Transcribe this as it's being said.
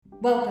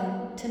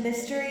Welcome to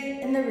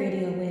Mystery in the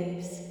Radio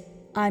Waves.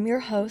 I'm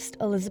your host,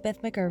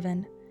 Elizabeth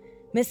McIrvin.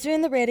 Mystery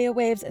in the Radio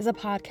Waves is a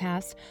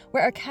podcast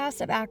where a cast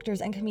of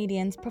actors and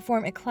comedians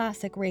perform a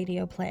classic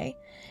radio play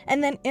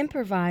and then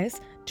improvise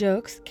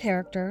jokes,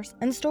 characters,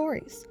 and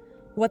stories.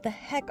 What the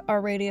heck are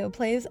radio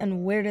plays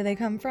and where do they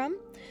come from?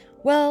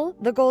 Well,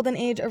 the golden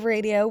age of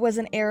radio was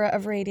an era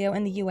of radio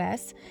in the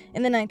U.S.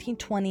 in the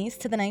 1920s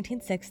to the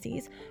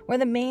 1960s, where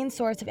the main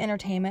source of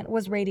entertainment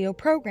was radio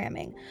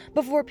programming,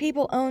 before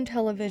people owned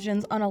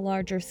televisions on a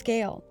larger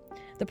scale.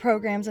 The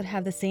programs would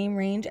have the same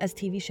range as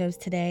TV shows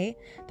today.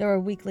 There were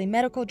weekly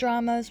medical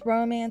dramas,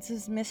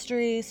 romances,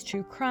 mysteries,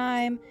 true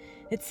crime.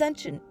 It's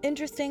such an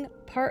interesting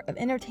part of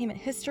entertainment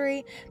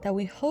history that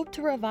we hope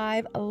to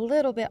revive a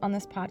little bit on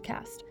this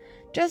podcast.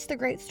 Just the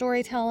great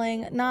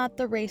storytelling, not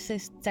the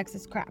racist,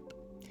 sexist crap.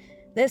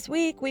 This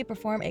week, we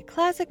perform a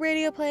classic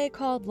radio play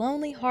called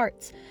Lonely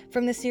Hearts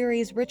from the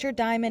series Richard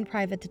Diamond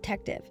Private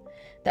Detective.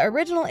 The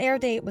original air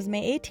date was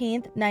May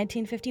 18th,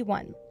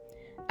 1951.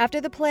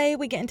 After the play,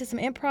 we get into some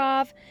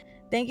improv.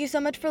 Thank you so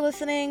much for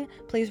listening.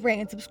 Please rate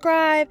and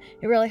subscribe.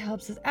 It really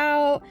helps us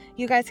out.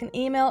 You guys can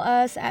email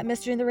us at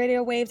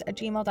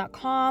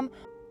mysteryintheradiowaves@gmail.com.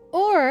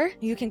 Or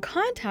you can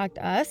contact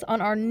us on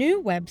our new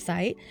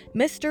website,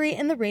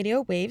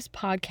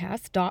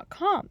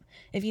 mysteryintheradiowavespodcast.com.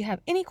 If you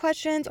have any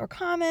questions or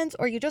comments,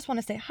 or you just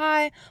want to say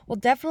hi, we'll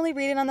definitely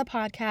read it on the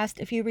podcast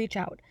if you reach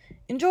out.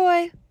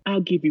 Enjoy!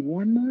 I'll give you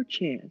one more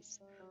chance,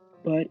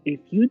 but if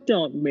you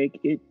don't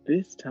make it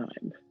this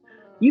time,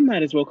 you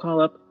might as well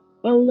call up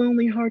a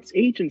Lonely Hearts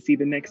agency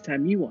the next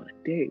time you want a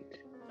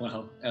date.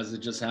 Well, as it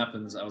just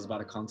happens, I was about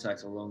to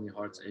contact a Lonely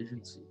Hearts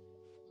agency.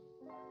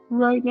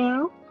 Right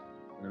now?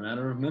 In a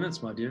matter of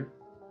minutes, my dear.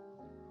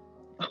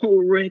 Oh,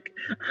 Rick,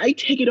 I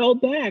take it all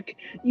back.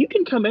 You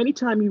can come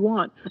anytime you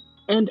want,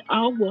 and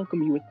I'll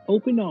welcome you with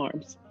open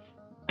arms.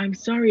 I'm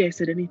sorry I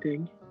said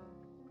anything.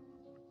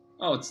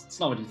 Oh, it's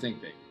not what you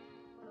think, baby.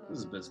 This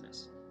is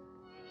business.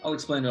 I'll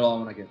explain it all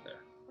when I get there.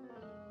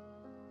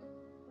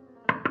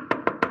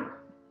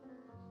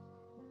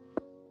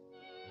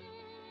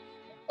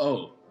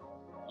 Oh,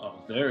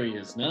 there he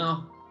is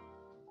now.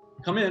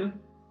 Come in.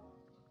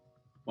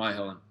 Why,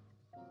 Helen?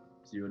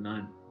 See you at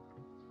 9.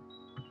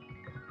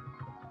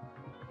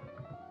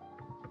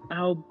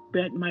 I'll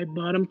bet my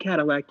bottom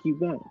Cadillac you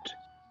won't.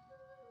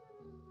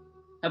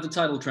 Have the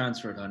title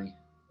transferred, honey.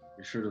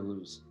 You're sure to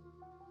lose.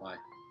 Bye.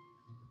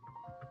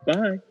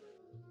 Bye.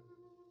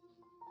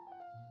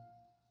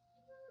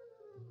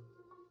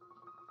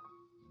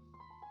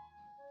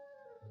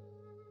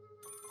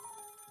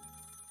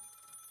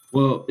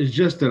 Well, it's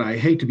just that I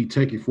hate to be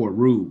taken for a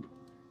rube.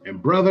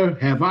 And brother,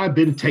 have I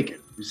been taken.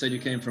 You said you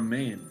came from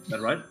Maine. Is that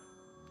right?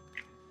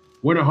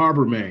 Winter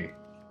Harbor, Maine.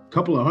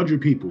 Couple of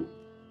 100 people.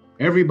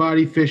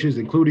 Everybody fishes,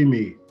 including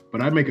me. But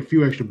I make a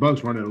few extra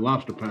bucks running a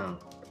lobster pound.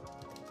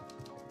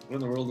 What in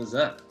the world is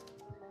that?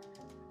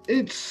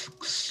 It's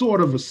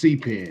sort of a sea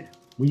pen.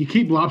 When you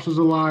keep lobsters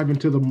alive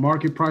until the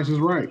market price is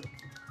right.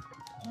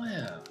 Oh,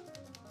 yeah.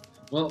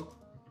 Well,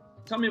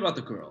 tell me about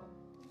the girl.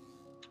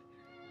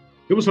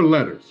 It was her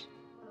letters.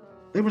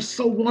 They were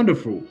so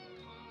wonderful.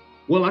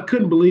 Well, I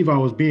couldn't believe I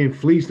was being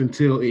fleeced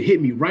until it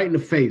hit me right in the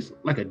face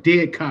like a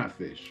dead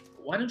codfish.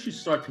 Why don't you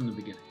start from the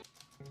beginning?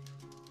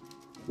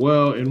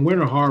 Well, in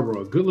Winter Harbor,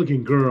 a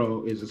good-looking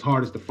girl is as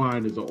hard as to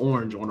find as an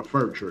orange on a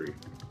fir tree.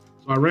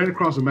 So I ran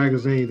across a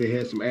magazine that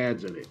had some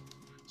ads in it.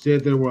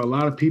 Said there were a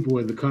lot of people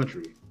in the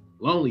country,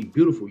 lonely,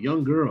 beautiful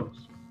young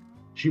girls.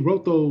 She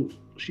wrote the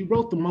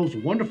most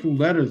wonderful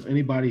letters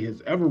anybody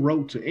has ever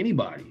wrote to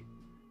anybody.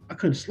 I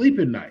couldn't sleep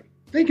at night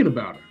thinking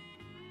about her.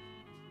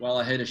 Well,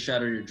 I hate to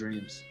shatter your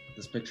dreams.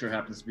 This picture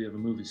happens to be of a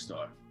movie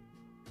star.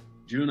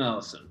 June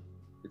Allison.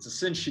 It's a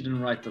sin she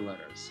didn't write the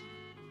letters.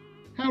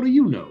 How do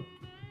you know?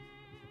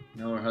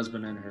 No, her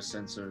husband and he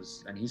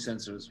censors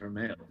her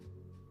mail.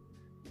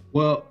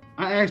 Well,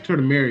 I asked her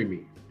to marry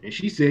me, and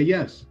she said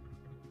yes.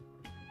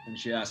 And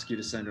she asked you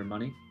to send her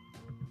money?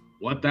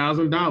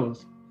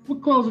 $1,000 for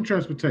clothes and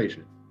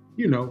transportation.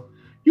 You know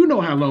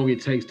how long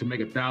it takes to make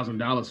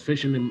 $1,000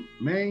 fishing in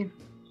Maine?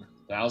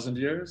 1,000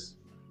 years?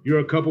 You're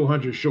a couple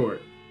hundred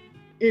short.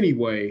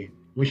 Anyway,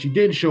 when she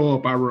didn't show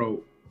up, I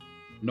wrote,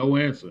 no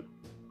answer.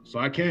 So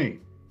I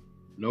came.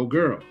 No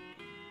girl.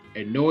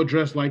 And no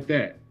address like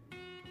that.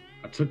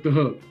 I took the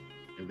hook,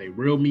 and they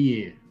reeled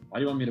me in. Why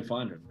do you want me to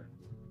find her?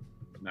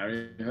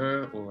 Marry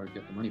her or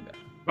get the money back?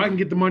 If I can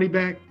get the money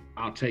back,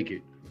 I'll take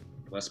it.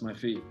 Bless my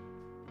feet.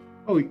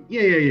 Oh,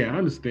 yeah, I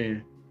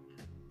understand.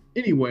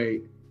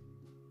 Anyway,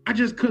 I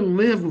just couldn't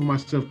live with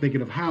myself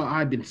thinking of how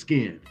I'd been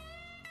skinned.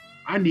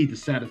 I need the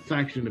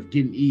satisfaction of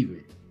getting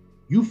even.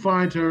 You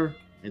find her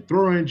and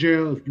throw her in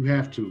jail if you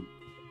have to.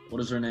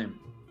 What is her name?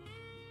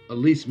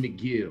 Elise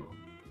McGill.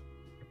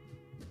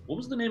 What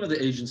was the name of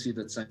the agency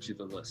that sent you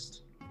the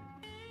list?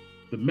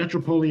 The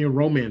Metropolitan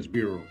Romance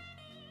Bureau.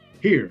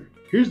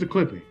 Here's the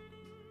clipping.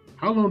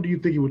 How long do you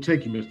think it would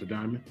take you, Mr.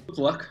 Diamond? With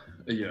luck,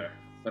 a year.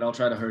 But I'll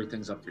try to hurry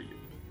things up for you.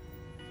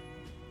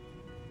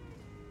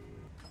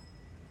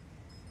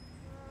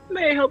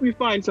 May I help you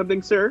find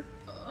something, sir?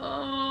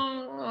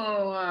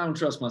 Oh, I don't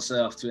trust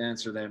myself to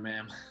answer there,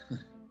 ma'am.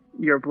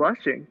 You're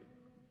blushing.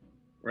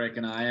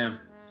 Reckon I am.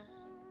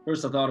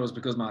 First I thought it was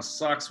because my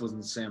socks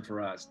wasn't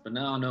sanforized, but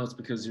now I know it's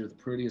because you're the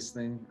prettiest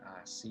thing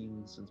I've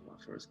seen since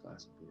my first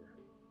glass of beer.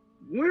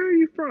 Where are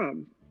you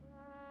from?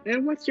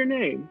 And what's your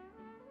name?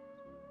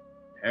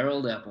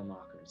 Harold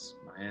Appleknockers,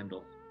 my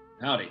handle.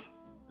 Howdy.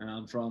 And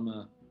I'm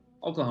from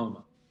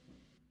Oklahoma.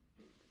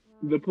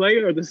 The play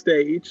or the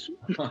stage?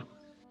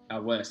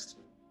 Out west.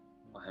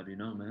 I'll have you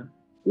know, ma'am.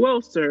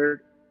 Well,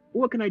 sir,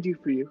 what can I do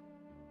for you?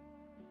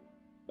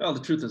 Well, the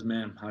truth is,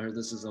 ma'am, I heard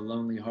this is a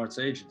Lonely Hearts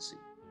agency.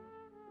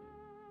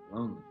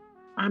 Lonely.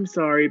 I'm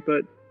sorry,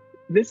 but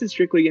this is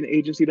strictly an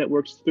agency that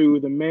works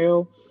through the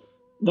mail.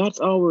 That's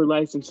all we're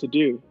licensed to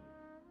do.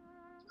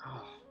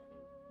 Oh,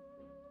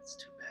 that's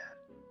too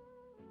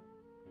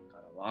bad.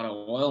 Got a lot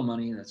of oil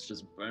money that's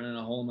just burning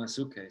a hole in my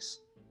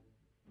suitcase.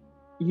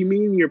 You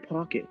mean your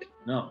pocket?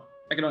 No,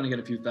 I could only get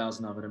a few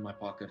thousand of it in my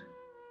pocket.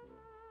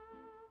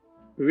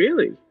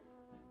 Really?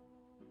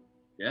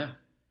 Yeah,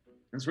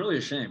 it's really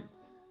a shame.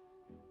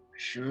 I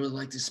sure would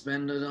like to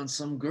spend it on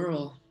some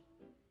girl.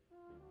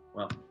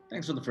 Well,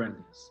 thanks for the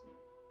friendliness.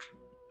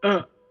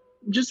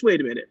 Just wait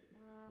a minute.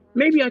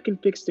 Maybe I can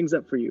fix things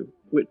up for you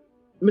with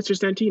Mr.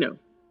 Santino.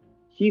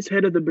 He's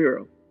head of the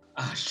bureau.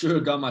 I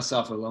sure got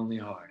myself a lonely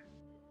heart.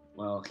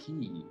 Well,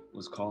 he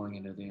was calling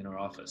into the inner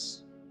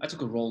office. I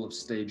took a roll of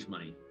stage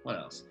money, what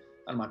else,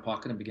 out of my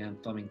pocket and began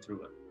thumbing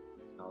through it.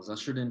 I was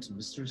ushered into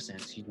Mr.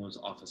 Santino's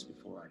office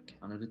before I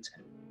counted to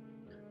 10.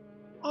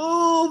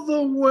 All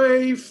the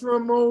way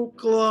from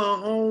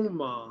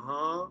Oklahoma,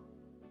 huh?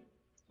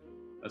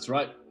 That's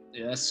right.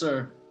 Yes,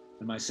 sir.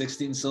 In my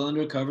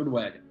 16-cylinder covered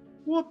wagon.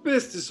 What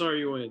business are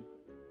you in?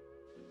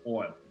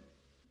 Oil.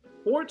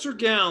 Quarts or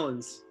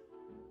gallons?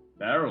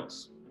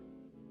 Barrels.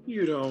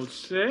 You don't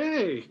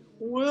say.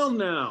 Well,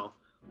 now,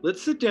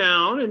 let's sit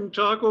down and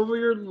talk over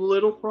your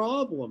little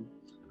problem.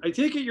 I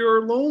take it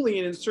you're lonely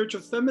and in search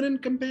of feminine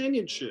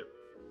companionship.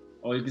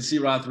 Oh, you can see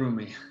right through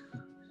me.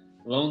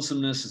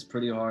 Lonesomeness is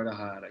pretty hard to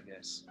hide, I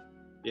guess.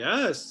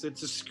 Yes,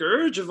 it's a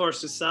scourge of our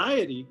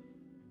society.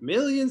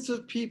 Millions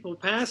of people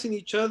passing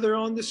each other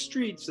on the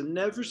streets and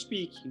never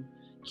speaking,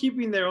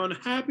 keeping their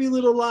unhappy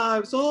little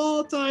lives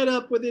all tied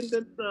up within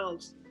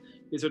themselves.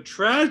 It's a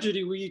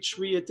tragedy which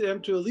we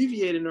attempt to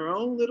alleviate in our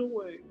own little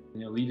way. Can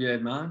you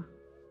alleviate mine?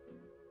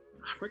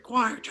 I'm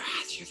required to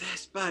ask you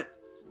this, but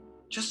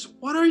just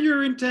what are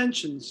your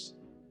intentions?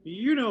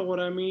 You know what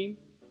I mean.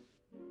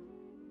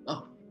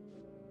 Oh,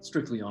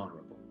 strictly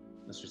honorable,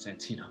 Mr.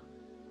 Santino.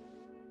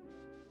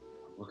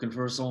 I'm looking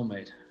for a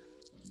soulmate.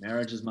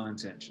 Marriage is my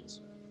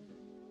intentions.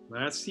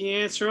 That's the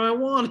answer I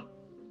wanted.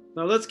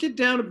 Now let's get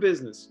down to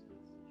business.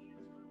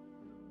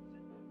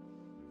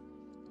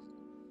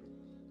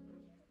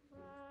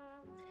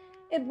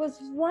 It was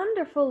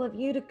wonderful of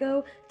you to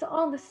go to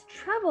all this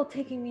trouble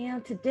taking me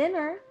out to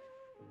dinner.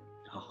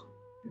 Oh,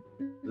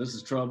 this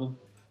is trouble.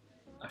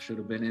 I should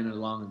have been in it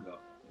long ago.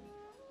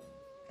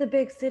 The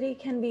big city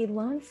can be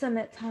lonesome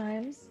at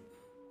times.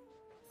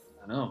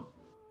 I know.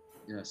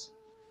 Yes.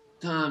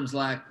 Times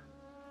like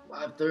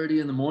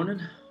 5:30 in the morning,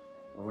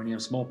 or when you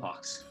have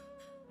smallpox.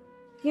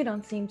 You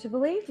don't seem to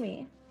believe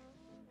me.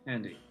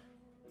 Andy,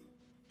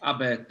 I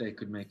bet they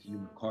could make a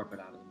human carpet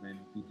out of the men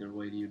who beat their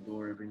way to your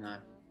door every night.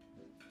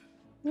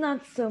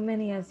 Not so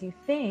many as you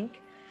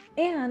think,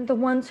 and the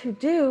ones who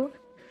do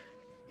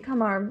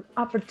come are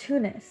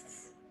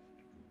opportunists.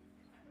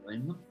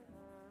 Blame them?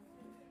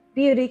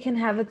 Beauty can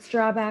have its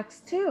drawbacks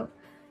too.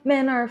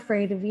 Men are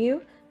afraid of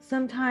you.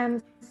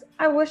 Sometimes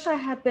I wish I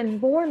had been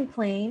born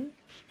plain.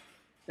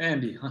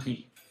 Andy,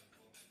 honey,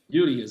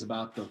 beauty is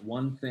about the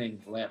one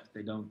thing left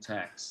they don't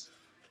tax.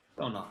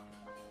 Don't knock.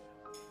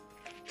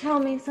 Tell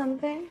me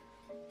something.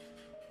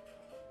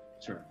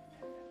 Sure.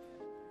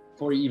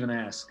 Before you even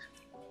ask,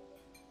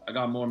 I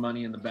got more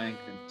money in the bank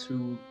than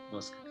two of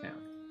us could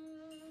count.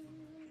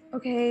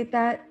 Okay,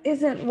 that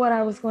isn't what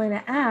I was going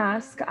to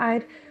ask.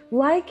 I'd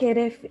like it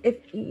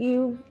if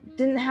you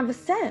didn't have a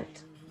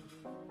cent.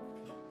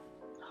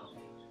 Oh.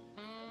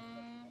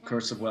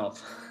 Curse of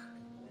wealth.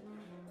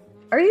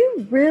 Are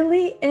you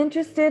really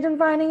interested in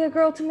finding a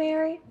girl to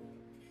marry?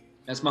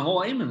 That's my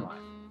whole aim in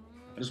life.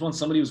 I just want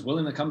somebody who's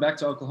willing to come back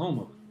to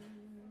Oklahoma.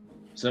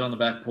 Sit on the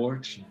back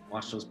porch and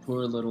watch those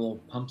poor little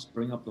old pumps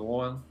bring up the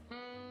oil.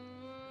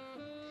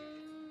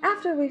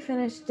 After we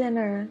finish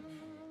dinner,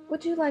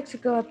 would you like to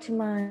go up to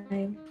my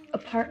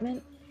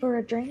apartment for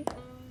a drink?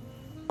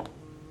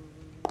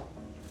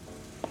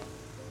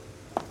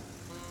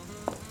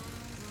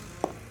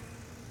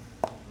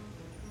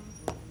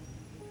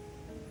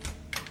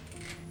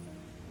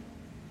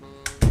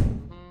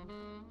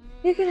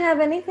 You can have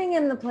anything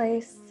in the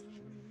place.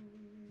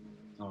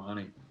 Oh,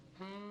 honey.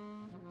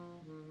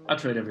 I'd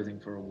trade everything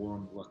for a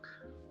warm look.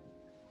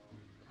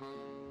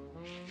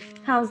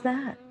 How's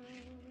that?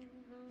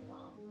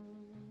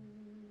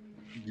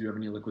 Do you have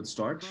any liquid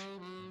starch?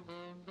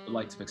 I'd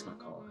like to fix my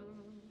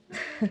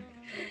car.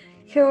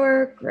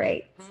 You're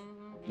great.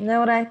 Know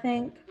what I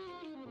think?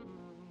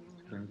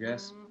 Couldn't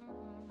guess.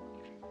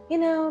 You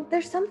know,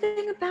 there's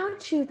something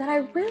about you that I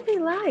really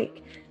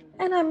like,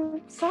 And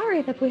I'm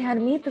sorry that we had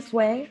to meet this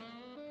way.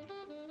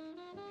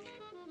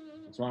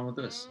 What's wrong with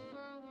this?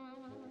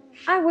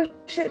 I wish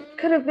it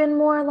could have been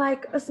more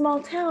like a small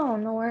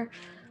town or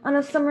on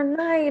a summer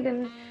night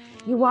and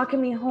you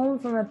walking me home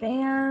from a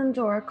band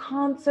or a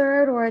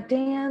concert or a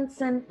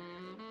dance and,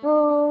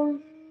 oh,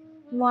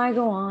 why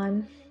go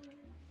on?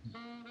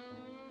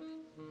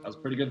 That was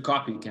pretty good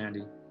copy,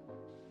 Candy.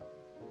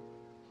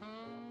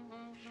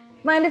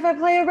 Mind if I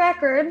play a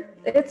record?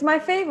 It's my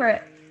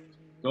favorite.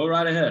 Go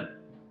right ahead.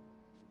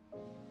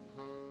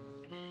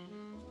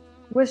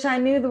 Wish I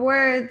knew the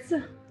words.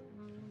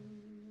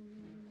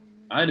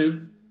 I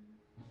do.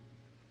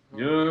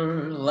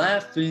 You're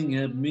laughing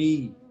at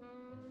me.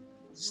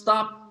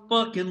 Stop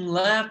fucking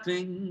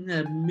laughing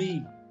at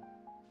me.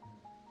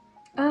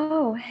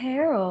 Oh,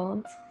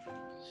 Harold.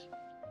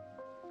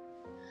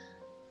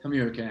 Come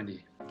here,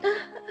 Candy.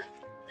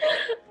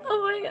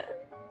 Oh my God.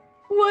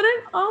 What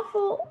an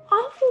awful,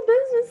 awful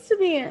business to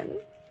be in.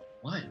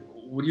 What?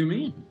 What do you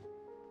mean?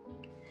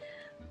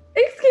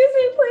 Excuse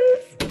me,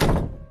 please.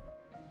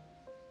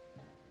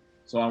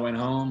 So I went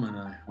home and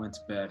I went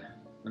to bed.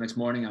 The next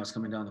morning, I was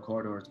coming down the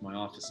corridor to my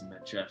office and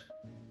met Jeff,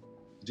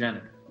 the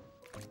janitor.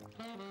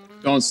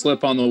 Don't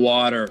slip on the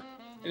water.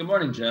 Hey, good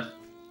morning, Jeff.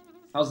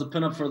 How's the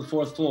pinup for the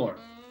 4th floor?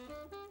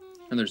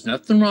 And there's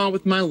nothing wrong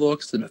with my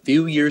looks that a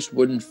few years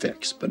wouldn't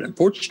fix, but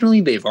unfortunately,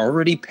 they've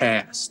already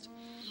passed.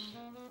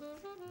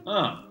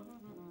 Oh,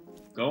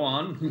 go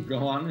on, go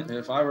on.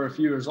 If I were a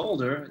few years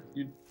older,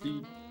 you'd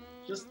be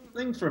just the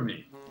thing for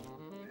me.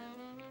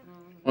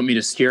 Want me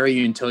to scare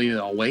you and tell you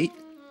I'll wait?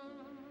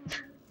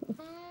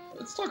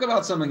 Let's talk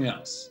about something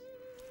else.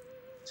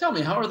 Tell me,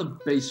 how are the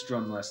bass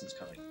drum lessons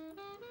coming?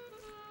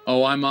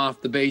 Oh, I'm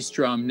off the bass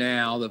drum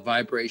now. The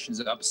vibrations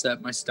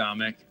upset my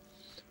stomach.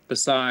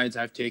 Besides,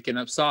 I've taken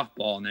up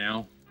softball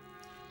now.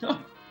 Oh,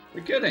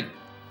 you're kidding.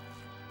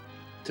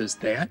 Does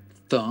that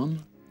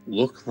thumb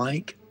look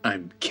like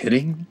I'm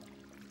kidding?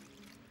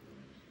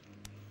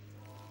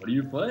 What do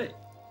you play?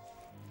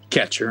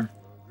 Catcher.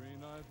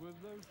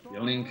 The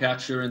only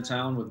catcher in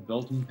town with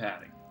built-in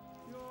padding.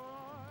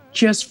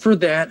 Just for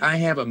that, I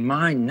have a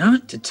mind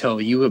not to tell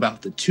you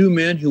about the 2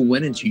 men who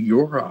went into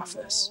your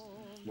office.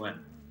 When?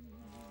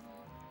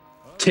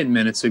 10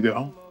 minutes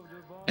ago.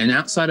 And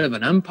outside of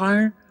an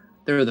umpire,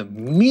 they're the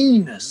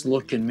meanest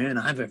looking men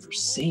I've ever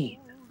seen.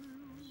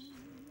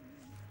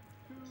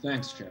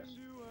 Thanks, Jeff.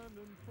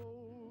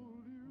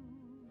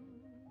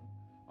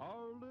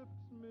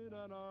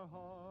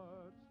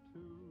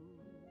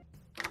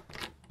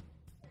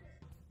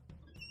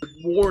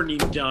 Warning,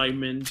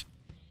 Diamond.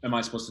 Am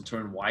I supposed to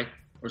turn white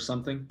or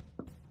something?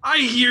 I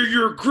hear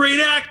you're a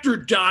great actor,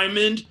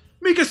 Diamond.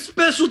 Make a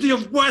specialty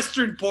of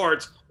Western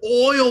parts,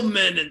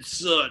 oilmen and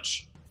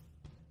such.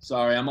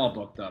 Sorry, I'm all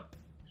booked up.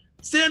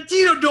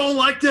 Santino don't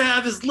like to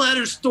have his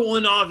letters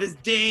stolen off his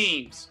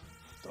dames.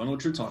 Don't know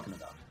what you're talking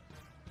about.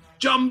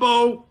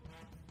 Jumbo.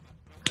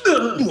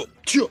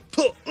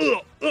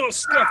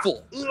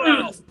 Scuffle.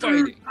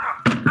 Fighting.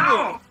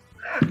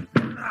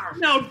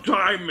 Now,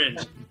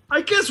 Diamond,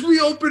 I guess we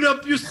open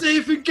up your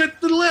safe and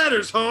get the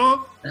letters, huh?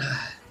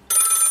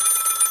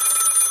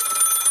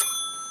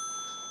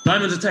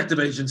 Diamond Detective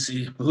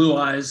Agency. Blue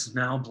eyes,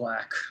 now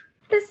black.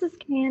 This is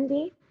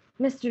Candy,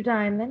 Mr.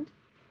 Diamond.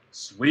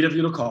 Sweet of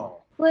you to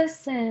call.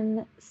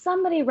 Listen,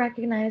 somebody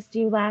recognized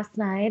you last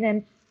night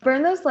and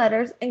burn those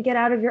letters and get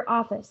out of your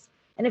office.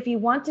 And if you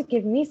want to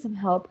give me some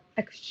help,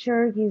 I could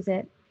sure use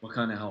it. What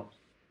kind of help?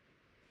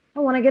 I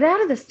want to get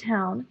out of this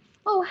town.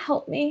 Oh,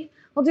 help me.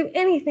 I'll do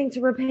anything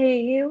to repay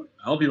you.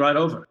 I'll be right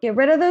over. Get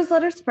rid of those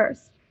letters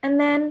first. And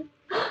then...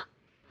 Oh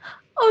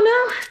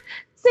no!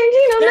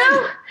 Santino,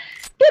 no!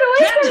 Get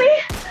away from me!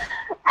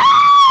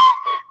 Ah!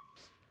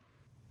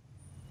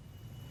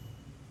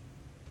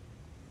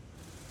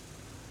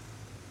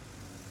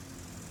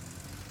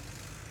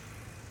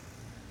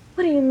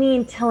 What do you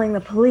mean telling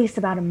the police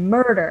about a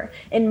murder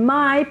in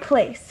my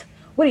place?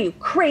 What are you,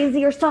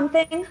 crazy or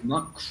something? I'm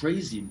not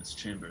crazy, Miss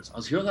Chambers. I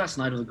was here last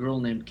night with a girl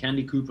named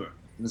Candy Cooper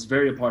in this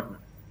very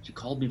apartment. She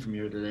called me from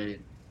here today.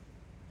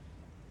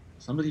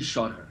 Somebody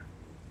shot her.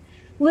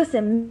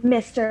 Listen,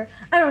 mister,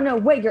 I don't know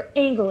what your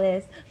angle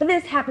is, but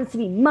this happens to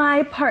be my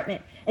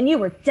apartment, and you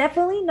were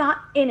definitely not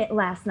in it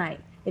last night.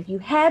 If you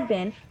had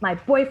been, my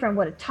boyfriend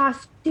would have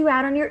tossed you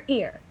out on your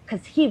ear,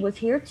 because he was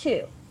here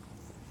too.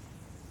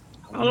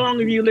 How long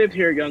have you lived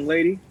here, young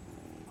lady?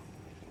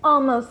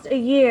 Almost a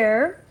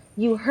year.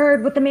 You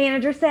heard what the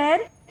manager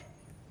said?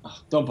 Oh,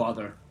 don't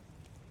bother.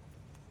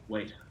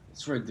 Wait,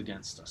 it's rigged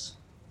against us.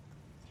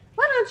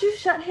 Why don't you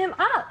shut him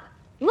up?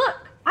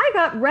 Look, I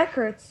got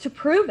records to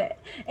prove it.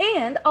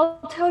 And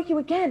I'll tell you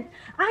again,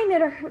 I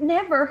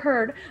never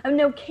heard of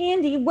no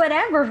Candy,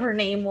 whatever her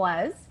name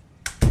was.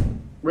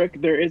 Rick,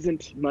 there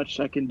isn't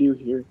much I can do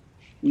here.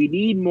 We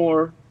need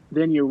more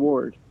than your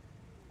word.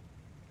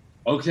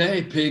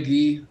 Okay,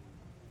 Piggy.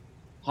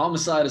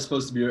 Homicide is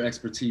supposed to be your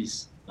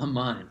expertise, not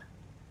mine.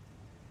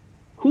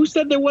 Who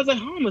said there was a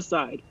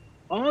homicide?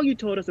 All you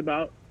told us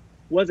about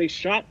was a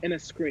shot and a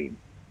scream.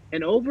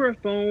 And over a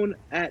phone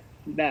at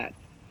that.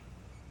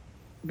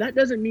 That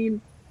doesn't mean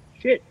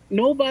Shit,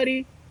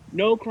 nobody,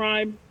 no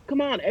crime. Come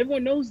on,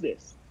 everyone knows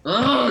this.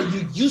 Oh,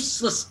 you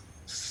useless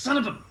son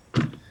of a...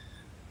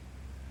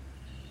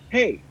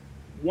 Hey,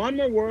 one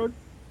more word,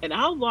 and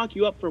I'll lock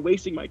you up for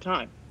wasting my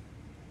time.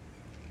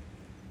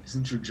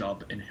 Isn't your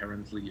job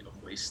inherently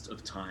a waste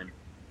of time?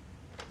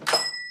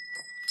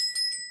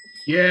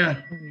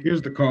 Yeah,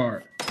 here's the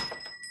card.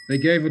 They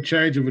gave a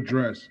change of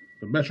address.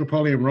 The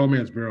Metropolitan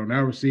Romance Bureau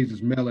now receives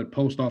its mail at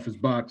Post Office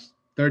Box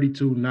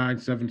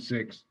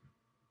 32976.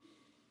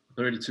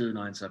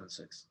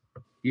 32976.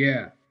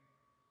 Yeah.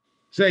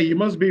 Say, you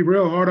must be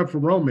real hard up for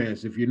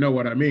romance, if you know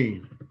what I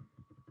mean.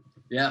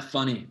 Yeah,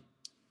 funny.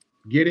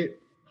 Get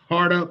it?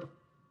 Hard up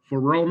for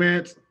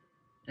romance?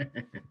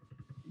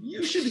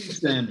 You should do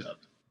stand-up.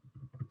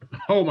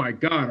 Oh my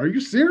God, are you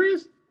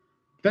serious?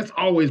 That's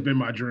always been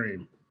my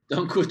dream.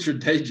 Don't quit your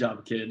day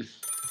job, kid.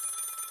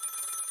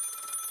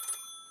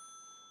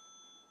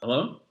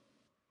 Hello?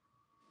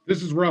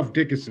 This is Ralph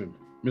Dickinson,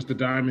 Mr.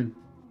 Diamond.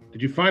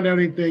 Did you find out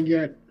anything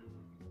yet?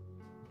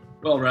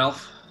 Well,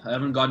 Ralph, I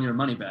haven't gotten your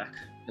money back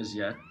as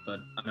yet, but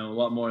I know a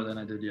lot more than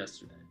I did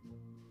yesterday.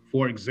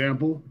 For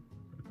example?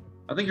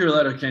 I think your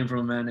letter came from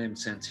a man named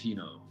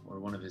Santino, or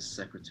one of his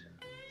secretaries.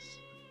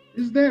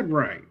 Is that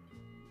right?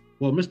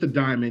 Well, Mr.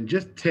 Diamond,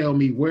 just tell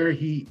me where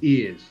he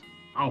is.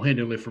 I'll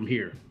handle it from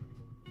here.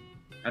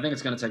 I think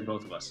it's going to take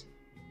both of us.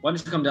 Why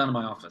don't you come down to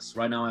my office?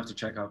 Right now I have to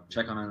check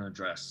on an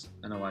address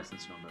and a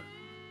license number.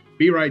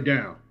 Be right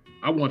down.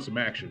 I want some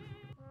action.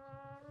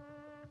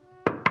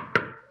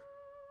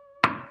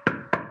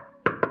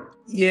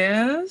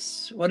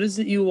 Yes? What is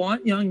it you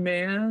want, young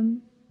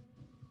man?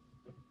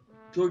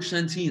 George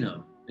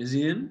Santino, is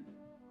he in?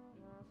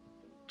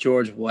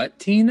 George what,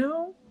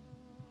 Tino?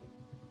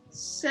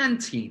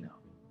 Santino.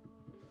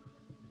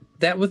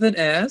 That with an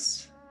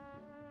S?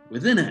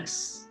 With an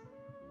S.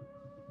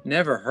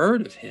 Never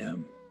heard of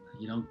him.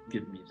 You don't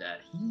give me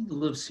that. He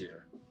lives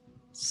here.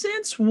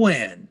 Since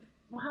when?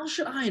 Well, how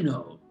should I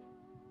know?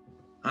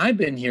 I've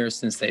been here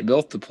since they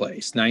built the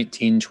place.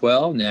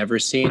 1912, never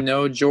seen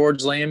no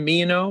George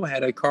Lambino.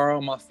 Had a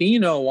Carl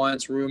Maffino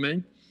once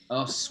rooming.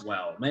 Oh,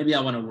 swell. Maybe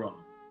I want a room.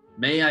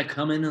 May I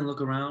come in and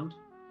look around?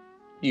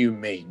 You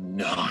may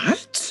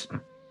not.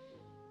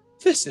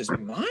 This is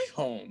my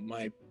home,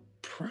 my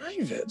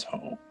private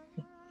home.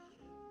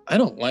 I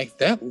don't like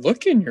that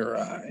look in your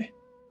eye.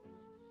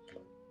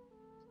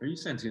 Are you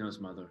Santino's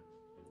mother?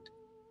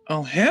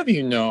 I'll have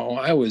you know,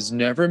 I was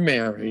never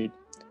married.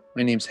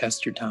 My name's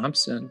Hester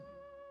Thompson.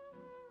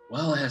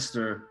 Well,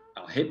 Hester,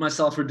 I'll hate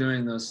myself for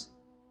doing this.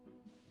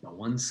 But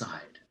one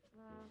side.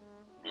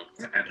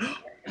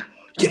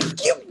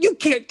 You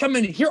can't come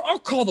in here. I'll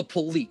call the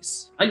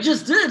police. I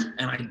just did,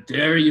 and I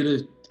dare you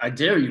to. I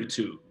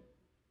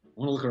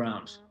want to look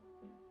around.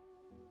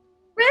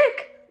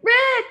 Rick!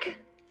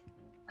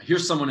 I hear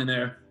someone in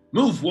there.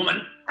 Move,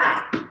 woman!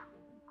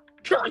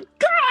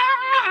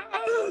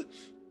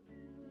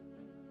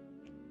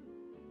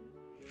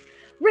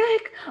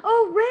 Rick!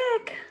 Oh,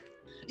 Rick!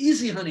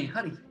 Easy, honey,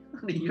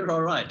 you're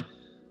all right.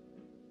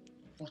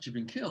 Thought you'd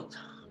been killed.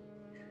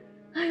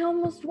 I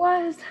almost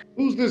was.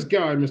 Who's this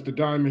guy, Mr.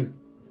 Diamond?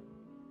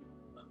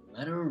 A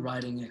letter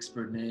writing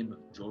expert named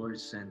George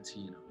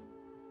Santino.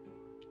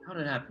 How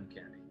did it happen,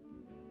 Candy?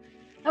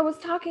 I was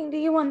talking to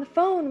you on the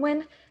phone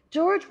when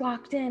George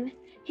walked in.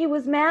 He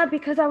was mad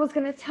because I was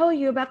going to tell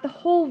you about the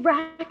whole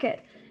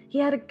racket. He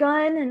had a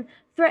gun and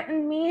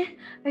threatened me.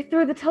 I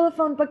threw the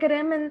telephone book at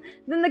him and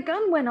then the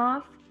gun went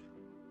off.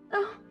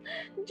 Oh,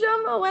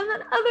 Jumbo and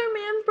that other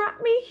man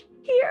brought me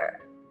here.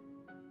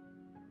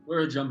 Where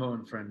are Jumbo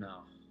and friend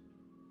now?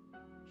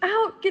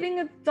 Out getting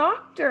a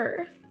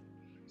doctor.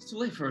 It's too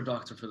late for a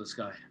doctor for this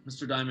guy.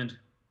 Mr. Diamond,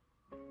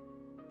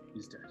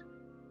 he's dead.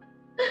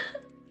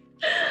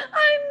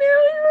 I knew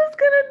he was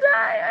gonna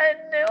die. I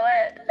knew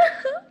it.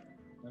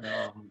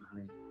 Oh,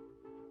 honey.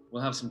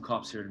 We'll have some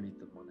cops here to meet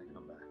them when they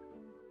come back.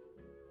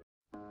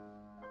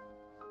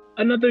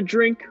 Another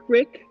drink,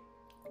 Rick?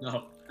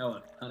 No,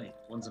 Helen, honey,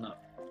 one's enough.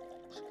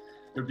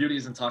 Your beauty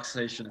is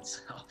intoxication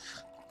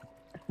itself.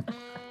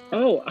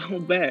 Oh,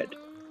 I'll bet.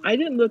 I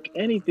didn't look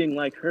anything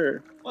like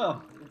her.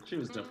 Well, she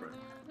was different.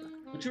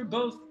 But you're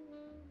both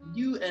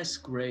U.S.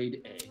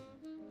 grade A.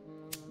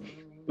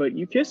 But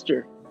you kissed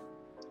her.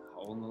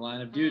 All in the line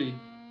of duty.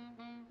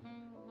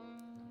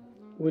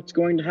 What's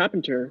going to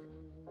happen to her?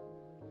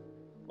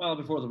 Well,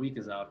 before the week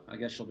is out, I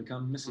guess she'll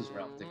become Mrs.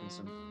 Ralph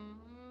Dickinson.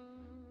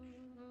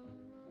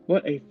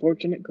 What a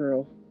fortunate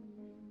girl.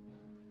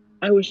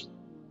 I wish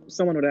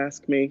someone would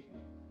ask me.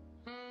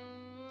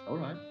 All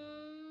right.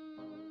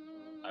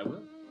 I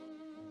will.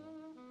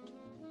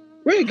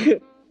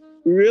 Rick,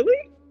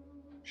 really?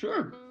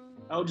 Sure.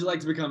 How would you like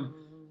to become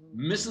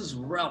Mrs.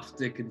 Ralph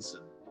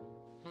Dickinson?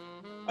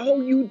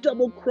 Oh, you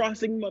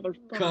double-crossing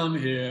motherfucker. Come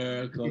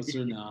here,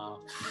 closer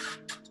now.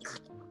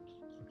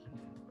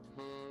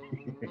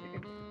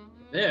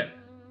 There.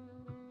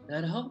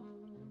 That help?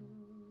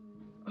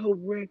 Oh,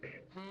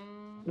 Rick.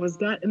 Was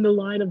that in the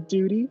line of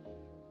duty?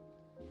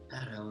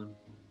 That, Helen.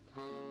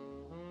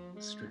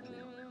 Strictly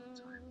on my own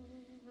time.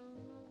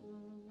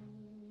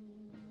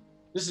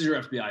 This is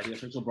your FBI, the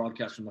official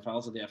broadcast from the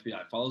files of the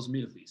FBI. Follows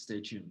immediately. Stay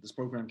tuned. This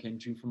program came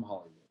to you from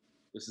Hollywood.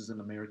 This is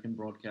an American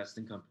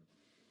broadcasting company.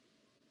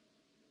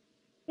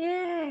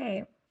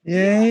 Yay.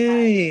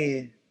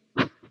 Yay.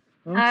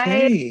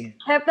 Okay.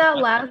 Kept that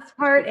last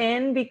part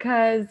in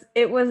because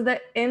it was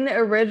in the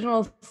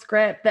original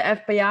script, the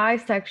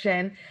FBI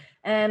section,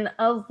 and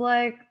I was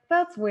like,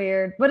 that's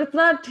weird, but it's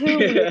not too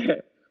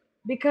weird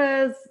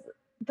because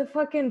the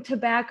fucking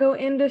tobacco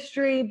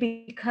industry,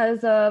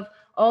 because of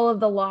all of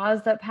the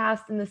laws that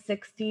passed in the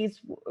 60s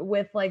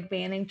with like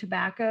banning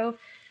tobacco,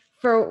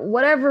 for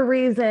whatever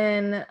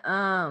reason,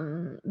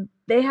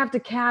 they have to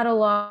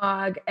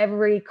catalog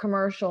every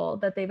commercial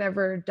that they've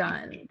ever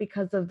done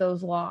because of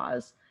those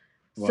laws.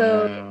 Wow.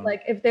 So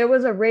like if there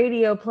was a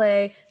radio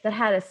play that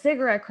had a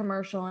cigarette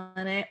commercial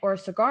in it or a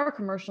cigar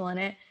commercial in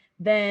it,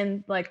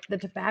 then like the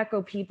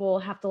tobacco people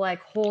have to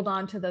like hold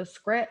on to those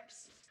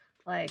scripts.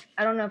 Like,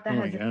 I don't know if that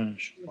has anything to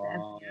do with the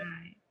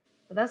FBI.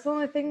 But that's the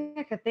only thing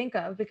I could think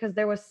of because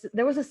there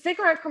was a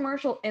cigarette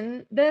commercial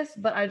in this,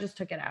 but I just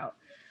took it out.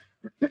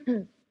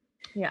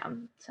 Yeah,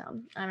 so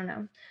I don't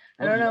know.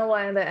 I don't know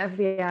why the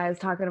FBI is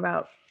talking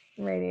about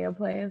radio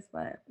plays,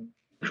 but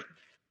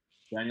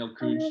Daniel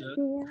Kuhn shit.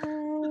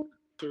 FBI.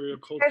 It's a real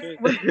cold Guys, case.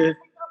 what do you think of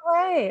the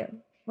play?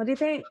 What do you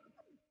think?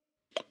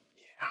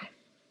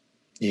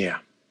 Yeah.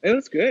 It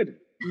was good.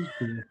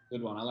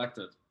 Good one. I liked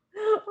it.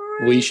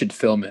 We should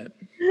film it.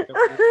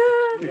 I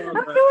feel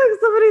like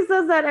somebody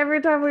says that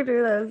every time we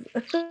do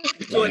this.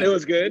 So it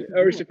was good.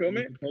 Or we should film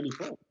it.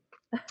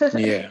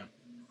 Yeah.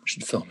 We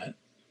should film it.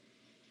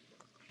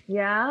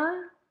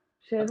 Yeah?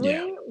 Should we?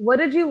 Yeah. What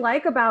did you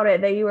like about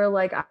it that you were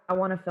like, I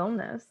want to film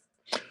this?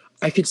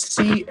 I could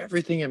see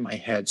everything in my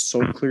head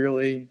so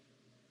clearly.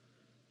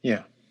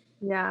 Yeah.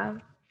 Yeah.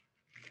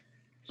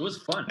 It was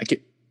fun.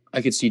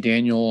 I could see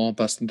Daniel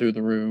busting through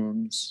the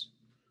rooms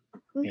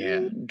Mhm.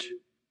 and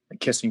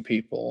kissing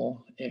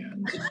people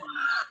and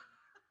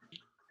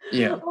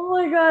yeah. Oh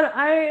my god,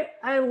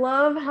 I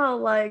love how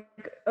like,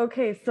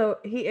 okay, so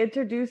he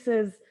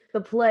introduces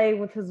the play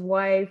with his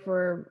wife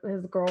or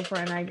his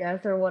girlfriend, I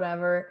guess, or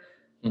whatever.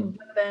 Mm.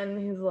 But then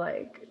he's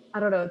like, I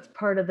don't know, it's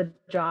part of the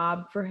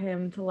job for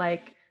him to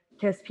like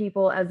kiss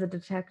people as a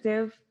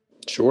detective.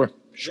 Sure.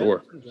 Yeah.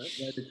 That's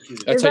Is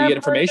how you that get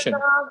information.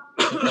 part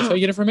of the That's how you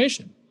get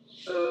information.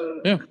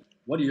 Yeah.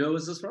 What year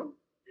was this from?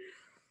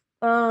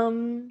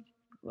 job?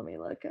 Let me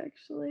look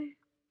actually.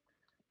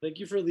 Thank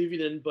you for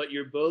leaving in, but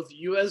you're both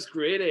U.S.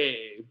 grade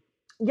A.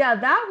 Yeah,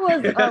 that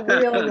was a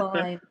real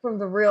line from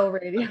the real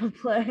radio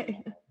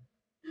play.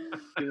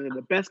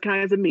 The best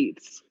kinds of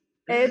meats.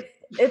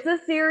 It's a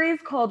series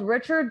called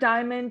Richard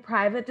Diamond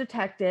Private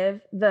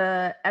Detective.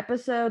 The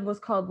episode was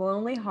called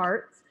Lonely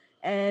Hearts,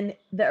 and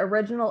the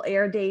original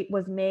air date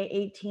was May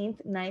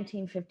 18th,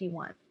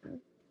 1951.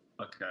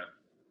 Okay.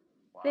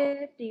 Wow.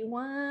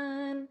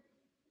 51.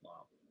 Wow.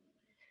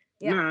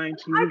 Yeah.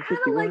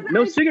 1951. like that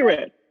No idea.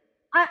 cigarette.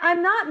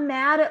 I'm not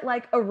mad at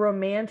like a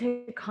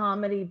romantic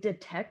comedy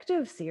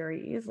detective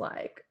series.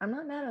 Like, I'm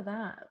not mad at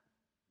that.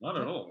 Not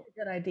at all.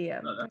 Good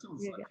idea. No, that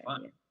sounds Good like idea.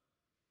 fun.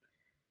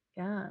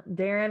 Yeah.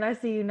 Darren, I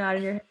see you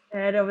nodding your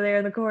head over there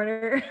in the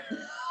corner.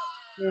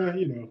 Yeah,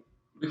 you know,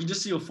 We can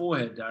just see your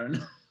forehead,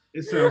 Darren.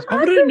 it sounds. I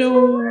want to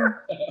know.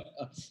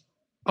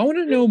 I want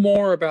to know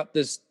more about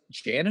this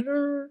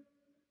janitor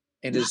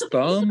and his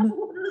thumb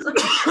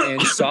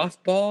and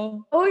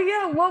softball. Oh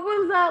yeah, what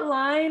was that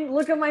line?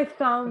 Look at my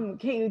thumb.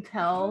 Can't you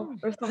tell?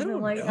 Or I something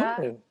don't like know.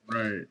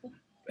 that.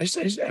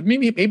 Right.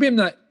 Maybe I'm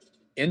not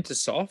into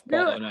softball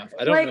No, enough.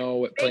 I don't like, know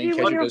what maybe playing when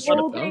catcher you're does to the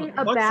holding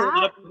thumb. a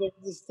bat.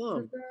 His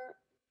thumb. Does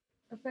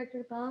that affect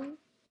your thumb?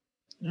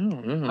 I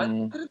don't I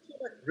know. didn't feel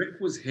like Rick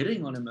was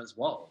hitting on him as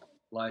well.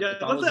 Like, Yeah,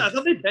 if I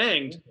thought they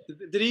banged.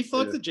 Did he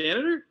fuck Yeah. the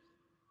janitor?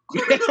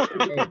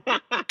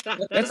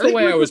 That's the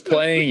way I was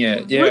playing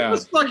it. Rick Yeah.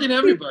 was fucking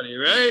everybody,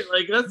 right?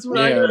 Like that's what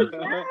Yeah.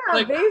 Yeah,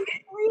 Like-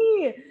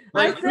 basically.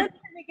 like- I said at the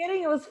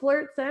beginning it was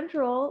Flirt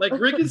Central. like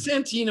Rick and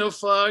Santino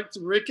fucked.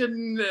 Rick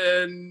and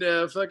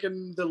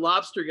fucking the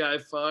lobster guy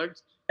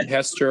fucked.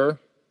 Hester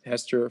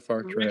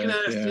fucked Rick and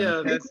Rick. Ash,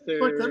 Yeah. they Hester.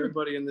 fucked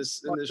everybody in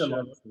this show.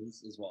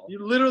 as well. You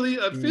literally,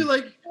 I feel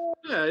like,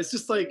 yeah, it's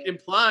just like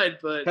implied,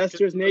 but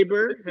Hester's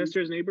neighbor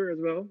as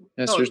well.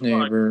 Hester's come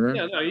on. neighbor.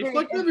 Yeah, no, you Okay,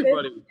 fucked if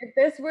everybody. If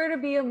this were to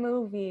be a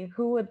movie,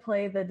 who would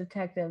play the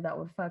detective that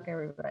would fuck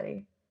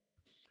everybody?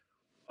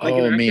 Like an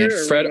Oh actor man, or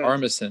Fred what?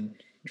 Armisen.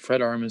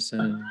 Fred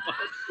Armisen.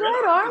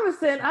 Fred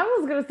Armisen. I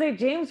was gonna say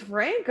James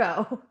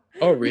Franco.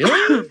 Oh really?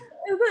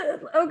 Is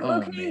it? Okay, Oh,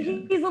 okay,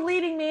 man. he's a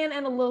leading man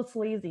and a little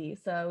sleazy,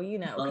 so you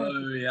know.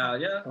 Oh yeah,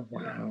 yeah.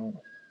 Oh,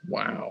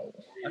 wow.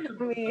 I I could,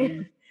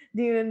 mean,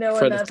 do you know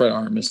Fred another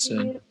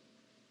Armisen.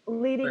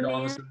 leading Fred man?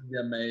 Armisen would be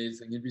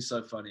amazing. He'd be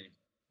so funny.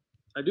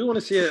 I do want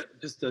to see a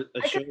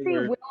I show could see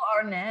where Will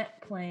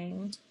Arnett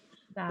playing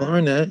that. Will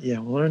Arnett. Yeah,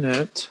 Will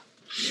Arnett.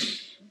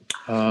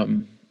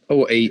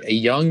 A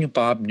young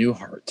Bob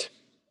Newhart.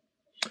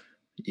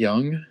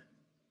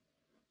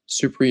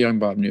 Super young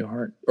Bob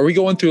Newhart. Are we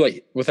going through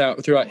like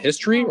throughout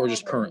history or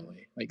just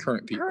currently? Like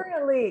current people?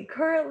 Currently,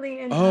 currently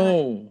in time.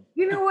 Oh,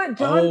 You know what?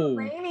 John Oh.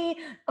 Mulaney,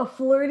 a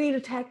flirty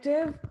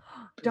detective.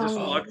 Just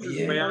Don't walks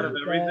his way yeah. out of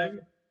everything.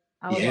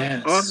 I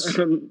would watch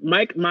yes.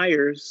 Mike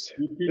Myers.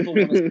 You people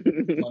want to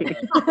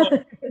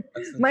that.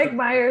 That's the Mike trick.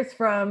 Myers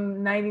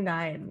from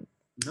 '99.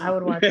 No. I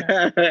would watch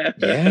that.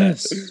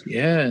 Yes.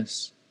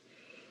 Yes.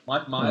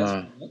 Mike Myers.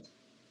 Uh, what?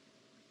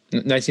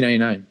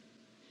 1999.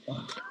 Oh,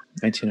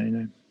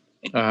 1999.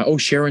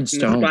 Sharon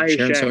Stone. Spy Who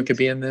Sharon Stone Shagged. could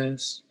be in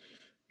this.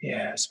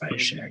 Yeah, Spy Who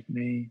Shagged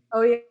Me.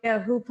 Oh yeah,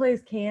 who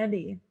plays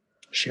Candy?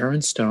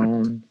 Sharon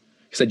Stone.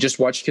 Because I just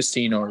watched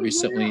Casino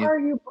recently. Where are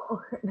you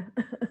born?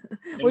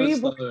 Were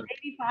you born in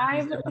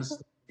 '85?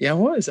 Yeah, I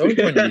was. I was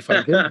born in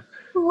 95. Yeah.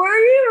 Were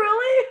you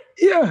really?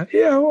 Yeah,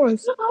 I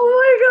was.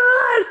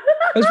 Oh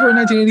I was born in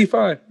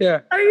 1985. Yeah. my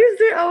god! Are you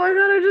serious? Oh my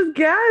god! I just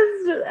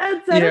guessed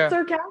and said Yeah. it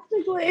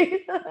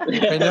sarcastically. I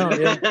know,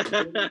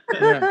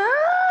 yeah.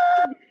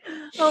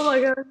 Oh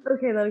my god!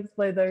 Okay, that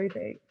explains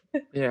everything.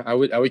 Yeah, I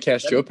would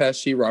cast Joe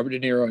Pesci, Robert De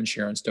Niro, and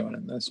Sharon Stone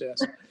in this.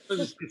 Yes. Was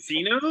this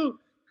Casino?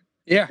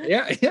 Yeah.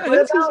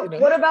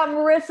 What about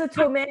Marissa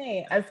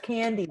Tomei as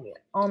Candy?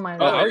 Oh my Oh,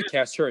 god! I would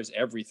cast her as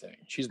everything.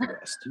 She's the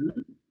best.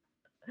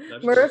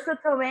 Marissa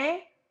Tomei?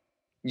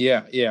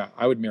 Yeah.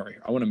 I would marry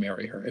her. I want to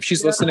marry her. If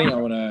she's listening, I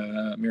want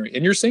to marry.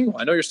 And you're single.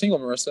 I know you're single,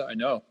 Marissa. I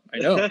know.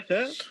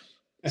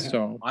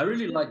 So, I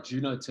really like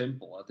Juno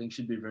Temple. I think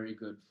she'd be very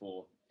good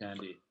for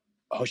Candy.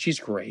 oh, she's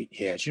great.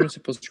 Yeah, Juno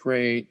Temple's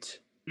great.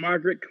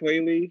 Margaret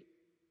Qualley.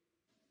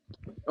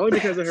 Only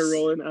because of her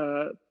role in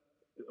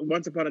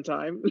Once Upon a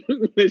Time.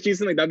 She's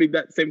like that'd be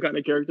that same kind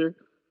of character.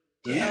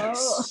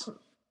 Yes. Oh.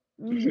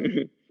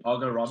 Mhm.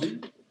 Margot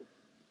Robbie.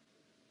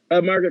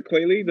 Margaret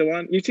Qualley, the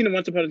one you've seen in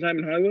Once Upon a Time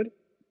in Hollywood.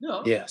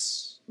 Yeah.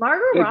 Yes.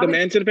 Margot Like Robbie. the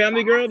Manson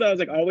family girl that was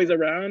like always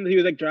around. He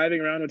was like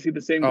driving around and see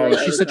the same girl. Oh, all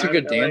she's the such a time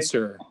good in LA.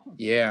 dancer.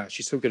 Yeah,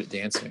 she's so good at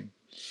dancing.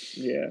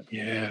 Yeah.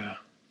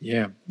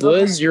 Yeah.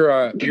 Liz, your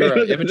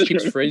image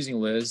keeps freezing.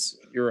 Liz,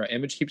 your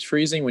image keeps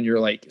freezing when you're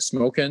like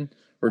smoking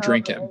or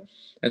drinking. Oh.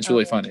 It's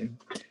really Oh. funny.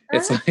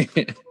 It's like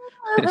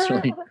it's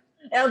really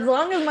As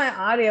long as my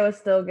audio is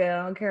still good,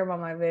 I don't care about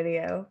my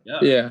video.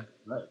 yeah.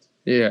 Right.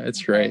 Yeah,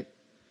 it's great.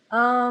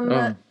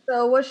 Oh.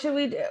 So what should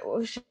we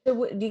do?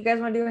 Do you guys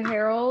want to do a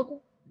Harold?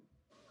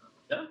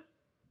 Yeah.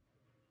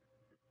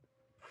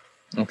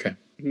 Okay.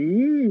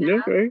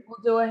 Okay. We'll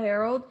do a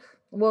Harold.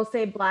 We'll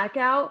say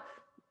blackout,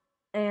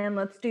 and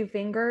let's do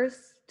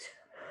fingers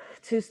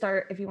to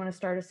start if you want to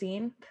start a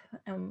scene.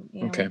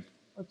 Okay.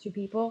 With two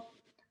people.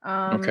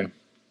 Okay.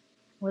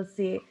 Let's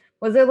see.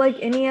 Was there like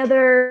any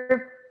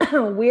other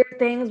weird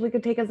things we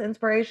could take as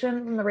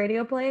inspiration from the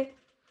radio play?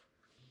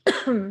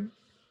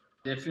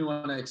 If you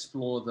want to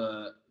explore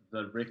the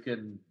Rick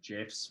and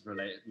Jeff's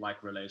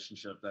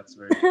relationship, that's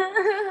very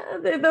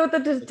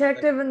the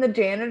detective and the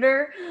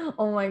janitor.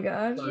 Oh my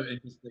gosh. so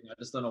interesting. I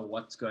just don't know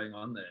what's going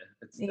on there.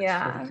 It's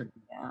Yeah. very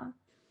confusing. Yeah,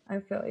 I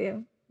feel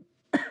you.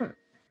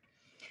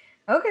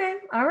 Okay,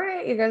 all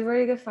right. You guys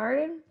ready to get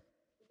started?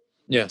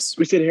 Yes.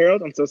 We said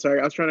Harold. I'm so sorry.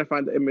 I was trying to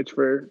find the image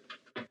for.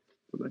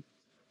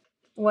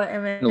 What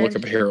image? I'm gonna look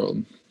up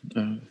Harold.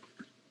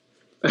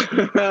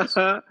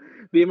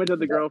 The image of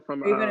the girl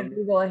from. Are you gonna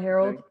Google a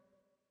Herald?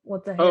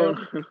 What's a Herald?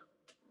 Oh,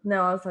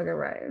 No, I was talking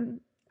right.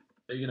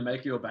 Are you gonna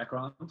make your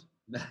background?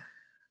 Let's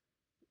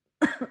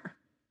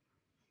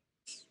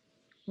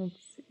see.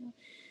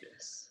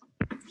 Yes.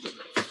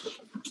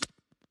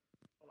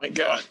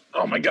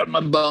 Oh my god, my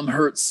bum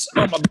hurts.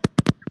 Oh my.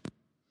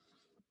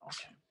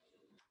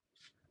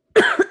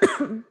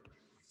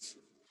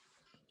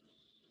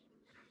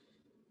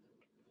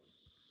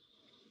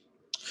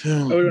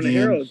 oh, we're doing a man.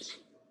 Harold.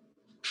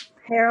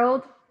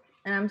 Harold,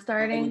 and I'm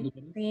starting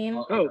scene.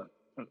 Oh,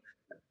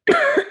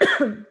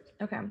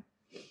 Okay.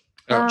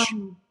 Ouch.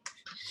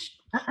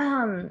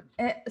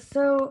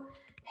 So,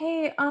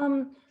 hey,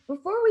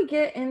 before we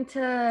get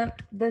into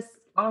this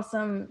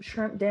awesome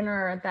shrimp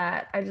dinner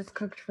that I just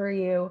cooked for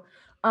you,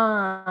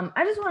 I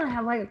just want to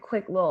have like a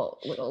quick little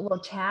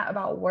chat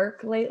about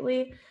work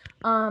lately.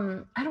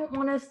 I don't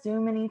want to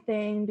assume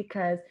anything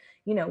because,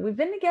 you know, we've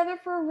been together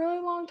for a really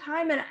long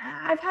time and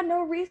I've had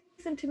no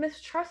reason to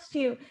mistrust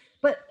you.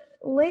 But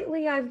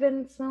lately I've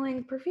been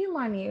smelling perfume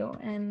on you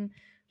and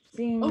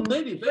seeing Oh,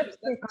 baby,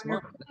 lipstick that's on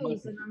your mine.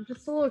 clothes, and I'm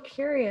just a little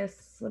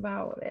curious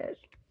about it.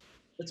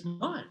 It's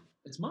mine.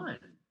 It's mine.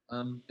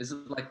 Is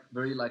it like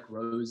very like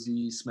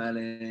rosy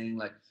smelling,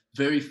 like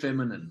very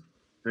feminine?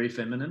 Very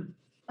feminine.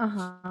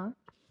 Uh-huh.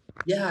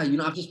 Yeah, you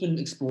know, I've just been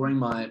exploring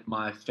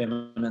my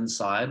feminine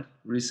side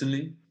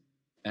recently,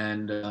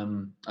 and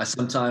I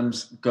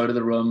sometimes go to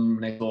the room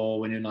next door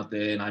when you're not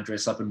there, and I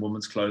dress up in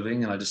women's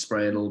clothing, and I just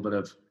spray a little bit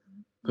of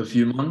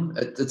perfume on.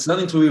 It's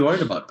nothing to be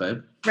worried about,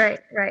 babe. Right.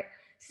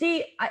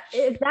 See,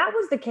 if that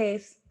was the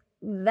case,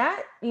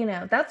 that, you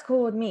know, that's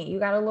cool with me. You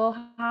got a little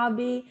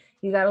hobby,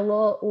 you got a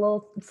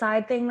little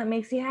side thing that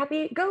makes you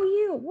happy. Go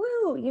you,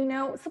 woo, you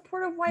know,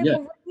 supportive wife Yeah.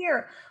 over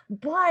here.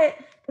 But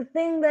the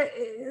thing that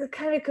is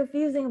kind of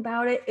confusing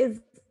about it is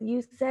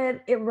you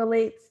said it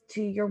relates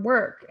to your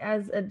work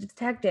as a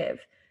detective.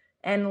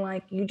 And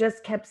like you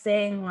just kept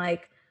saying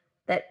like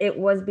that it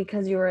was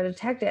because you were a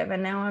detective,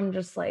 and now I'm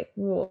just like,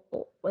 well,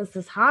 what's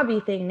this hobby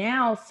thing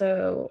now?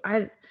 So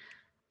I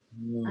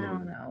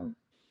don't know.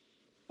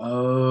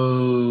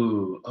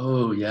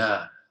 Oh,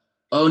 yeah.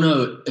 Oh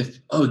no,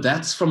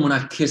 that's from when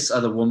I kiss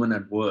other women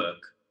at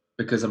work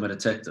because I'm a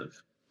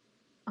detective.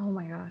 Oh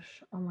my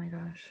gosh. Oh my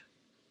gosh.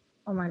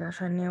 Oh my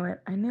gosh, I knew it.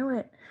 I knew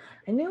it.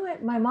 I knew it.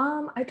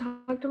 I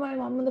talked to my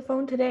mom on the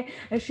phone today,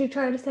 and she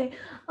tried to say,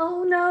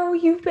 oh no,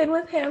 you've been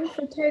with him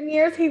for 10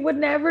 years. He would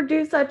never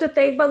do such a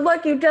thing. But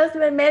look, you just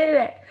admitted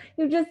it.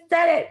 You just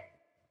said it.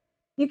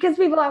 You kiss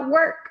people at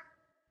work.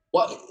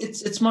 Well,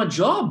 it's my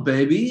job,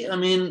 baby. I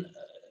mean,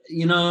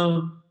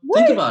 What?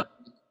 think about it.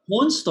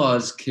 Porn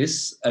stars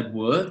kiss at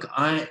work.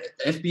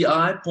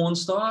 FBI porn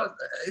star.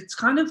 It's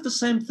kind of the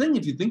same thing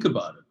if you think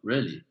about it,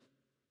 really.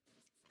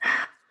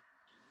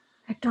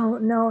 I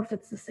don't know if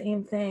it's the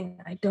same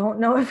thing. I don't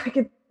know if I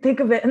could think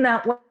of it in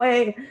that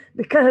way,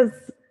 because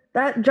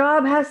that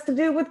job has to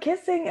do with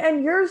kissing,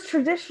 and yours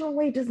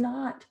traditionally does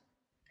not.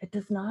 It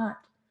does not.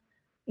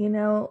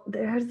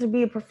 There has to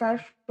be a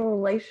professional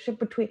relationship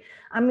between.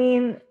 I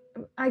mean,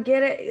 I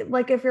get it.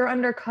 Like if you're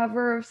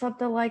undercover or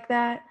something like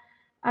that.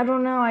 I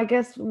don't know. I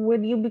guess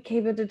when you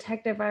became a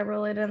detective, I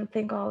really didn't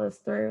think all this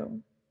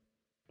through.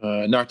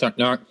 Knock, knock,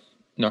 knock.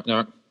 Knock,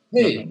 knock.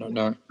 Hey. Knock, knock,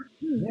 knock.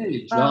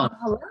 Hey, John.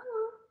 Hello?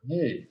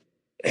 Hey.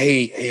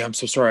 Hey, I'm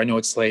so sorry. I know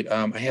it's late.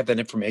 I have that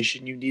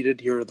information you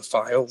needed. Here are the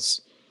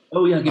files.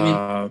 Oh yeah, give me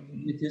a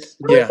kiss.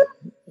 Yeah.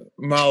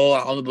 Why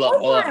are you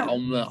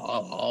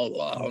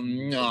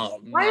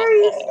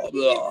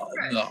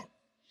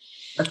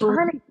That's what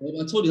I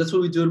told you. That's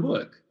what we do at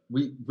work.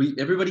 We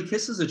everybody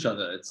kisses each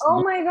other. It's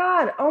Oh my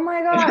god. Oh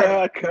my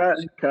god.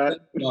 Cut.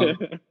 Oh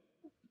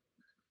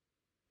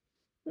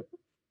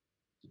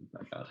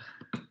my God.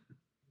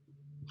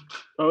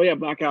 Oh yeah,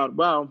 blackout.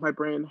 Wow, my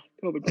brain.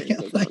 COVID brain.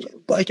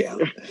 Blackout.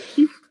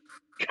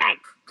 God.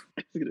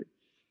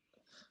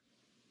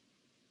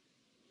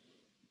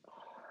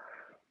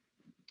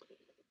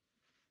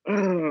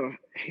 Oh,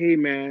 hey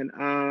man.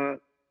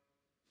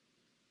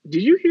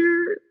 Did you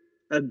hear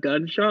a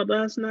gunshot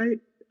last night?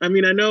 I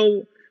mean, I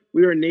know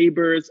we were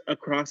neighbors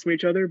across from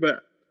each other,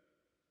 but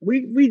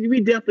we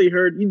definitely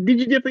heard. Did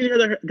you definitely hear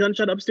the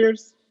gunshot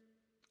upstairs?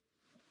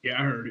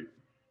 Yeah, I heard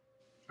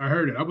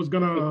it. I was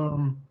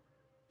gonna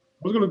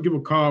give a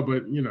call,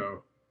 but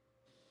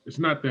it's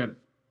not that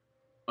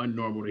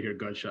unnormal to hear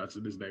gunshots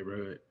in this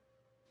neighborhood.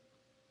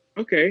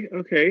 Okay,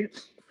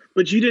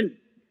 but you didn't.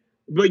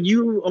 But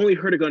you only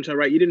heard a gunshot,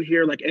 right? You didn't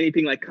hear like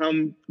anything like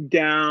come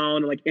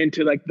down like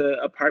into like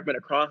the apartment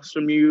across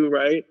from you,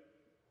 right?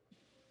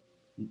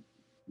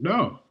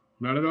 No,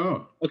 not at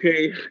all.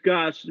 Okay,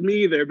 gosh,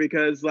 me either,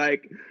 because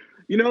like,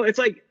 it's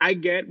like I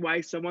get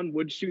why someone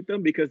would shoot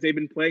them because they've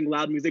been playing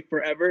loud music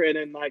forever, and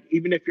then like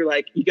even if you're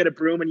like you get a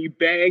broom and you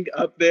bang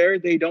up there,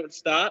 they don't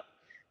stop.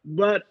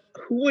 But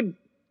who would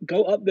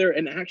go up there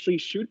and actually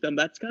shoot them?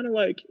 That's kind of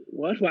like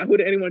what? Why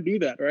would anyone do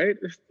that, right?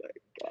 It's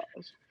like,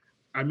 gosh.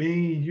 I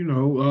mean,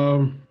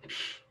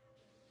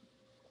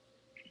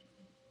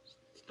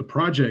 it's the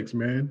projects,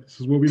 man.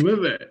 This is where we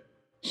live at.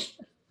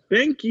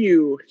 Thank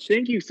you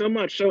so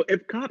much. So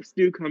if cops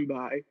do come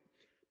by,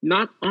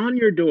 knock on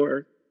your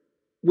door,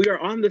 we are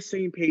on the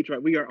same page,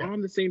 right? We are on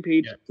the same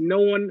page. Yes. No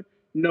one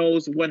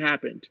knows what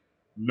happened.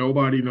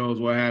 Nobody knows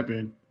what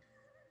happened.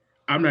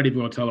 I'm not even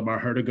gonna tell them I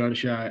heard a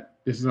gunshot.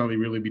 This is only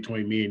really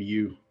between me and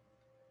you.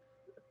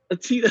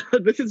 See,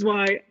 this is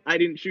why I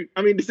didn't shoot.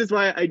 I mean, this is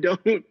why I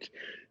don't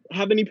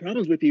have any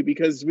problems with you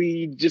because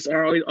we just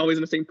are always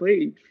on the same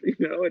page.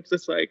 It's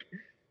just like,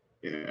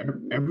 Yeah,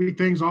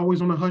 everything's always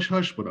on a hush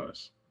hush with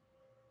us.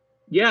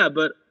 yeah,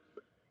 but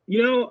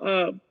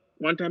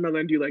one time I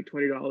lent you like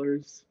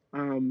 $20,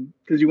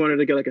 because you wanted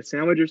to get like a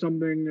sandwich or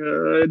something.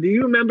 Do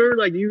you remember?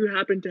 Like, do you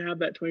happen to have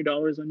that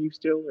 $20 on you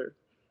still, or?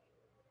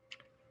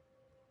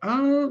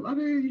 I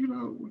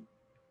mean,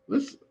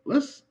 let's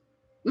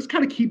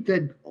kind of keep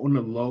that on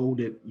the low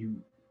that you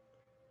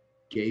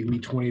gave me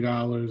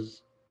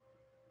 $20.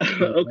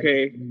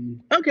 Okay.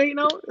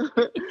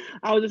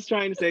 I was just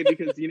trying to say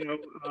because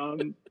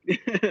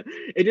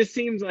it just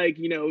seems like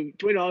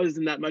 $20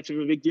 isn't that much of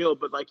a big deal,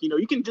 but like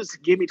you can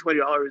just give me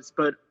 $20,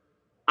 but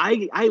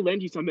I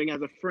lend you something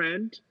as a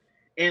friend,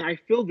 and I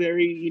feel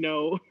very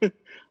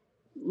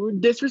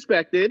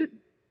disrespected.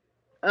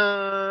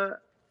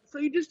 So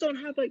you just don't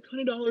have like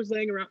 $20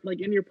 laying around like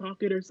in your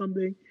pocket or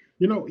something?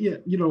 Yeah,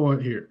 you know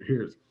what?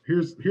 Here's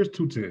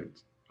two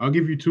tens. I'll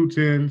give you two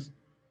tens,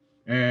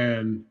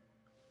 and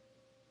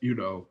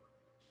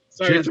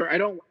Sorry, I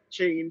don't want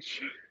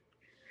change.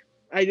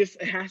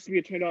 It has to be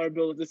a $20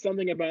 bill. There's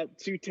something about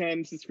 2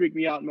 tens just freak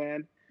me out,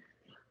 man.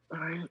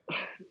 I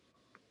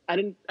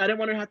didn't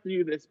want to have to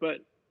do this, but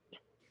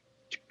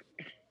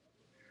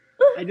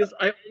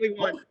I only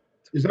want.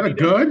 Is that a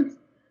gun?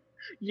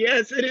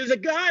 Yes, it is a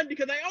gun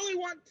because I only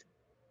want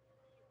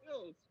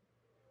bills.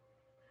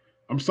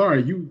 I'm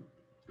sorry,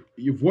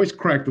 your voice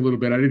cracked a little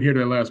bit. I didn't hear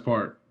that last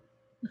part.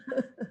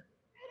 I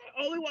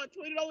only want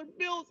 $20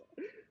 bills.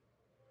 5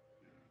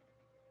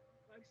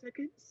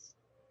 seconds?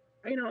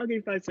 I'll give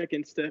you 5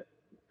 seconds to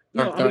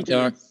No, Knock, I'll be knock, knock.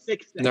 generous.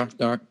 6 seconds. Knock,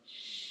 knock.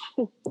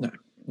 Oh.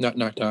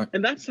 Knock, knock.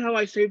 And that's how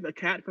I saved the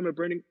cat from a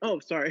burning. Oh,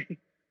 sorry.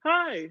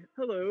 Hi.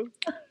 Hello.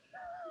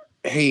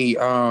 Hey,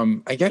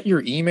 I got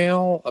your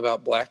email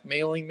about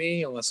blackmailing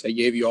me unless I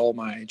gave you all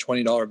my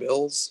 $20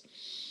 bills.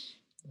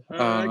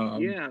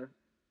 Yeah.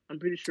 I'm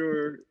pretty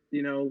sure,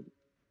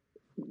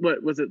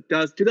 what was it?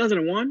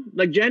 2001?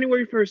 Like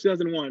January 1st,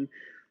 2001.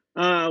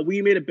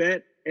 We made a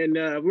bet and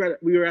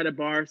we were at a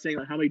bar saying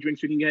like how many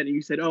drinks we can get. And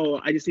you said, oh,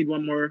 I just need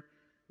one more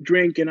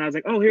drink. And I was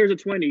like, oh, here's a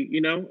 20,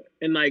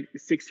 and like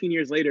 16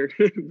 years later,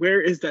 where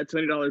is that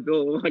 $20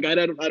 bill? Like, I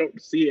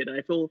don't see it. And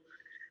I feel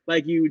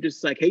like you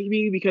just like hate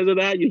me because of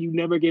that. You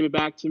never gave it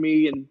back to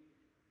me. And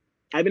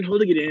I've been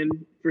holding it in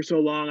for so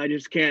long. I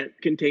just can't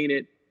contain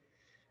it.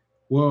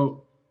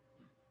 Well,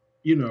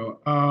 I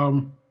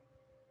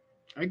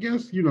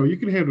guess, you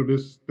can handle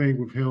this thing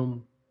with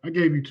him. I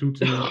gave you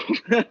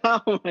 210.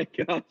 Oh my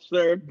gosh,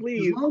 sir,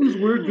 please. As long as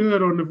we're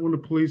good when the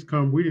police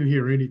come, we didn't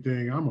hear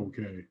anything. I'm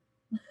okay.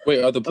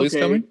 Wait, are the police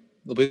coming?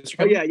 The police are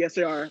Oh coming? yeah, yes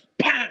they are.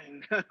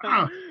 Bang!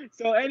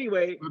 So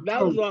anyway,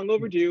 that was long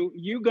overdue.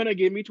 You gonna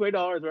give me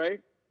 $20,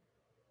 right?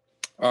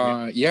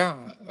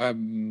 Yeah.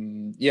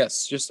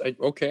 Yes.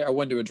 Okay. I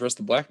wanted to address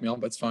the blackmail,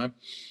 but it's fine.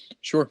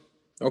 Sure.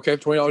 Okay.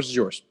 $20 is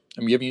yours.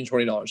 I'm giving you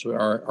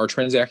 $20. Our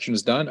transaction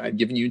is done. I've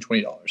given you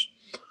 $20.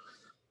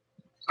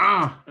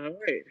 All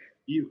right.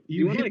 You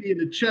hit me in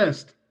the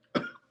chest.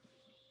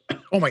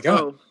 Oh my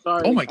god. Oh,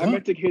 sorry. Oh my god. I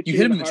meant to hit you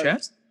hit him in the heart.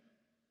 chest?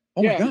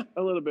 Oh my god.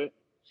 A little bit.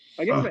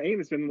 I guess my aim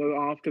has been a little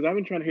off because I've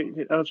been trying to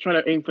hit. I was trying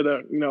to aim for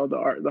the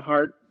the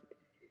heart.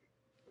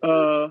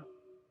 All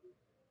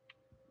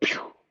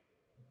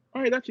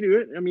right, that should do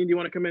it. I mean, do you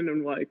want to come in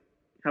and like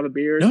have a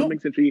beer or something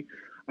since we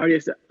already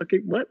said? Okay,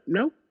 what?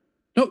 No.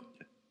 No,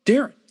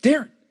 Darren,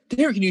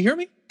 can you hear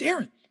me?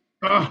 Darren.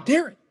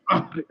 Darren.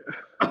 Darren.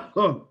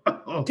 Oh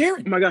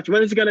my gosh,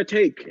 what is it gonna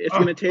take? It's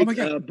gonna take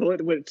a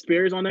bullet with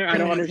spears on there. I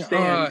don't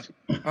understand.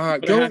 Go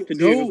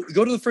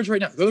to the fridge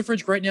right now. Go to the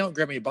fridge right now.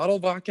 Grab me a bottle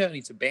of vodka. I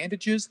need some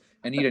bandages.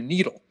 I need a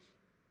needle.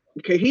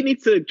 Okay, he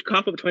needs to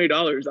cough up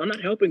 $20. I'm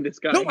not helping this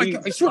guy. No, my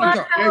God, I swear to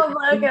God. Oh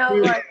my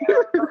god.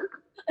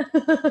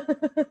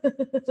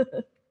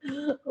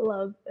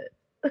 Love it.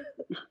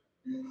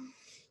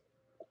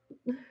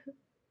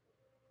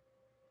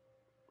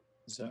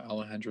 Is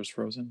Alejandro's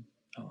frozen?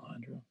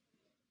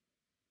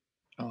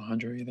 Alejandro,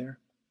 are you there?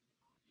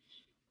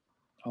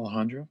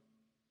 Alejandro, are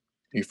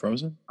you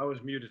frozen? I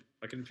was muted.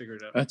 I couldn't figure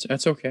it out.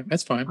 That's okay.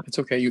 That's fine. It's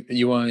okay.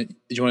 You want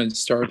to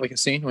start like a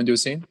scene? You want to do a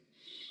scene?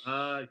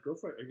 Go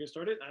for it. Are you gonna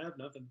start it? I have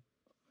nothing.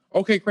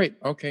 Okay, great.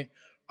 Okay.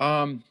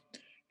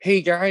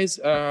 Hey guys.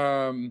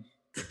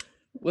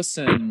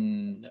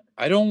 Listen.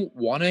 I don't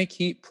want to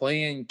keep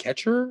playing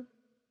catcher.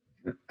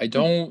 I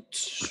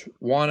don't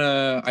want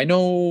to. I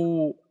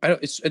know.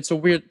 It's a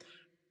weird.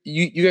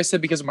 You guys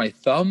said because of my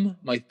thumb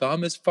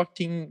is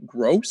fucking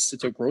gross.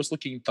 It's a gross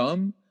looking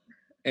thumb.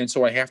 And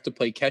so I have to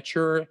play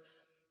catcher.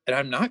 And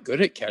I'm not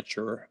good at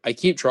catcher. I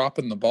keep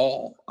dropping the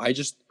ball. I'd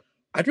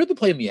rather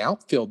play in the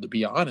outfield, to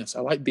be honest. I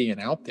like being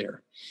out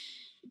there.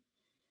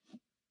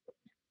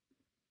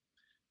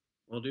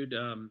 Well, dude,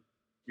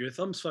 your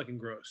thumb's fucking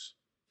gross.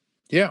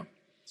 Yeah.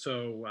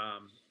 So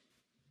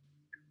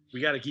we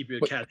got to keep you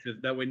a catcher.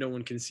 That way no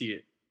one can see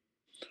it.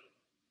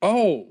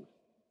 Oh,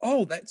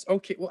 that's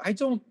okay. Well, I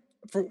don't.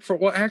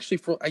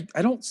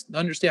 I don't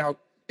understand how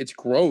it's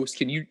gross.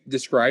 Can you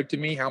describe to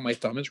me how my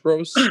thumb is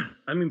gross?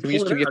 I mean, can we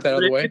just get that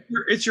out of the way?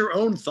 It's your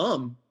own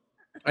thumb.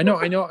 I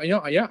know.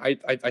 Yeah,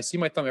 I see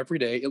my thumb every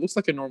day. It looks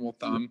like a normal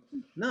thumb.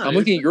 No, I'm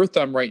looking at your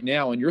thumb right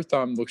now, and your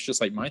thumb looks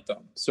just like my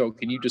thumb. So,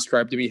 can you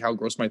describe to me how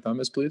gross my thumb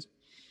is, please?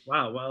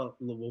 Wow.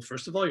 Well,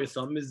 first of all, your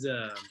thumb is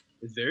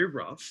very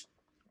rough.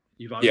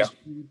 You've obviously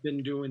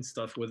been doing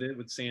stuff with it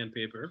with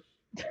sandpaper.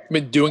 I've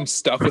been doing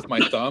stuff with my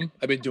thumb.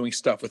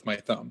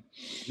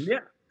 Yeah,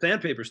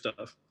 sandpaper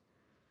stuff.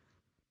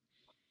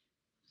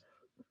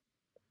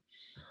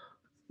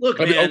 Look,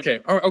 man.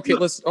 Okay. All right. Okay.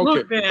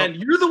 Look, man.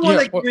 You're the one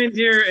that came in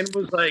here and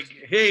was like,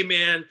 "Hey,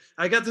 man,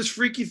 I got this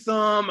freaky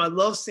thumb. I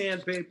love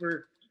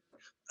sandpaper."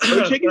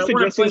 We're taking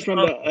suggestions from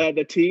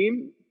the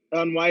team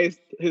on why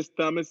his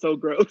thumb is so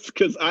gross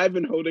because I've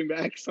been holding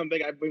back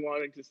something I've been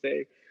wanting to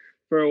say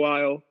for a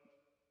while.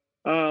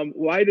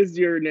 Why does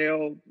your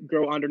nail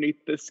grow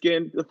underneath the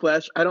skin, the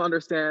flesh? I don't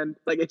understand.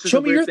 Like, it's just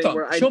show me your thumb.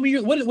 Show me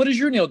your. What does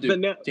your nail do,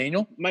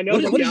 Daniel? My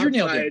nail. What does your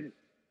nail do?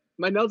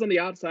 My nail's on the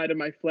outside of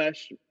my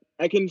flesh.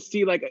 I can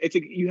see like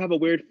you have a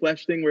weird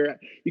flesh thing where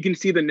you can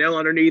see the nail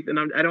underneath, and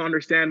I don't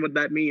understand what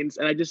that means.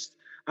 And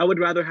I would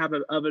rather have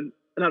a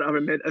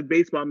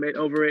baseball mitt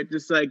over it.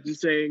 Just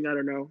saying, I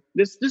don't know.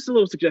 Just a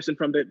little suggestion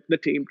from the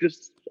team.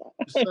 It's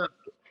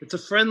a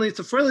friendly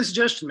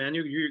suggestion, man.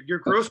 You're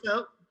grossed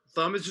out.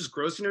 Thumb is just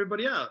grossing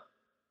everybody out.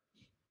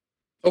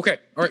 Okay.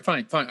 All right.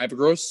 Fine. I have a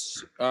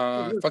gross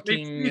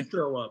fucking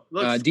throw up.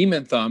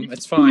 Demon thumb.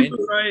 It's fine.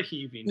 Try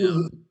heaving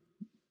now.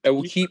 I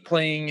will keep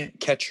playing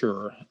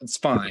catcher. It's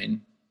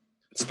fine.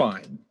 Are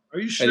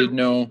you sure? I didn't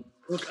know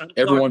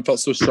everyone felt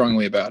so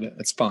strongly about it.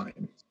 It's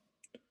fine.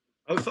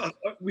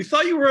 We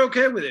thought you were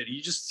okay with it.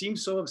 You just seem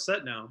so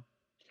upset now.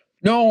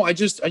 No, I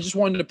just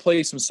wanted to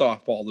play some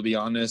softball, to be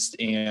honest,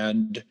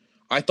 and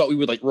I thought we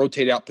would like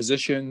rotate out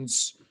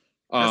positions.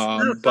 That's not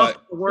how But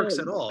softball works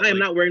at all. I am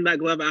Like, not wearing that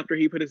glove after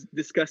he put his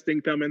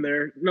disgusting thumb in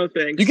there. No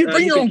thanks. you can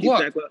bring your own keep glove.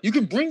 that glove. You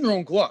can bring your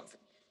own glove.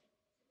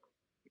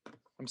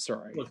 I'm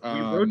sorry. look, we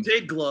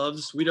rotate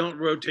gloves. We don't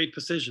rotate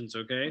positions.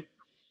 Okay.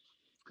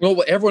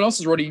 Well, everyone else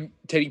is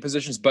rotating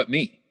positions, but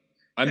me.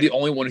 I'm the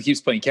only one who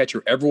keeps playing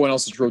catcher. Everyone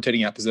else is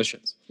rotating out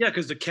positions. Yeah,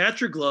 because the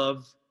catcher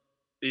glove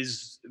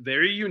is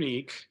very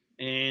unique,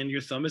 and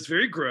your thumb is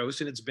very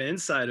gross, and it's been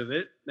inside of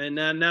it, and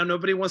now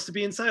nobody wants to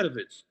be inside of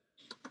it.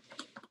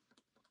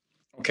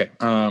 Okay.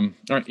 All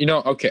right.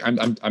 Okay.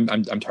 I'm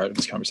tired of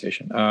this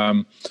conversation.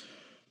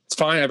 It's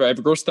fine. I have a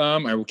gross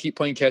thumb. I will keep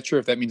playing catcher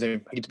if that means I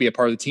get to be a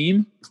part of the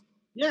team.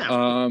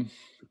 Yeah.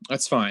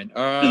 That's fine.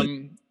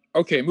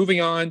 Okay.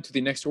 Moving on to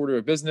the next order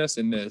of business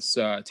in this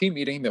team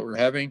meeting that we're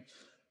having.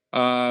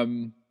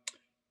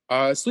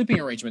 Sleeping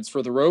arrangements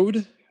for the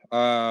road.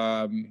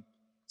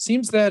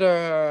 Seems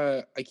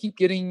that I keep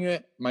getting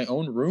my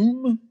own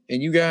room,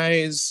 and you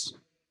guys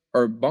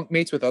are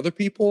bunkmates with other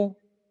people.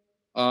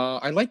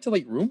 I like to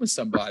like room with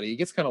somebody. It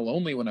gets kind of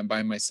lonely when I'm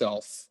by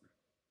myself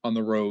on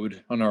the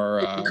road on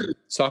our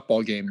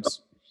softball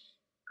games.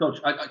 Coach,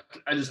 I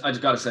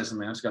just gotta say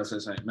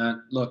something.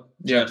 Man, look,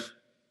 Yeah. Jeff.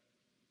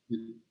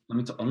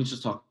 Let me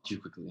just talk to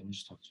you quickly.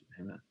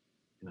 Hey, man.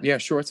 Yeah,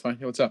 sure, it's fine.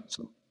 Hey, what's up?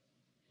 So,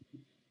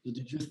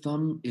 dude, your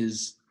thumb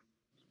is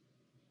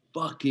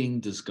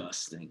fucking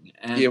disgusting,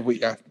 and Yeah, we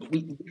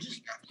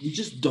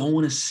just don't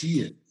want to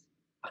see it.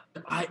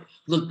 I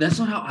look. That's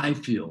not how I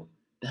feel.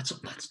 That's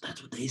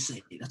what they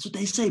say. That's what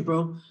they say,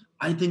 bro.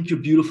 I think you're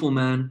beautiful,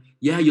 man.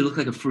 Yeah, you look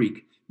like a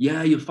freak.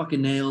 Yeah, your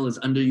fucking nail is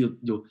under your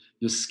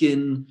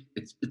skin.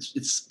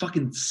 It's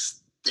fucking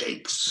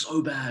stinks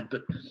so bad.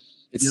 But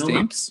it you know,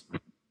 stinks.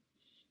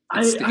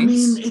 I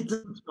mean, it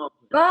doesn't smell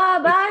good.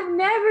 Bob, I've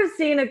never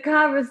seen a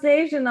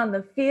conversation on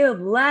the field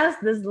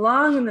last this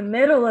long in the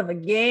middle of a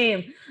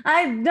game.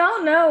 I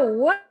don't know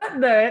what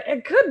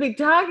it could be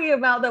talking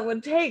about that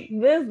would take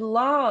this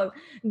long.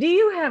 Do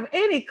you have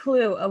any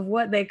clue of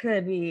what they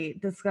could be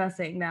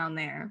discussing down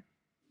there,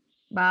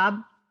 Bob?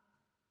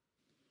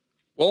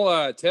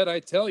 Well, Ted, I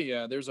tell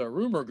you, there's a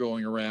rumor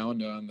going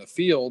around on the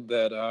field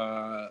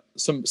that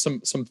some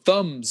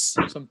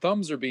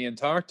thumbs are being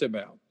talked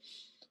about.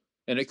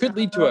 And it could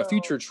lead to a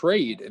future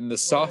trade in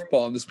this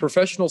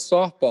professional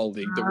softball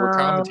league that we're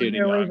commentating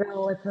here on. we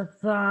go with the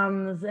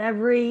thumbs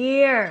every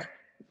year.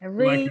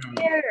 Every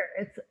year.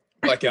 It's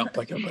Blackout.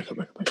 Okay.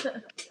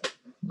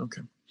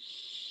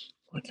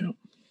 Blackout.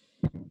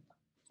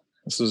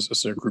 This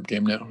is a group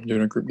game now. We're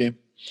doing a group game.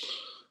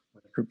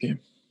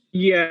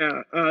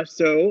 Yeah.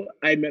 So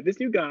I met this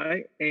new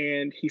guy,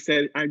 and he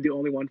said I'm the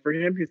only one for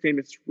him. His name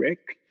is Rick.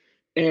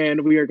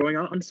 And we are going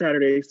out on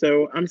Saturday.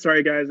 So I'm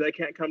sorry, guys. I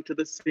can't come to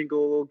the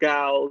single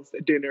gals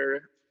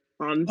dinner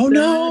on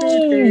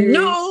Saturday.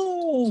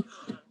 No,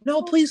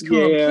 please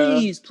come.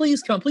 Yeah.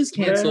 Please come. Please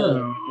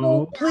cancel.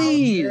 No,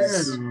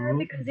 Please. no,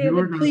 because you have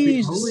you're a not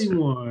please. the only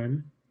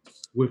one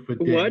with a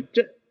date. What?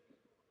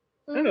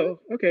 Oh,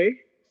 okay.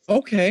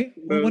 Okay.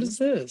 Well, what is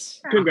this?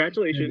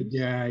 Congratulations. A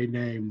guy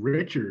named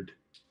Richard,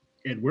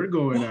 and we're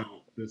going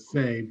out the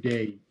same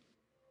day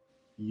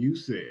you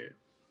said.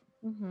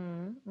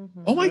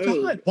 Oh my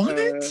God!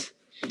 What?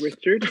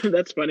 Richard?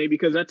 That's funny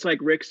because that's like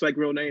Rick's like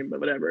real name,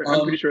 but whatever.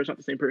 I'm pretty sure it's not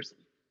the same person.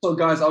 So,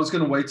 guys, I was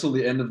gonna wait till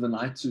the end of the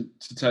night to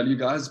tell you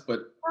guys,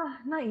 but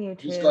not you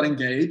just two. got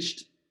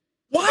engaged.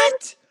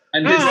 What?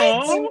 And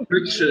Oh.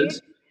 Richard.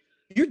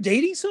 You're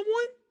dating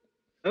someone?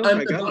 Oh I'm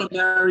my god. about to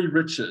marry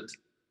Richard.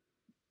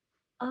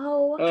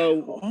 Oh.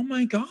 Oh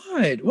my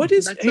God! What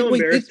is? That's so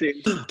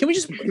embarrassing. Can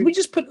we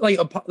just put like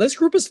this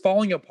group is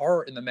falling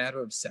apart in the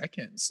matter of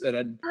seconds?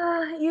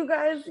 You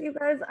guys,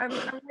 I'm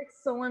like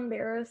so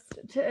embarrassed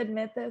to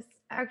admit this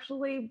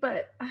actually,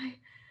 but I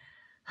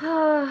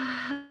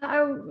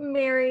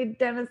married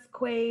Dennis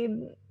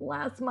Quaid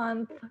last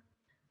month,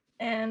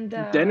 and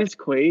Dennis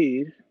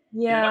Quaid.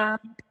 Yeah.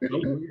 So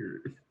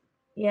weird.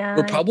 Yeah.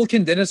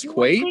 Republican Dennis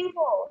Quaid.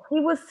 He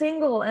was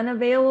single and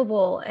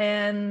available,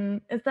 and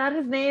is that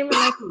his name? And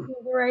I think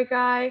he's the right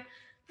guy.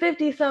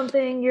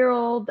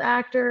 50-something-year-old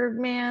actor,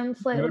 man,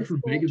 slightly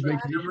from Vegas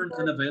schooled. Vacation.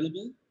 And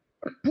available.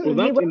 Well,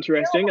 that's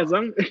interesting. As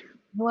long He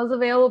was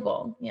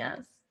available, yes.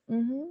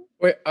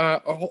 Wait,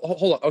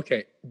 hold on.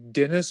 Okay,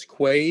 Dennis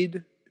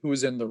Quaid, who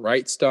was in The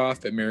Right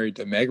Stuff and married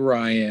to Meg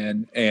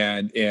Ryan,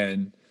 and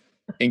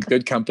in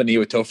Good Company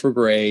with Topher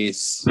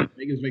Grace.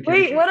 Vegas Vacation.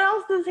 Wait, what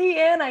else is he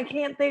in? I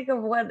can't think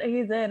of what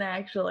he's in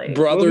actually.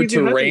 Brother he's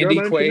your to husband, Randy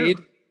girl, why don't you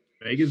Quaid.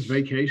 Vegas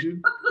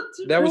Vacation.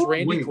 That was Who?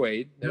 Randy Wait,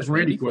 Quaid. That's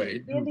Randy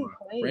Quaid. Randy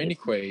Quaid. Randy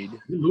Quaid.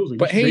 You're losing.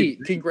 But You're hey,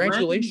 fake.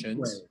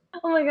 congratulations.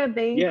 Oh my god,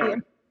 thank Yeah.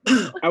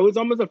 you. I was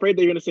almost afraid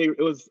they were gonna say it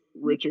was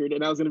Richard,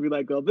 and I was gonna be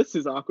like, "Oh, this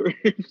is awkward,"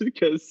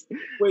 because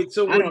Wait,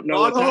 so I we're don't know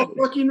not what's all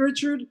happening. fucking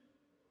Richard?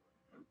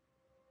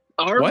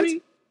 are What?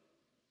 we?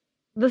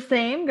 The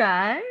same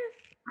guy?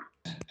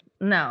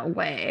 No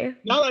way.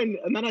 Now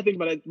that I think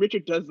about it,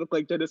 Richard does look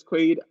like Dennis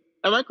Quaid.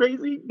 Am I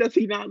crazy? Does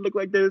he not look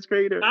like Dennis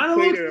Quaid? Or I don't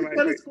Quaid, look or am like I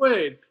Dennis crazy?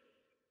 Quaid.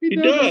 He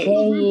does.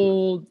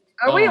 Hold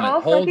Are we on,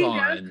 all hold fucking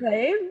on. Dennis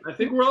Quaid? I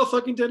think we're all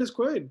fucking Dennis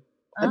Quaid.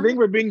 I think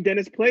we're being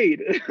Dennis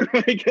played.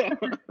 Like,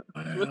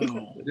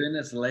 Wow.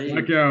 Dennis Lade.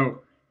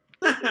 Blackout.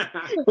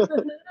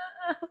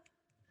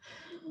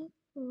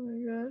 Oh my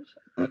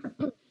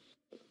gosh.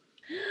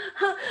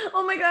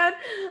 Oh my god,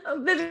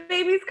 the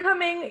baby's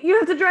coming. You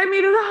have to drive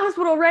me to the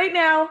hospital right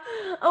now.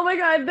 Oh my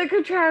god, the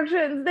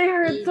contractions, they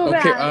hurt so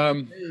Okay,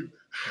 bad.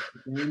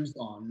 Game's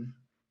on.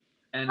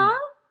 And Huh?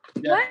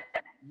 Jeff, What?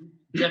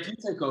 Jeff, you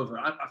take over.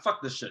 I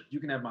fuck this shit. You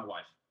can have my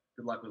wife.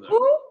 Good luck with her.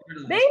 Who?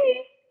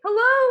 Baby?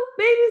 Hello?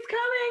 Baby's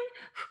coming.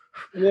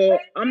 well,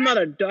 I'm not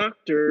a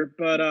doctor,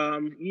 but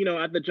you know,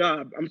 at the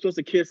job, I'm supposed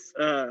to kiss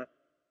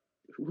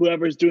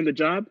whoever's doing the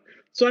job.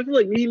 So I feel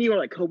like me and you are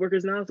like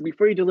coworkers now. So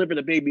before you deliver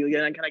the baby,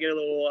 again, can I get a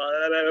little?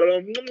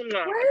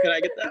 Can I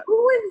get that?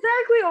 Who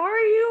exactly are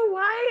you?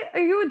 Why?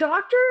 Are you a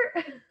doctor?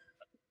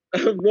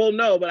 Well,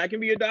 no, but I can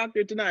be a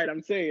doctor tonight.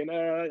 I'm saying.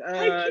 I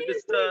can't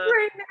Just think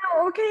right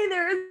now. Okay,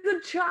 there is a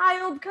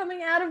child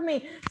coming out of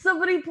me.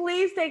 Somebody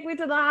please take me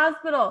to the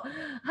hospital.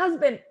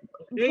 Husband,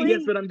 hey, please.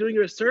 yes, but I'm doing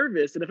your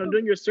service, and if I'm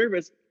doing your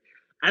service,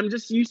 I'm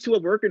just used to a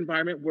work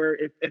environment where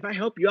if I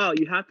help you out,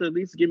 you have to at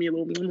least give me a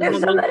little. If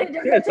somebody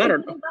doesn't Yes, take I me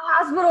don't to know. the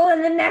hospital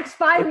in the next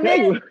 5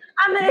 Okay, minutes,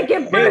 I'm gonna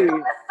give birth hey, on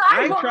the I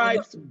sidewalk. tried.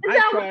 Is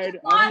that what you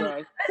want?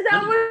 Is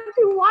that what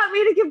you want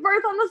me to give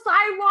birth on the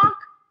sidewalk?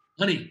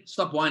 Honey,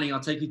 stop whining. I'll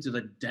take you to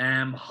the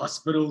damn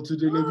hospital to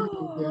deliver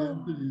the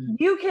damn baby.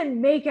 You can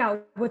make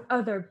out with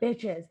other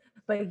bitches,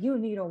 but you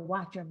need to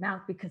watch your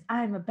mouth because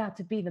I'm about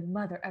to be the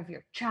mother of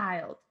your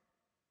child.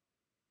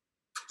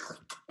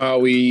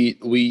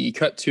 We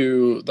cut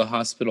to the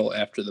hospital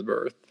after the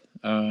birth.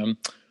 Well,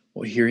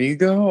 here you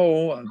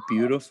go, a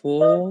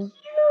beautiful,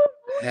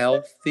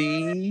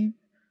 healthy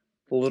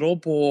little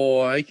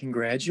boy.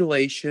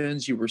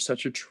 Congratulations, you were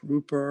such a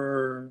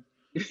trooper.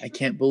 I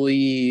can't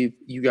believe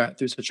you got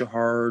through such a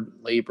hard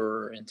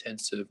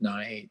labor-intensive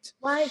night.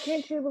 Why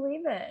can't you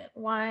believe it?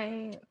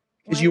 Why?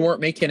 Because you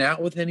weren't making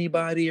out with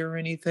anybody or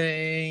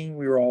anything.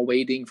 We were all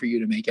waiting for you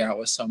to make out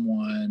with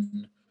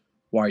someone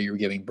while you were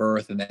giving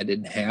birth, and that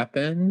didn't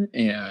happen.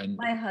 And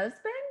My husband?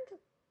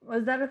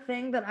 Was that a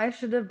thing that I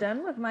should have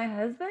done with my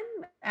husband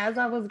as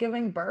I was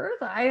giving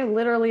birth? I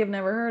literally have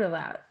never heard of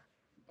that.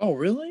 oh,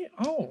 really?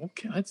 Oh,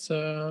 okay. That's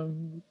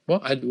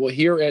well,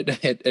 here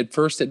at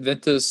First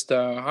Adventist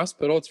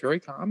Hospital, it's very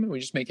common. We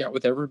just make out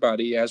with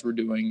everybody as we're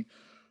doing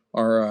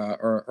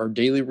our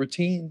daily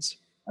routines.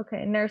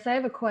 Okay, nurse, I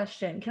have a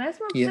question. Can I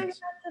smoke Yes. cigarettes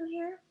in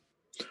here?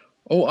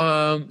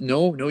 Oh,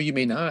 no, you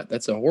may not.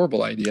 That's a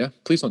horrible idea.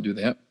 Please don't do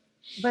that.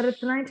 But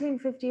it's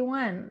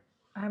 1951.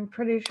 I'm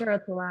pretty sure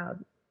it's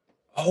allowed.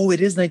 Oh,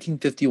 it is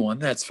 1951.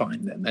 That's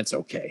fine then. That's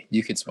okay.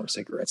 You can smoke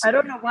cigarettes. I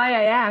don't know why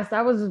I asked.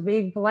 I was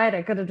being polite.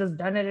 I could have just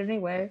done it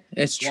anyway.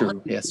 It's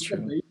true. Yes, The true.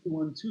 baby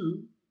one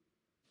too.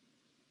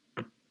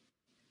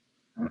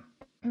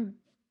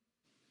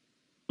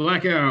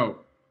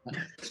 Blackout.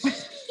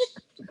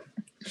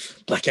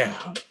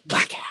 Blackout.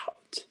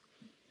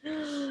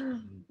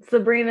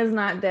 Sabrina's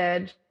not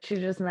dead. She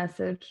just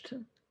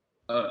messaged.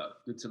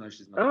 Good to know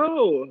she's not.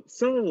 Oh,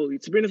 so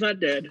Sabrina's not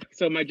dead.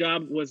 So my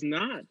job was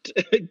not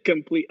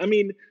complete. I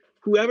mean,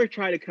 whoever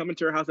tried to come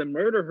into her house and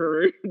murder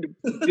her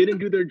didn't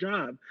do their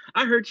job.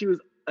 I heard she was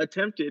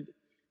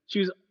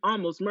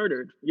almost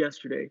murdered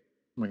yesterday.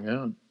 Oh my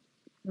God.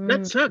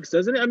 That sucks,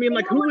 doesn't it? I mean, You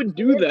like, know who what would it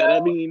do is, that? I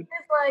though? mean,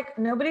 It's like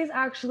nobody's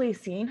actually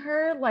seen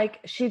her. Like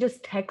she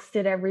just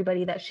texted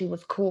everybody that she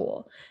was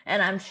cool,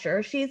 and I'm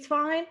sure she's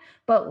fine.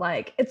 But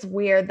like, it's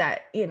weird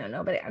that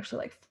nobody actually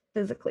like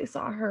physically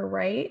saw her,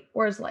 right?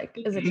 Or is it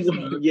just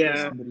me?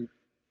 yeah.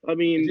 I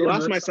mean, the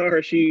last time I saw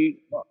her, she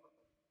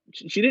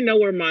didn't know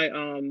where my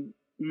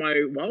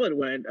wallet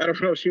went. I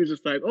don't know. She was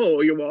just like, "Oh,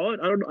 your wallet?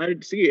 I don't know. I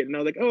didn't see it." And I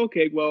was like, "Oh,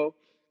 okay. Well,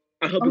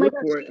 I'll help Oh you my look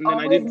god, for she it." And then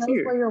I always didn't see knows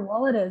her. where your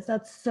wallet is.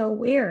 That's so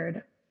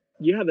weird.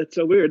 Yeah, that's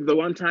so weird. The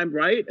one time,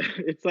 right?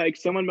 It's like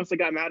someone must have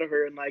got mad at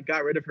her and like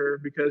got rid of her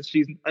because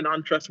she's an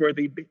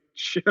untrustworthy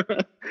bitch.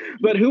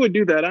 But who would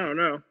do that? I don't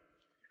know.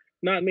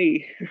 Not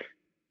me.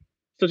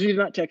 So she did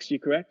not text you,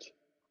 correct?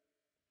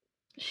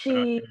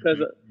 She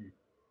Because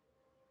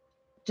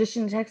just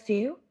didn't text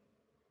you.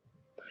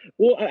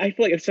 well, I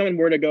feel like if someone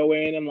were to go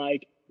in and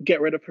like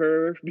get rid of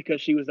her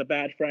because she was a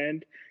bad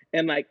friend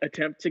and like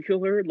attempt to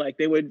kill her, like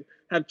they would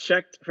have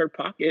checked her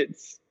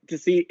pockets to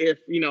see if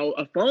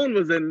a phone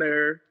was in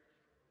there.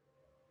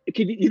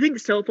 You think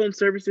cell phone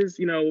services,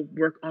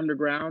 work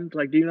underground?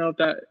 Like, do you know if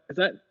is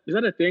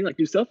that a thing? Like,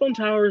 do cell phone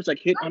towers like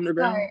hit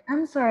underground?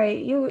 I'm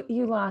sorry.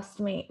 You lost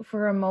me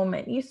for a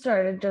moment. You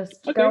started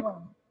just Okay. going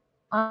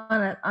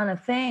on a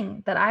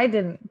thing that I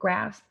didn't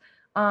grasp.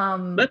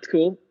 That's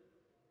cool.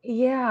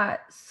 Yeah.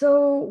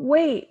 So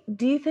wait,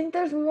 do you think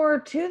there's more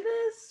to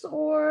this,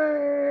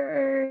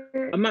 or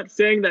I'm not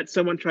saying that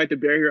someone tried to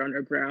bury her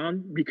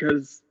underground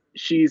because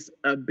she's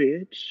a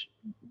bitch,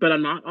 but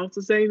I'm not also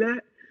saying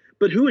that.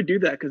 But who would do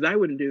that? Because I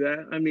wouldn't do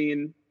that. I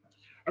mean,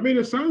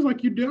 it sounds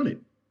like you've done it.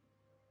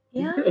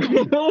 yeah?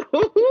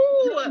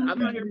 I'm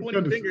not here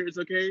pointing fingers,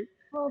 okay?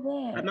 Well,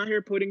 I'm there. not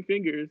here pointing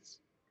fingers.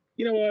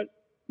 You know what?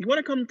 you want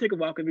to come take a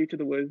walk with me to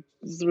the woods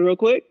real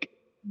quick?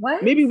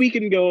 What? Maybe we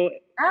can go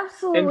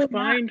Absolutely and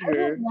find not. I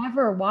her. would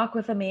never walk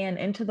with a man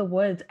into the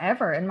woods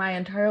ever in my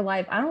entire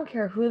life. I don't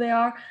care who they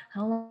are,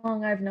 how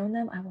long I've known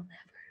them. I will never.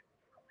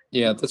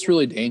 Yeah, that's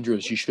really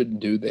dangerous. You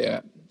shouldn't do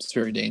that. It's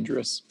very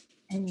dangerous.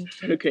 And you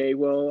should. Okay,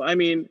 well, I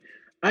mean,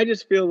 I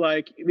just feel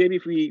like maybe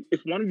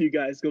if one of you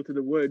guys go to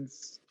the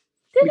woods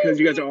because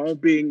you guys are all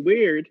being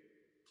weird,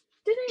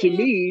 to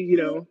me, you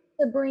know,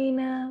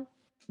 Sabrina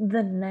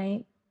the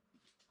night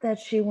that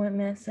she went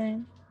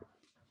missing?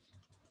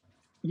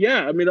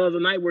 yeah, I mean, that was a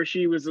night where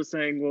she was just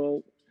saying,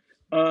 well,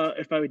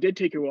 if I did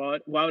take your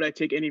wallet, why would I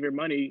take any of your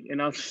money? And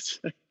I was just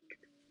like,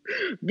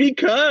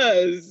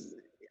 because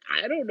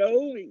I don't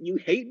know, you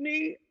hate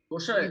me.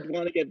 Bullshit. You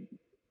want to get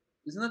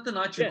Isn't that the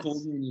night you Yes.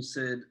 called me and you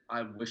said,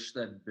 I wish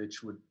that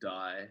bitch would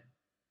die?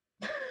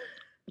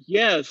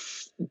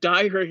 yes,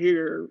 dye her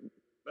hair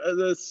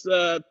this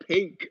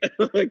pink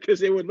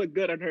because it would look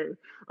good on her.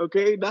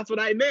 Okay, that's what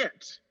I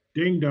meant.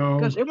 Ding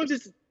dong. Gosh, everyone's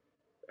just.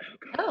 Oh,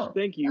 gosh, Oh,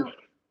 thank you.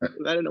 I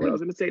didn't know what I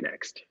was going to say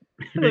next.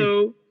 Hey,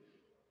 Hello.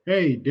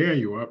 hey,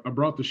 Daniel, I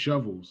brought the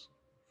shovels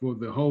for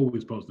the hole we're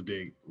supposed to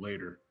dig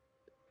later.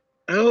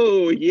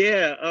 Oh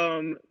yeah.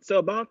 So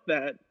about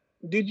that,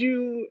 did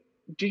you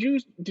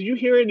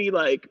hear any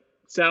like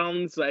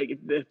sounds like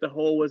if the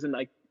hole wasn't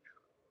like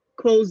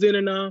closed in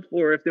enough,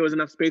 or if there was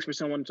enough space for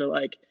someone to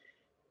like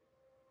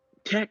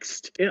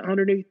text it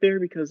underneath there?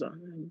 Because I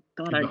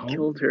thought In I the hole?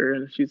 killed her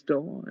and she's still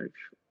alive.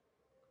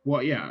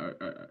 Well, yeah,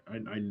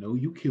 I know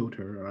you killed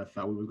her, and I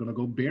thought we were gonna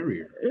go bury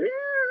her.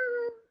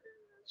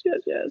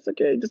 Yes.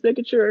 Okay, just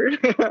making sure.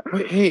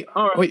 Wait, hey,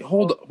 All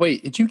right.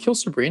 wait, did you kill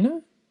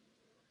Sabrina?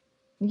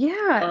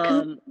 yeah,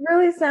 because Um, it's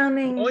really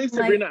sounding Only like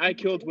Sabrina I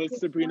killed was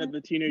Sabrina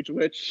the Teenage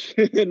Witch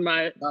in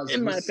my Guys,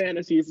 in my we're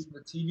fantasies. in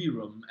the TV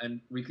room and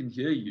we can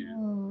hear you.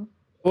 Oh.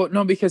 Well,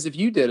 no, because if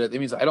you did it, it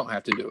means I don't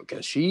have to do it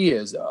because she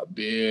is a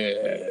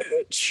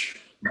bitch.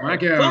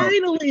 Blackout.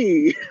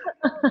 Finally.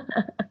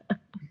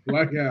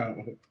 Blackout.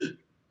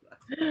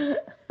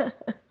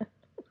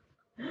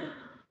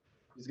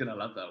 He's gonna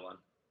love that one.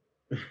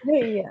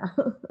 Yeah.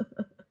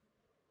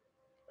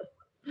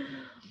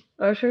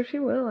 Oh, sure she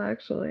will,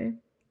 actually.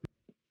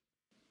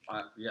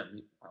 I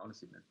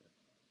honestly meant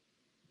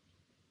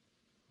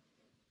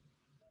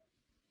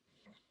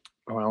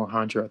that. Oh,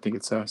 Alejandro, I think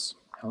it's us.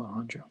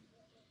 Alejandro.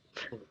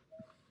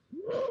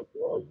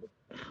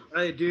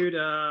 Hey, dude.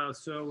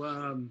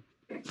 Mhm.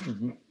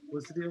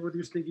 What's the deal with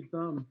your stinky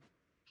thumb?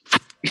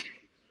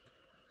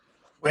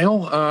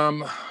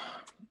 Well,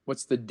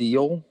 what's the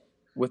deal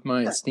with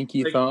my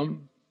stinky like-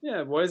 thumb?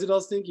 Yeah, why is it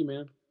all stinky,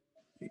 man?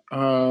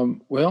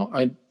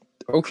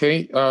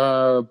 Okay.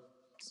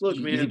 Look,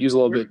 You man. could use a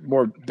little bit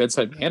more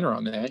bedside manner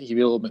on that. You could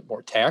be a little bit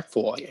more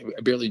tactful.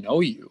 I barely know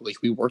you.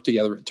 Like, we work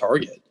together at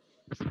Target.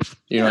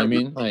 You know what I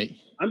mean? Like,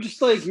 I'm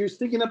just like, you're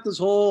stinking up this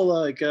whole,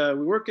 like, we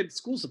work at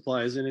school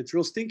supplies and it's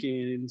real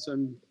stinky. And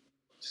so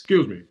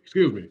Excuse me.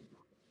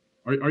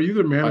 Are you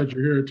the manager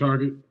here at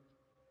Target?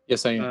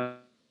 yes, I am.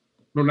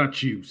 No,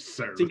 not you,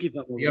 sir. stinky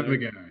thumb over The other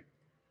there.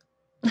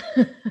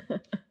 guy.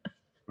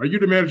 Are you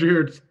the manager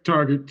here at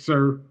Target,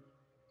 sir?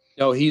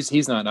 No, he's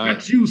not. I am.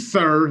 Not you,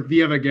 sir.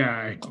 The other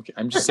guy. Okay,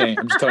 I'm just saying.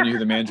 I'm just telling you who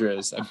the manager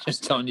is. I'm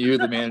just telling you who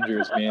the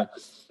manager is, man.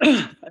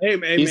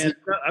 Hey, He's- man.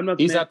 I'm not.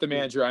 He's not the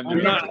manager. I'm the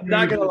I'm manager.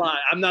 not gonna lie.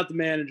 I'm not the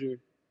manager.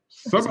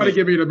 Somebody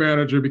give me the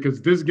manager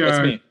because this That's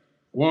guy me.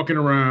 walking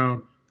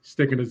around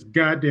sticking his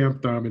goddamn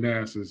thumb in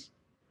asses.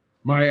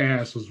 My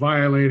ass was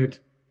violated.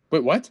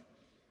 Wait, what?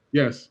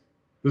 Yes.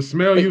 The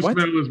smell Wait, you what?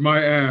 smell is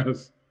my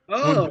ass.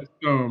 Oh, On his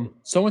thumb.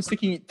 Someone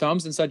sticking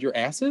thumbs inside your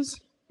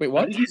asses? Wait,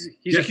 what? He's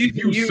Yes,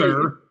 accusing you,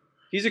 sir.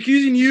 He's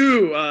accusing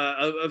you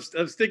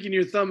of sticking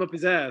your thumb up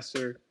his ass,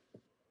 sir.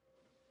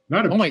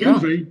 Not Oh my God.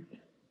 accusing.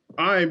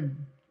 I'm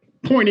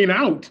pointing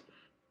out.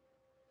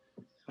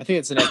 I think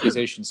it's an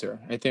accusation, sir.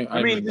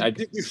 I mean,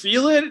 did you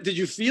feel it? Did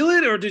you feel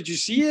it, or did you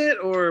see it,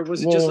 or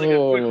was it just like a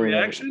quick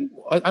reaction?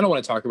 I don't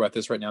want to talk about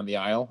this right now in the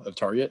aisle of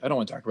Target. I don't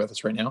want to talk about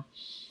this right now.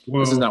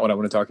 Well, This is not what I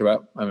want to talk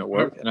about. I'm at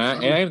work, and I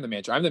am the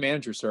manager. I'm the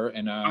manager, sir.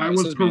 And I it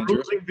was says manager.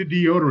 perusing the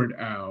deodorant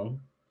aisle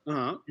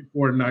Uh-huh.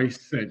 for a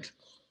nice scent.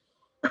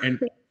 And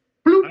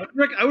I bloop,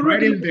 would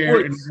right in recommend there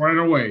and Woods. running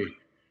away.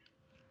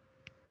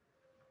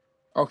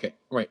 Okay,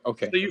 right.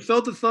 Okay. So you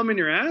felt the thumb in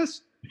your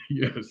ass?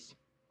 Yes.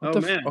 Oh,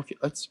 What the man. Okay,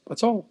 that's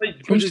all.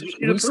 Wait, Can we did just- you see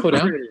can the we slow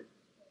down? perpetrator?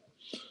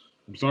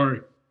 I'm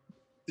sorry.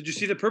 Did you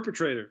see the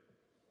perpetrator?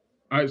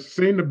 I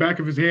seen the back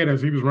of his head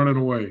as he was running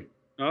away.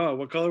 Oh,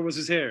 what color was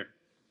his hair?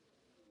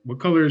 What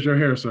color is your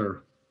hair,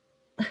 sir?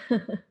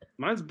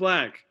 Mine's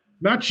black.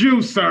 Not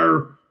you,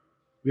 sir.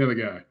 The other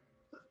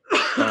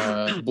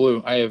guy.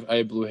 Blue. I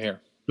have blue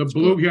hair. The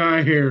blue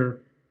guy hair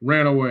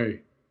ran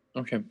away.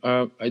 Okay.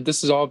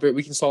 This is all very.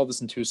 We can solve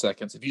this in 2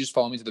 seconds. If you just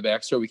follow me to the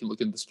back store, we can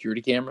look into the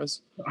security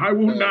cameras. I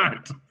will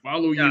not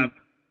follow Yeah, you.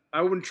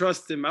 I wouldn't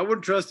trust him. I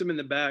wouldn't trust him in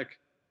the back.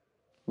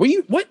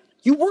 What?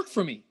 You work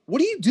for me. What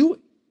are you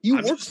doing? You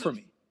I'm work just- for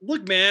me.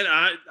 Look, man,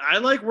 I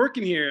like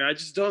working here. I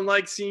just don't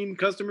like seeing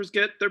customers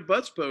get their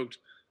butts poked.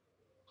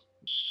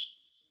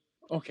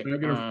 Okay. Can I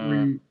get a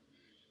free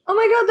Oh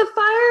my god, the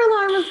fire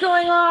alarm is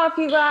going off,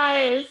 you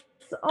guys.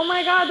 Oh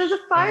my god, there's a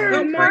fire.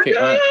 Oh in my Okay,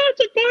 god, it's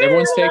a fire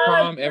everyone stay alarm!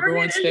 calm.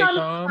 Everyone Target is stay on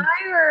calm.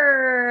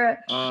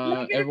 fire. Let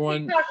me get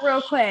Everyone. a TikTok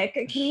real quick.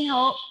 Can you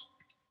help?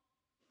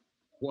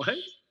 What?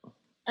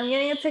 I'm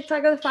getting a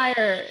TikTok of the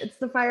fire. It's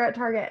the fire at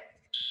Target.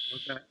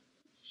 Okay.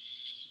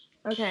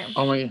 Okay.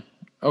 Oh my.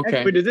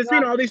 Okay. Wait, does this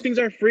mean all these things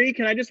are free?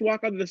 Can I just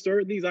walk out of the store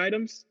with these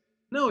items?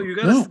 No, you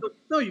gotta.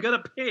 No. You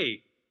gotta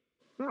pay.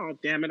 Oh,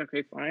 damn it.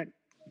 Okay, fine.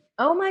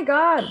 Oh my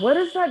god, what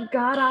is that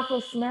god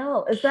awful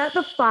smell? Is that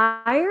the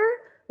fire?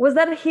 Was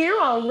that here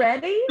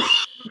already?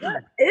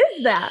 What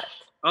is that?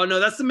 Oh no,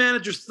 that's the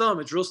manager's thumb.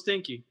 It's real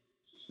stinky.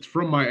 It's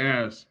from my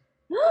ass.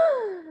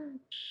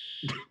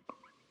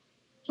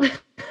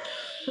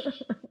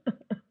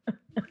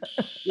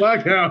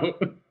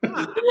 Blackout.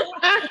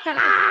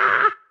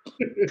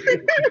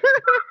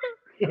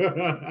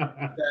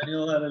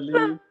 Daniel had to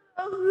leave.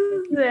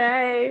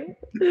 Say.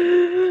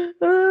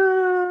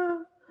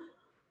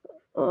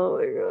 Oh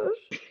my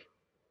gosh.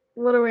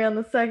 What are we on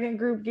the second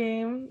group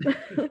game?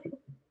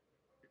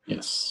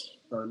 Yes.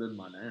 Started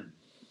my name.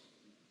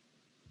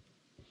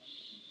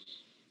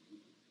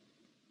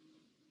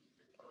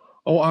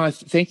 Oh,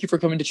 thank you for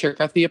coming to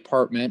check out the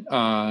apartment.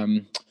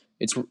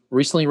 It's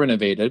recently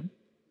renovated.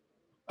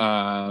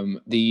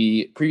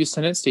 The previous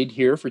tenant stayed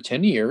here for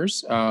 10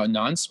 years,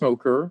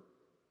 non-smoker,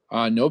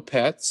 no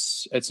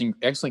pets. It's in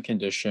excellent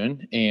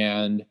condition.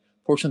 And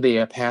fortunately,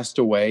 they passed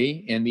away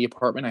in the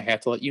apartment. I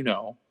have to let you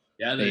know.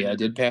 Yeah, They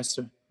did pass.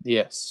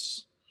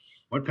 Yes.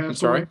 What passed I'm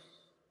sorry. away?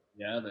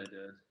 Yeah, they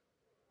did.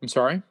 I'm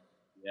sorry.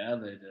 Yeah,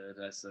 they did.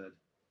 I said.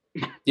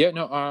 Yeah,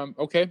 no,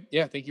 okay.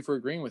 Yeah, thank you for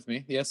agreeing with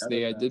me. Yes, Yeah,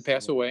 they they did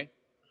passed pass away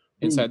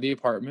inside the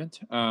apartment.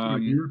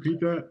 Can you repeat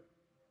that?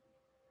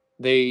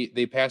 They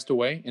passed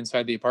away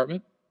inside the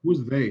apartment.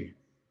 Who's they?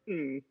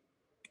 Hmm.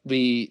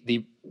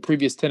 The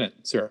previous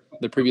tenant, sir.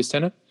 The previous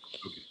tenant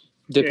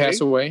did Okay.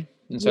 pass away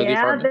inside the Yeah,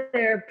 apartment.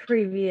 they're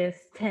previous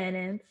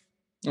tenants.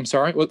 I'm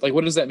sorry. What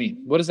does that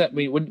mean? What does that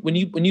mean? When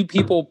you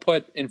people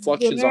put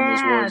inflections on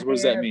those words, what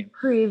does that they're mean?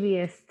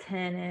 Previous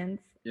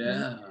tenants.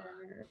 Yeah.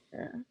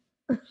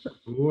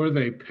 Or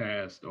they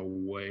passed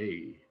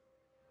away.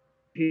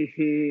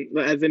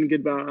 As in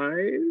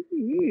goodbye.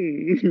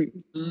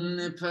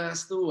 They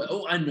passed away.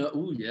 Oh, I know.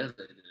 Oh, yeah,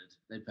 they did.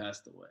 They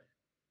passed away.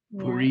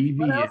 Yeah. Previous.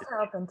 What else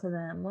happened to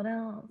them? What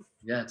else?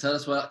 Yeah, tell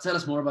us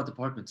more about the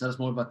apartment. Tell us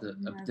more about the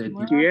Yeah, dead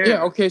what people. Yeah.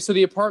 Yeah. Okay. So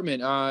the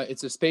apartment,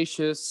 it's a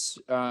spacious,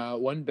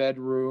 one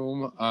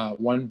bedroom,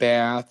 one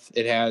bath.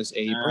 It has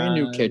a brand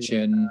new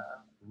kitchen.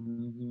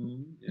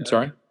 Mhm, yeah. I'm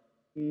sorry.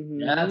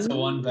 Yeah, it's a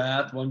one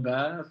bath.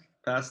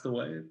 Passed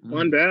away.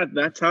 One bath.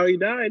 That's how he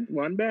died.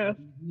 One bath.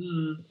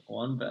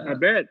 One bath. I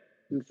bet.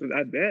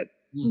 I bet.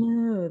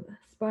 Smooth,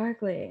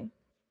 sparkly.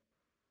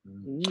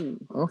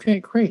 Okay,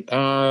 great.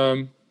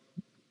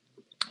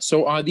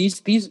 So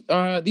these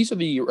are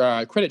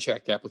the credit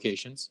check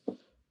applications.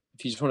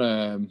 If you just want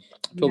to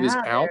fill these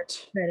Yeah, they're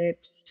out. credit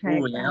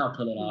check Oh, yeah, I'll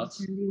fill it out.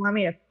 application. Do you want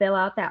me to fill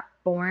out that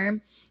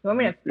form? You want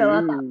me to fill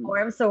out that Ooh.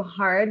 form so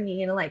hard and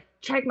you're gonna like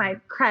check my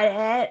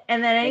credit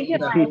and then I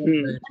can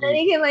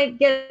like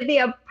get the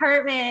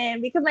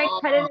apartment because my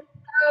credit is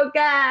so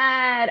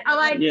good. Oh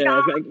my Yeah.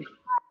 god. It's like,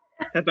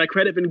 has my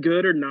credit been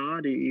good or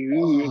naughty?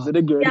 Ooh, is it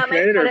a good Yeah, my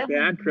credit or credit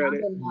bad has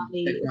credit? not been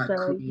naughty, Check my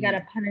so you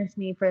gotta punish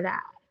me for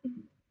that.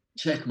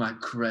 Check my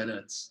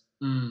credits.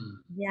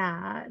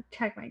 Yeah,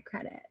 check my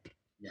credit.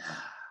 Yeah.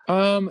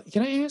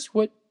 Can I ask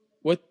what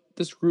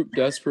this group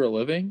does for a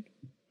living?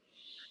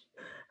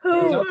 We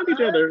Who? love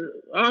each other,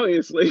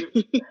 obviously.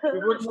 We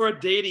work for a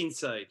dating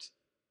site.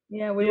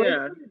 Yeah, we Yeah.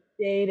 work for a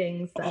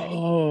dating site.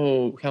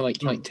 Oh, kind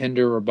of like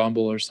Tinder or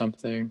Bumble or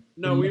something.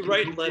 No, we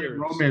write letters.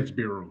 Romance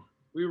Bureau.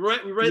 We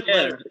write Yeah,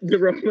 letters. the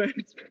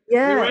romance. We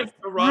Yes. write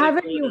erotic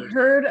Haven't you letters.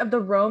 heard of the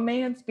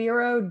Romance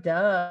Bureau?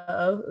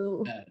 Duh.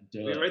 Ooh. Yeah,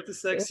 We write the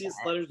sexiest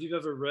letters you've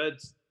ever read,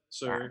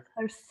 sir.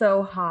 They're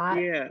so hot.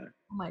 Yeah.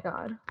 Oh my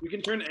god. We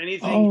can turn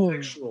anything Oh.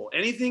 sexual,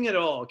 anything at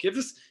all. Give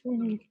us.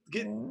 We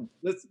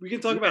can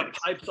talk about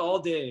pipes all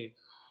day.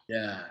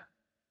 Yeah.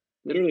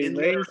 Literally In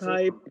laying there.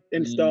 pipe,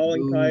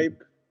 installing Ooh.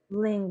 pipe.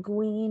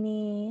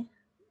 Linguini,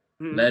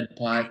 Lead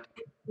pipe.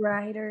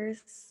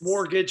 writers.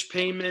 Mortgage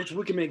payment.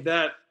 We can make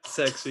that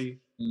sexy.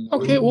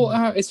 Okay, well,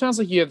 it sounds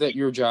like you have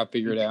your job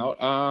figured out.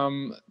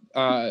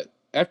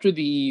 After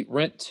the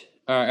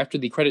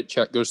credit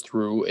check goes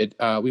through,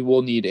 we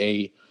will need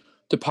a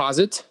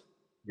deposit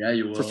Yeah,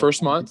 you will. for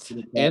first month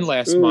and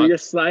last Ooh, we month.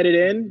 just slide it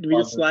in. Do we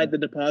just slide the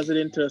deposit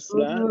into a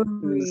slot? Ooh,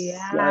 and just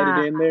yeah. slide it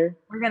in there.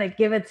 We're gonna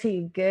give it to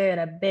you good.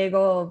 A big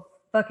old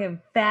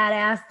fucking fat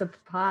ass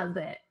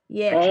deposit.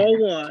 Yeah. All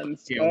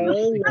ones. Yeah,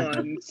 All we take the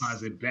ones.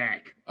 deposit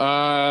back.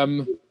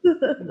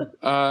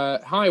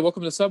 Hi,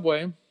 welcome to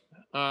Subway.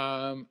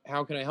 How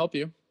can I help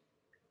you?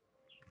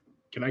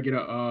 Can I get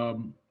a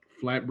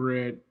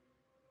flatbread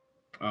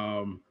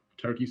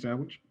turkey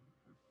sandwich?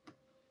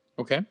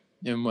 Okay,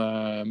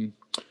 and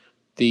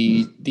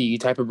the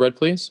type of bread,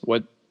 please.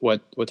 What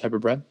type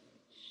of bread?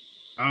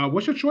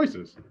 What's your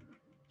choices?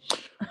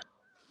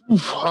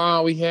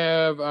 We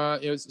have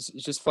it's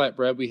just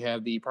flatbread. We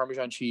have the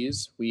Parmesan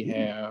cheese. We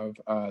have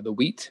the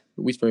wheat.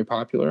 The wheat's very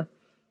popular.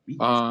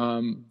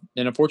 And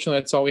unfortunately,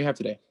 that's all we have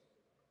today.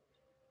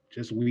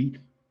 Just wheat.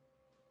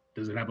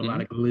 Does it have a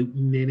lot of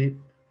gluten in it?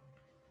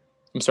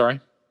 I'm sorry.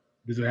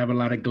 Does it have a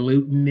lot of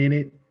gluten in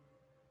it?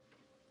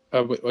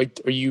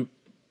 Wait, are you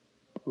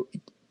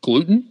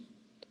gluten?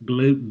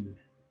 Gluten.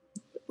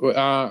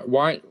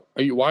 Why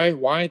are you? Why?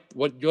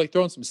 What you're like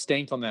throwing some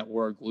stank on that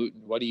word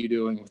gluten? What are you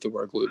doing with the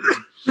word gluten?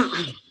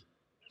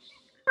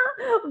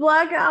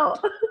 Blackout.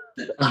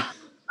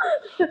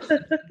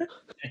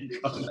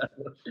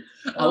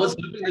 I was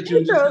hoping that you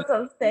would Throw just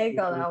some steak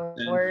on that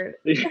word.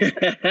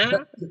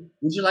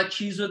 Would you like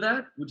cheese with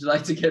that? Would you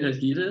like to get it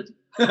heated?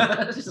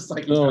 It's just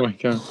like Oh my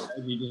god.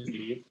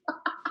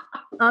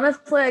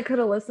 Honestly, I could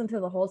have listened to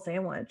the whole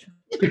sandwich.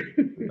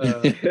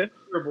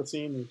 Terrible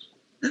sandwich.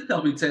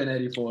 That'll be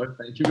 1084.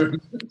 Thank you very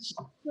much.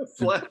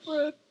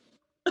 Flatbread.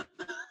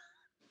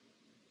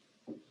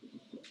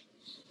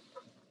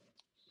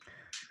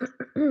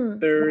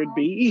 Third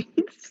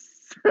beats.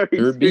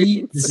 Third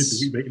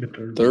beats. We making a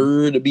third.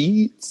 Third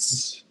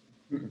beats.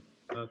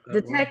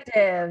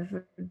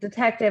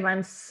 Detective,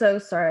 I'm so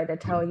sorry to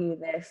tell you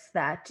this,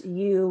 that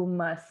you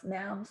must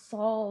now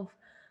solve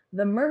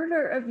the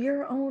murder of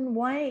your own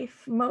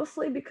wife,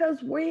 mostly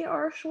because we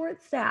are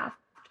short-staffed.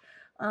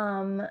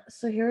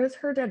 So here's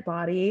her dead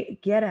body.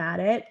 Get at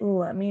it.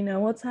 Let me know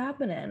what's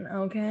happening,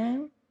 okay?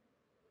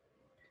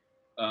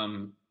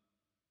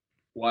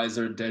 Why is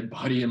there a dead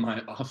body in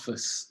my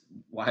office?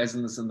 Why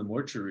isn't this in the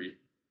mortuary?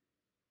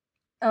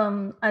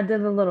 I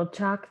did a little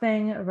chalk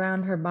thing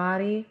around her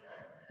body,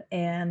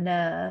 and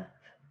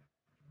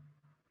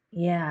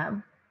yeah,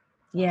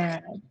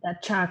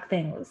 that chalk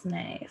thing was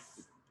nice.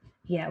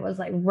 Yeah, I was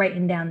like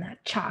writing down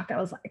that chalk. I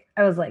was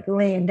like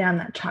laying down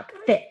that chalk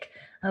thick.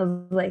 I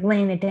was like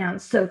laying it down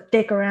so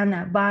thick around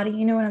that body.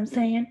 You know what I'm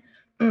saying?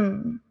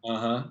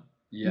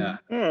 Yeah.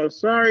 Oh,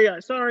 sorry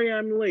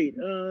I'm late.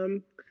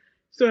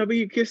 So have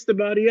you kissed the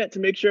body yet to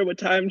make sure what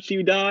time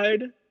she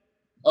died?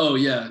 Oh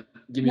yeah.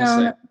 Give me a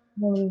sec.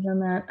 Nobody's done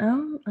that.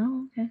 Oh,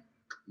 okay.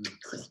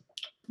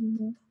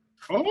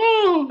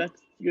 Oh,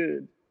 That's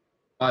good.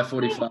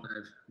 5:45.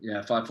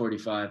 Yeah,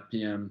 5:45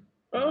 p.m.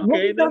 Okay, What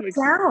was that makes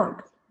sound?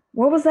 sense.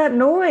 What was that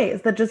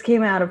noise that just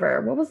came out of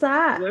her? What was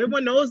that? Well,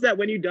 everyone knows that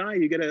when you die,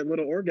 you get a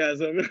little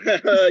orgasm.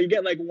 You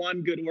get like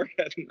one good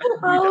orgasm.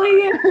 Oh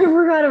yeah, I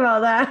forgot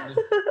about that.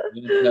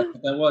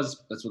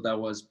 That's what that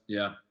was.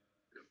 Yeah.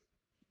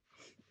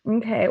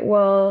 Okay,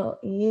 well,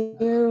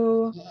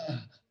 you.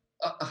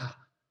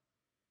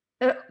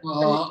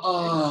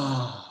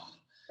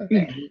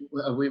 Okay.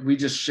 We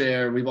just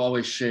share. We've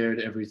always shared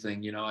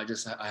everything. You know, I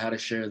had to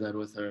share that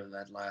with her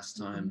that last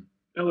time.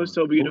 That was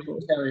so beautiful.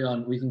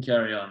 We can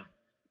carry on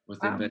with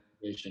the Wow.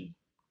 investigation.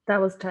 That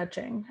was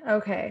touching.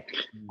 Okay.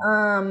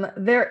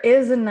 There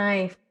is a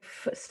knife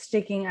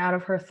sticking out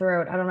of her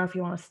throat. I don't know if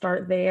you want to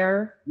start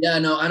there. Yeah,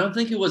 no, I don't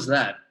think it was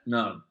that.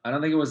 No, I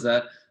don't think it was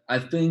that. I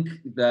think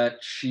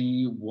that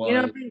she was. You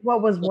don't think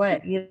what was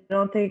what? You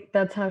don't think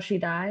that's how she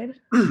died?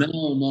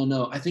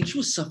 No. I think she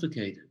was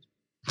suffocated.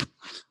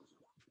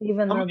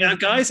 Even though Yeah,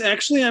 guys,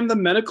 actually, I'm the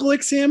medical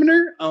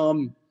examiner.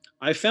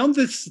 I found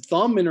this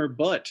thumb in her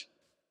butt.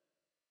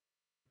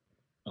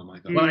 Oh my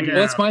god. Blackout.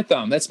 That's my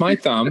thumb. That's my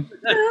thumb.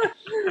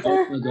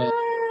 Oh my god.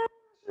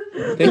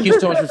 Thank you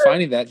so much for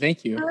finding that.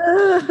 Thank you.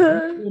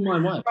 Oh my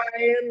what?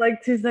 Brian,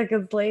 like 2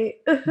 seconds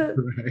late.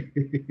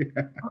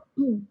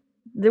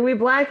 Did we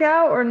black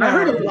out or no? I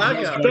heard a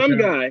blackout. Some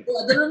guy. I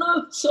didn't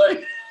know.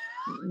 Sorry.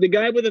 The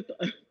guy with a.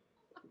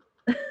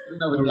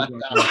 No, we blacked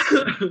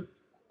out.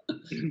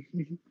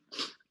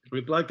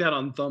 We blacked out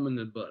on thumb in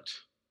the butt.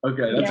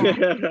 Okay, that's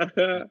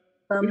Yeah.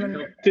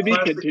 To be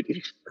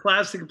continued.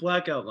 Classic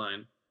blackout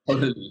line.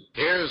 totally.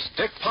 Here's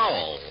Dick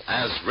Powell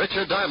as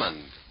Richard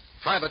Diamond,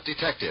 private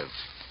detective.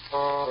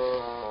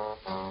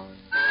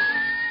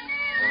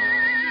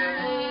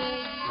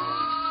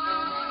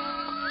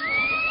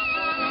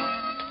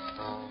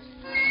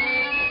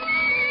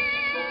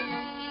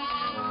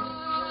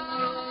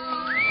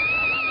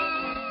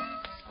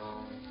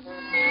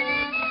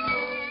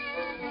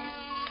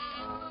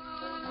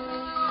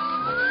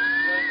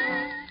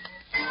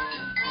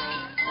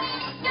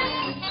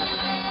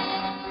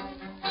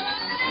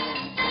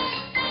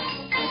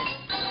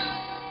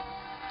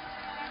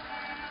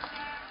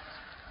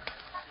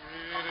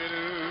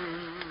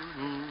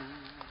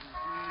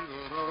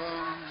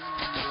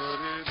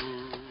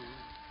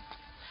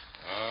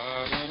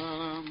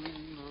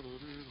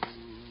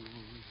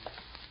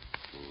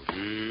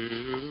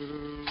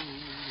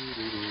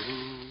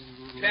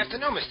 Good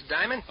afternoon, Mr.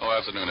 Diamond. Oh,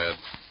 afternoon, Ed.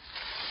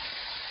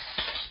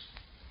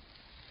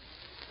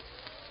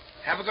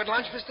 Have a good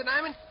lunch, Mr.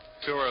 Diamond?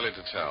 Too early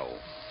to tell.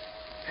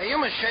 Hey, you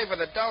must shave with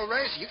a dull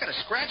razor. You got a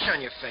scratch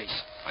on your face.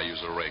 I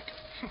use a rake.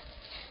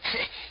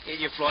 Here's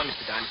your floor,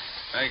 Mr. Diamond.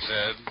 Thanks,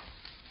 Ed.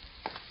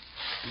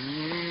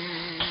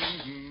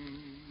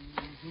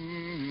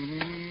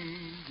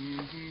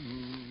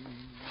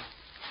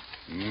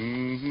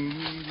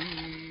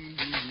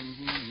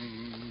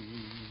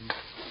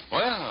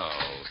 Well,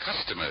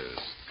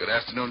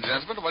 afternoon,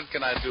 gentlemen. What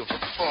can I do for...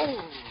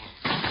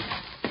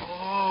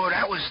 Oh,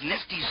 that was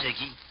nifty,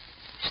 Ziggy.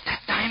 Is that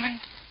Diamond?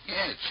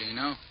 Yeah,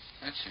 Chino.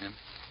 That's him.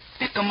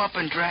 Pick him up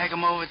and drag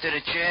him over to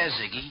the chair,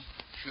 Ziggy.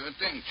 Sure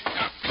thing,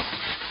 Chino.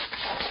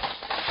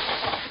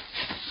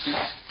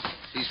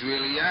 He's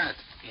really out.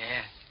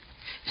 Yeah.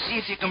 See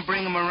if you can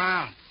bring him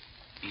around.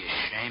 Be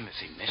a shame if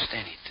he missed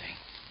anything.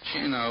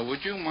 Chino, would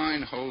you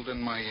mind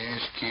holding my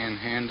ash can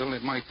handle?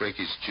 It might break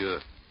his jaw.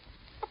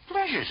 A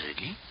pleasure,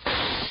 Ziggy.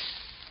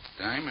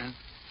 Diamond.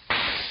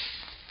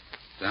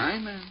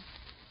 Diamond.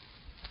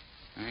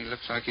 He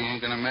looks like he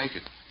ain't gonna make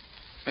it.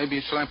 Maybe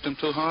you slapped him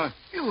too hard.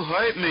 You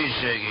hurt me,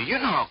 Ziggy. You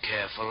know how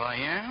careful I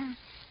am.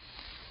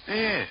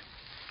 Here,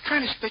 try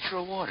to spit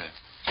your water.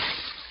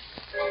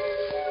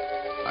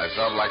 I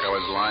felt like I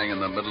was lying in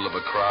the middle of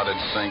a crowded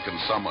sink and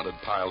someone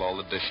had piled all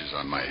the dishes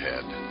on my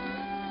head.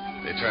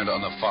 They turned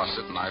on the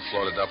faucet and I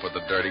floated up with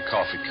a dirty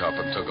coffee cup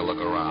and took a look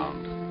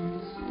around.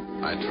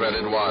 I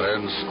treaded water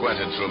and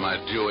squinted through my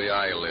dewy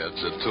eyelids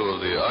at two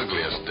of the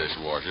ugliest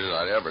dishwashers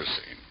I'd ever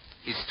seen.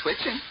 He's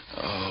twitching.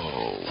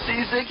 Oh.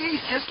 See, Ziggy,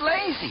 he's just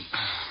lazy.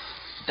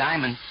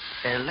 Diamond,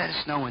 let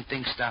us know when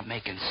things start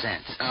making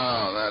sense.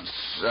 Oh,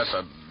 that's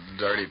a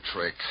dirty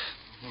trick.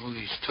 Oh,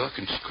 he's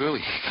talking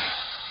screwy.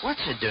 What's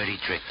a dirty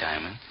trick,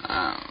 Diamond?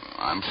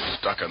 I'm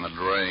stuck in the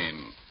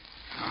drain.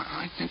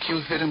 I think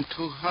you hit him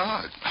too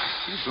hard.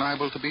 He's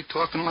liable to be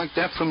talking like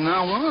that from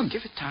now on.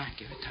 Give it time.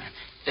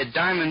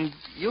 Diamond,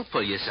 you'll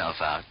pull yourself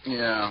out.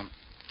 Yeah.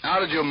 How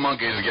did you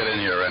monkeys get in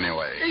here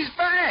anyway? He's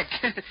back.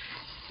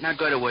 Now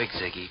go to work,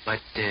 Ziggy, but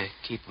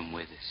keep him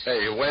with us.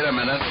 Hey, wait a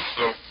minute.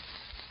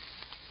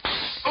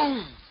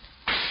 Oh!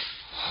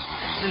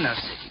 It's enough,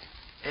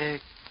 Ziggy.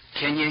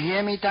 Can you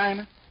hear me,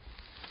 Diamond?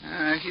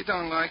 He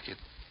don't like it.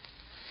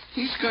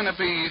 He's gonna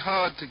be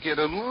hard to get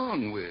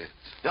along with.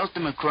 Belt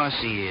him across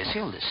the ears.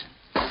 He'll listen.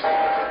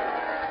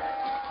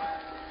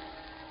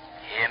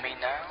 Hear me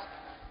now?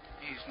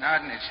 He's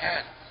nodding his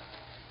head.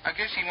 I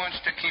guess he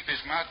wants to keep his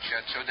mouth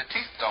shut so the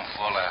teeth don't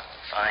fall out.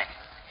 Fine.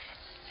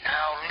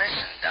 Now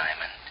listen,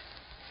 Diamond.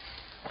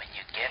 When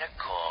you get a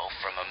call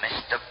from a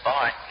Mr.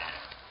 Barton,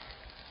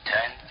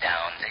 turn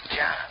down the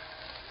job.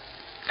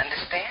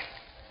 Understand?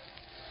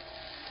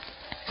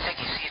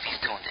 Ziggy, see if he's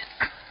tuned in.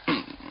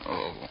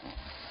 Oh.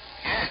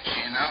 Yeah,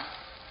 Chino.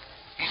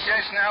 He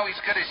says now he's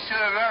got his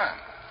shirt on.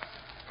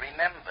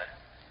 Remember,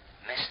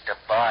 Mr.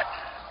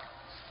 Barton,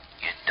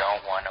 you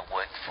don't want to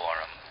work for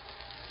him.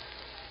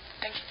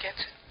 Think he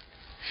gets it?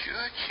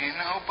 Sure,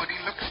 Chino, but he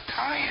looks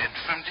tired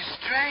from the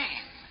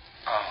strain.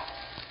 Oh.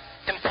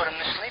 Then put him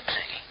to sleep,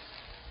 Ziggy.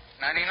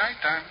 Nighty-night,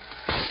 Diamond.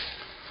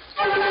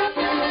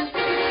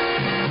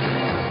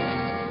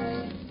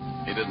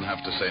 He didn't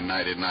have to say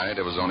nighty-night.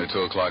 It was only 2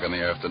 o'clock in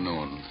the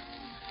afternoon.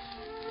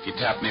 He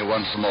tapped me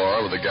once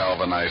more with a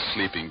galvanized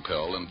sleeping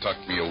pill and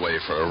tucked me away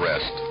for a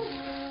rest.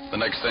 The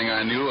next thing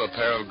I knew, a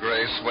pair of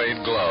gray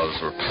suede gloves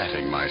were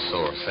patting my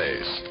sore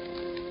face.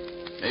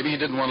 Maybe he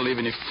didn't want to leave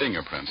any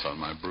fingerprints on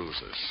my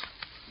bruises.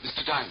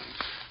 Mr.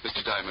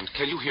 Diamond,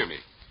 can you hear me?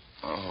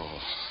 Oh,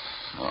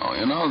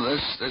 you know,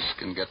 this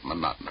can get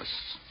monotonous.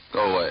 Go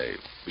away.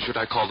 Should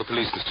I call the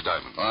police, Mr.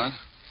 Diamond? What?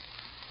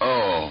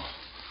 Oh,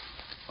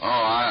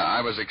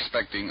 I was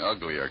expecting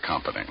uglier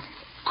company.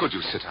 Could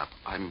you sit up?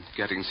 I'm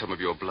getting some of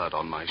your blood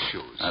on my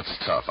shoes. That's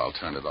tough. I'll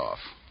turn it off.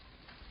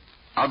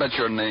 I'll bet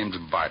your name's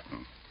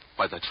Barton.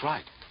 Why, that's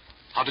right.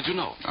 How did you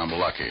know? I'm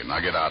lucky. Now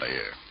get out of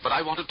here. But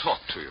I want to talk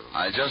to you.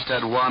 I just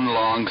had one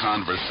long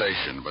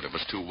conversation, but it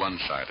was too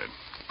one-sided.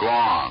 Go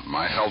on.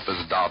 My health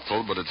is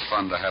doubtful, but it's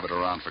fun to have it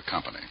around for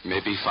company.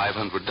 Maybe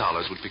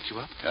 $500 would pick you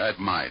up? It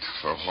might,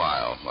 for a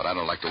while, but I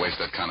don't like to waste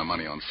that kind of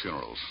money on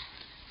funerals.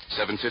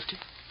 $750?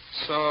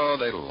 So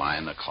they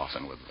line the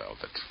coffin with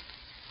velvet.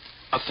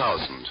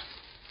 1,000.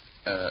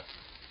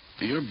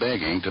 You're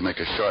begging to make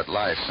a short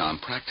life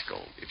sound practical.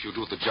 If you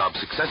do the job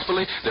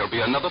successfully, there'll be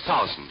another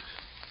 1,000.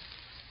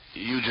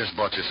 You just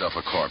bought yourself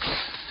a corpse.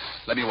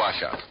 Let me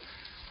wash up.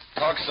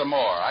 Talk some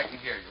more. I can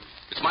hear you.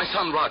 It's my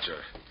son, Roger.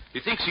 He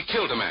thinks he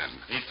killed a man.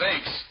 He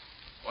thinks?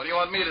 What do you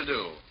want me to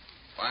do?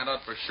 Find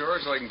out for sure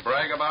so he can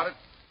brag about it?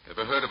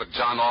 Ever heard of a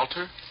John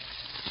Alter?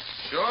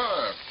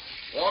 Sure.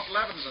 Walt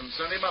Levinson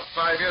sent him up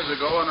 5 years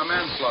ago on a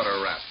manslaughter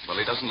rap. Well,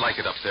 he doesn't like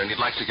it up there, and he'd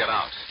like to get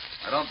out.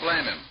 I don't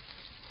blame him.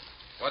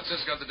 What's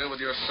this got to do with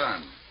your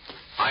son?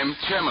 I'm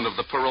chairman of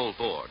the parole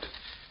board.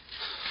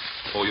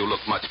 Oh, you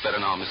look much better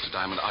now, Mr.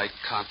 Diamond. I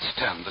can't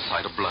stand the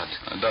sight of blood.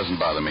 It doesn't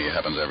bother me. It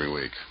happens every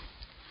week.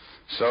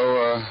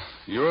 So,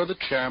 you're the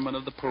chairman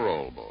of the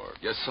parole board.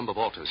 Yes, some of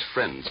Alter's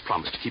friends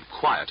promised to keep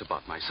quiet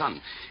about my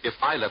son if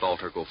I let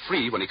Alter go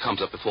free when he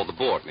comes up before the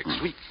board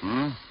next week.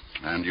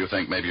 And you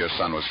think maybe your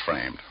son was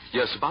framed?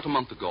 Yes, about a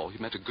month ago, he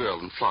met a girl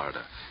in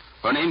Florida.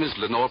 Her name is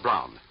Lenore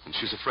Brown, and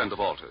she's a friend of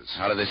Alter's.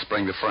 How did they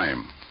spring the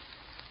frame?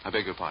 I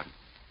beg your pardon?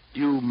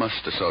 You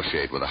must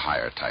associate with a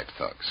higher type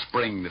thug.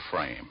 Spring the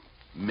frame.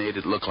 Made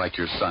it look like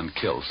your son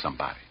killed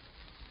somebody.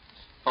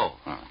 Oh.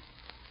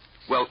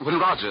 Well, when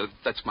Roger,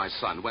 that's my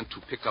son, went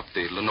to pick up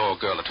the Lenore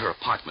girl at her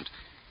apartment,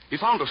 he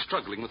found her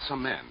struggling with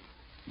some man.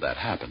 That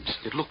happens.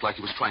 It looked like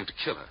he was trying to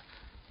kill her.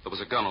 There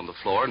was a gun on the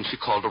floor, and she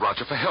called to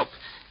Roger for help.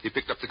 He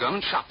picked up the gun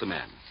and shot the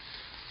man.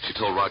 She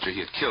told Roger he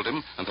had killed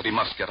him and that he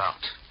must get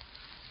out.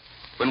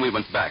 When we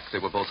went back, they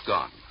were both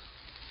gone.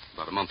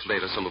 About a month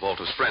later, some of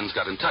Alter's friends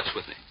got in touch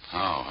with me.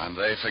 Oh, and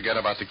they forget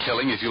about the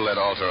killing if you let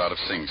Alter out of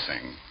Sing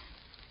Sing.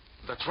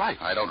 That's right.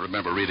 I don't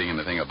remember reading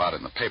anything about it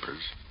in the papers.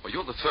 Well,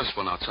 you're the first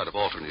one outside of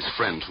Alter and his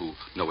friend who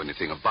know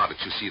anything about it.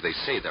 You see, they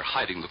say they're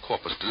hiding the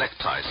corpus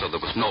delicti, so there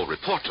was no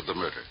report of the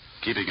murder.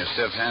 Keeping a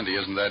stiff handy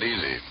isn't that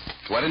easy.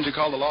 Why didn't you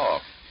call the law?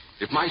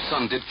 If my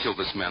son did kill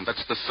this man,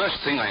 that's the first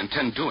thing I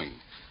intend doing.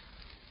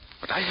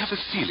 But I have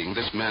a feeling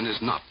this man is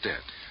not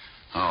dead.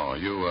 Oh,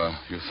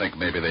 you think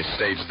maybe they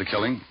staged the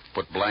killing?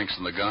 Put blanks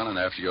in the gun, and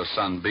after your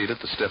son beat it,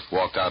 the stiff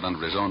walked out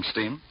under his own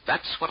steam?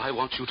 That's what I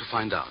want you to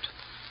find out.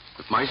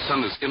 If my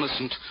son is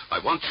innocent,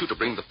 I want you to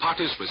bring the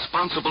parties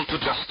responsible to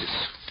justice.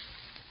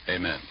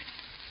 Amen.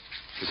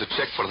 Here's a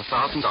check for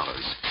 $1,000.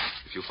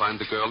 If you find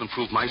the girl and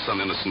prove my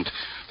son innocent,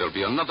 there'll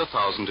be another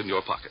 1,000 in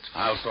your pocket.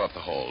 I'll sew up the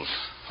holes.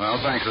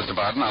 Well, thanks, Mr.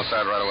 Barton. I'll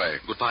start right away.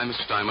 Goodbye,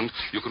 Mr. Diamond.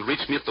 You can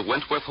reach me at the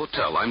Wentworth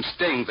Hotel. I'm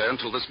staying there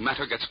until this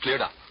matter gets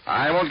cleared up.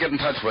 I won't get in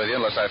touch with you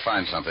unless I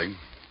find something.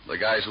 The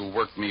guys who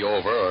worked me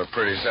over are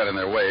pretty set in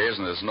their ways,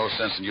 and there's no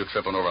sense in you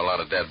tripping over a lot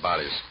of dead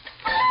bodies.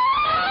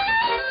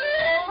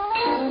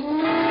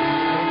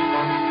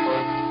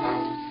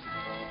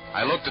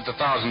 I looked at the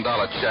 $1,000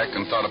 check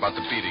and thought about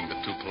the beating the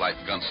two polite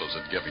gunsels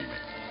had given me.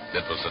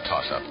 It was a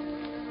toss-up.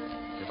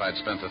 If I'd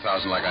spent the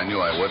 $1,000 like I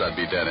knew I would, I'd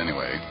be dead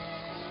anyway.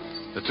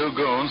 The two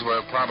goons were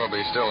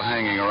probably still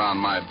hanging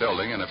around my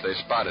building, and if they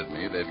spotted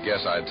me, they'd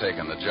guess I'd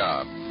taken the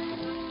job.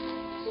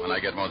 When I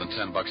get more than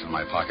 $10 in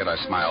my pocket, I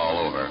smile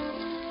all over.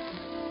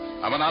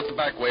 I went out the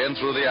back way and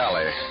through the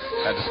alley.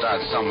 Had to start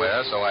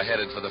somewhere, so I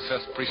headed for the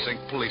 5th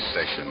Precinct Police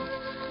Station.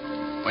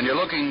 When you're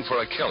looking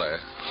for a killer,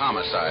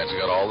 homicide's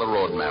got all the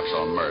road maps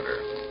on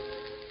murder.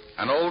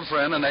 An old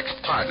friend and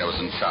ex-partner was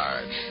in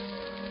charge.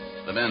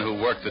 The men who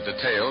worked the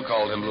detail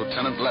called him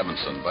Lieutenant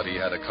Levinson, but he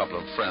had a couple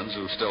of friends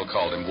who still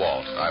called him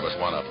Walt. I was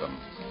one of them.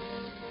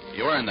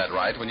 You earn that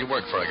right when you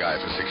work for a guy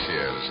for 6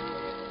 years.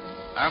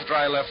 After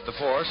I left the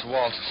force,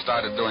 Walt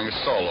started doing a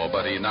solo,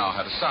 but he now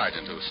had a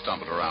sergeant who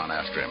stumbled around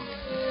after him.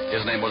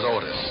 His name was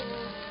Otis,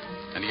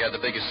 and he had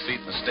the biggest feet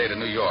in the state of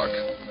New York.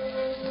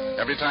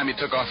 Every time he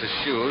took off his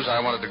shoes,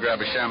 I wanted to grab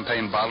a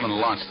champagne bottle and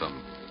launch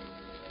them.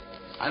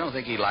 I don't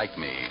think he liked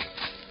me.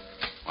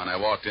 When I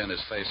walked in,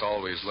 his face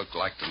always looked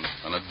like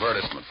an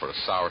advertisement for a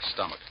sour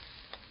stomach.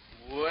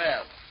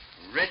 Well,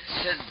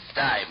 Richard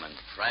Diamond,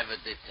 private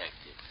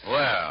detective.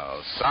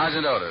 Well,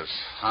 Sergeant Otis,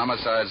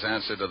 homicide's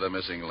answer to the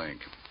missing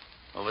link.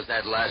 What was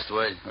that last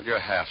word? Well, you're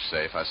half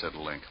safe. I said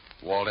link.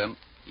 Walt in?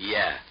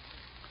 Yeah.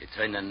 You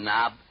turn the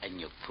knob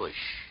and you push.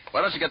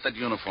 Why don't you get that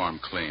uniform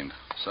cleaned?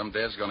 Some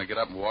dad's going to get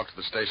up and walk to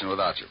the station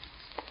without you.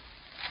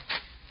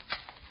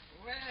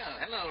 Well,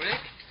 hello,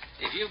 Rick.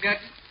 If you've got...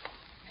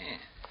 Yeah.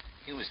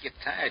 You must get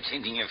tired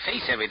changing your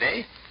face every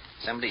day.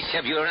 Somebody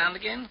shove you around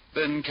again?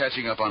 Been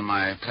catching up on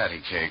my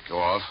patty cake,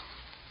 Walt.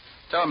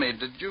 Tell me,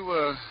 did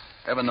you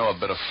ever know a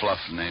bit of fluff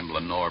named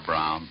Lenore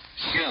Brown?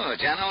 Sure,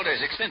 John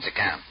Alder's expense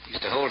account.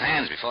 Used to hold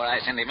hands before I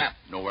sent him up.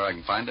 Know where I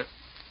can find her?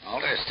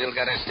 Alder's still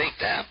got her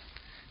staked out.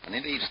 When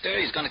they leave stir,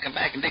 he's going to come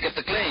back and dig up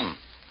the claim.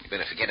 You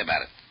better forget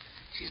about it.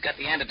 She's got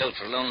the antidote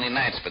for lonely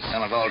nights, but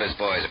some of Alder's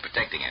boys are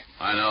protecting her.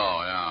 I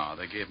know, yeah.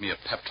 They gave me a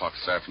pep talk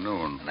this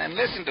afternoon. And then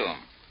listen to them.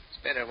 It's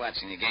better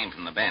watching the game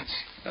from the bench.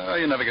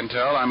 You never can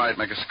tell. I might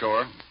make a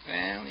score.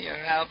 Well,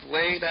 you're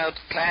outweighed,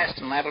 outclassed,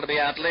 and liable to be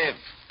outlived.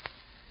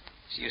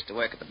 She used to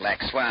work at the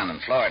Black Swan in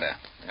Florida.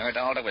 I heard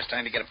Alder was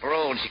trying to get a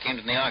parole, and she came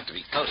to New York to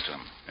be close to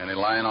him. Any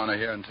lying on her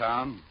here in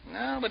town?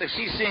 No, but if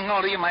she's seeing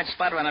Alder, you might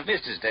spot her on a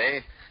visitor's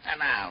day. And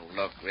now,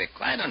 look, Rick,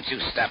 why don't you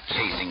stop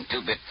chasing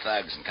two-bit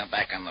thugs and come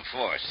back on the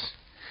force?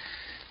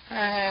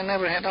 I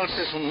never had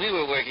ulcers when we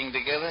were working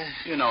together.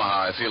 You know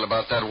how I feel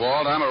about that,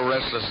 Walt. I'm a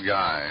restless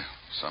guy.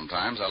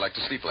 Sometimes I like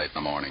to sleep late in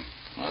the morning.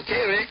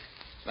 Okay, Rick.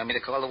 Want me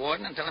to call the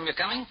warden and tell him you're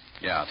coming?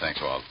 Yeah,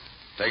 thanks, Walt.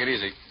 Take it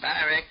easy.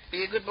 Bye, Rick.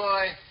 Be a good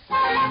boy.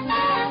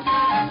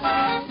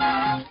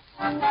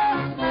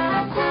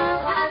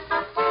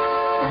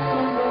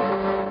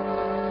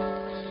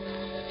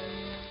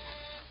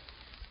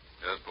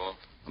 Yes, Paul?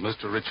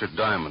 Mr. Richard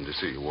Diamond to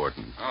see you,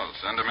 Warden. Oh,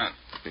 send him in.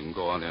 You can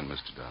go on in,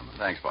 Mr. Diamond.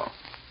 Thanks, Paul.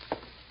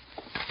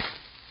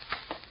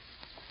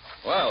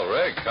 Well,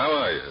 Rick, how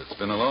are you? It's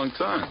been a long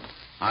time.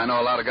 I know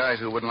a lot of guys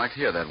who wouldn't like to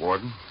hear that,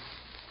 Warden.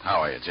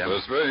 How are you, Jim?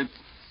 First rate.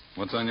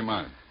 What's on your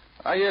mind?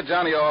 I hear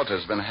Johnny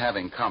Alter's been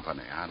having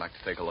company. I'd like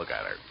to take a look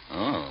at her.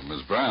 Oh,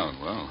 Miss Brown.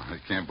 Well, I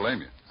can't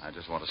blame you. I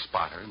just want to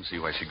spot her and see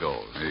where she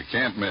goes. You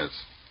can't miss.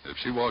 If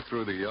she walked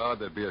through the yard,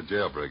 there'd be a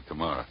jailbreak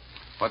tomorrow.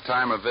 What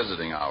time are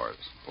visiting hours?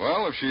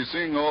 Well, if she's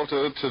seeing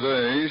Alter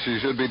today, she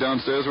should be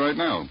downstairs right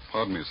now.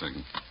 Pardon me a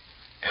second.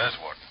 Yes,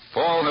 Warden.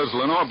 Paul, has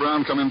Lenore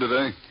Brown come in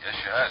today? Yes,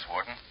 she has,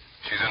 Warden.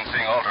 She's in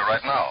seeing Alter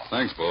right now.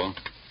 Thanks, Paul.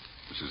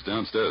 She's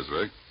downstairs,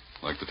 Rick.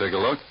 Like to take a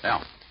look?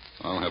 Yeah.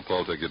 I'll have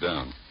Paul take you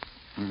down.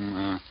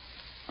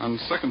 On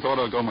second thought,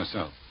 I'll go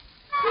myself.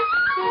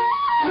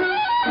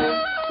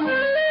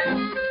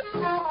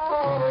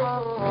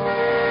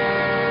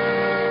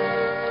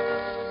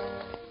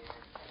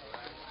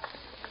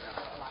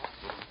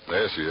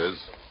 There she is,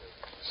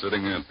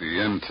 sitting at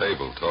the end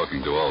table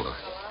talking to Alta.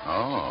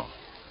 Oh.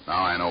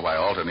 Now I know why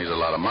Alta needs a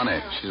lot of money.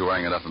 She's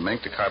wearing enough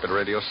mink to carpet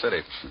Radio City.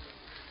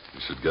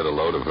 You should get a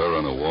load of her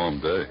on a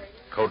warm day.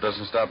 Coat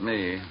doesn't stop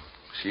me.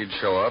 She'd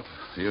show up,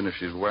 even if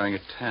she's wearing a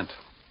tent.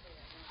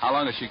 How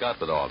long has she got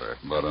with Alta?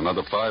 About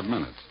another 5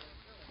 minutes.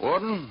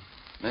 Warden,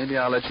 maybe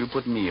I'll let you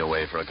put me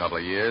away for a couple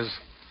of years.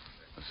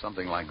 With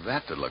something like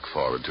that to look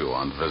forward to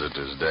on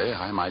Visitor's Day,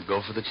 I might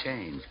go for the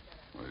change.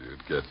 Well,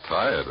 you'd get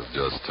tired of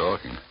just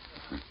talking.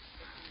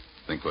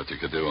 Think what you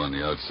could do on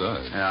the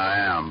outside. Yeah, I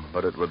am,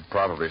 but it would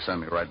probably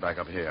send me right back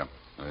up here.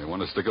 You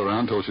want to stick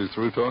around till she's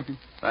through talking?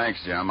 Thanks,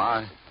 Jim.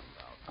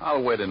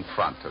 I'll wait in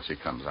front till she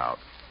comes out.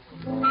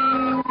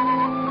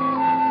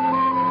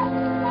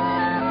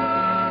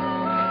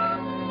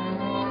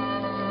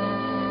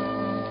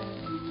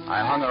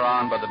 I hung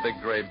around by the big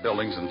gray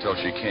buildings until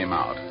she came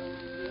out.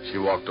 She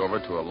walked over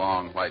to a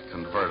long white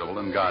convertible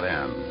and got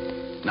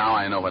in. Now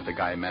I know what the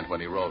guy meant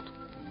when he wrote,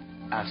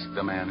 "Ask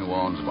the man who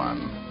owns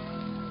one."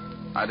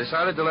 I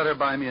decided to let her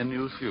buy me a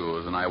new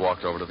fuse, and I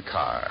walked over to the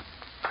car.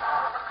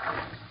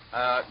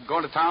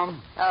 Going to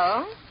town?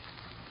 Oh?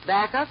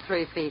 Back up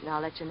 3 feet, and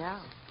I'll let you know.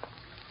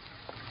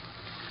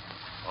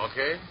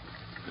 Okay.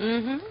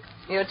 Mm-hmm.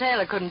 Your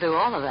tailor couldn't do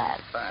all of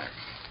that. Thanks.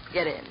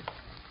 Get in.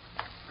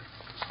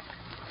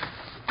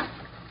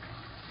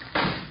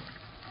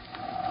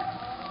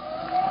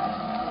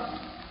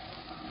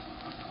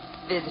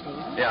 Visiting?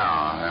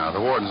 Yeah, the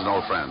warden's an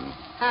old friend.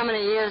 How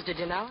many years did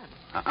you know him?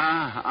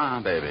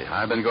 Baby.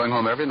 I've been going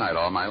home every night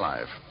all my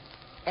life.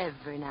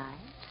 Every night?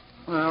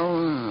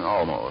 Well,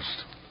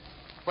 almost.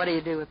 What do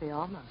you do with the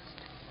almost?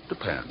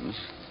 Depends.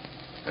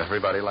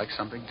 Everybody likes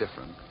something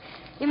different.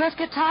 You must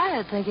get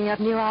tired thinking up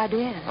new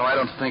ideas. Oh, I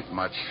don't think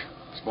much.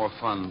 It's more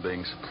fun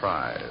being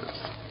surprised.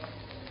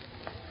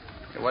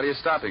 Hey, what are you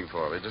stopping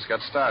for? We just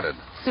got started.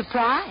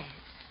 Surprise?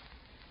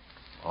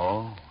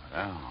 Oh,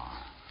 yeah.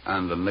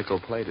 And the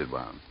nickel-plated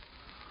one.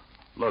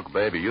 Look,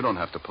 baby, you don't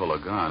have to pull a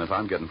gun. If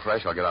I'm getting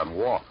fresh, I'll get out and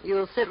walk.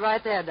 You'll sit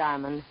right there,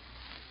 Diamond.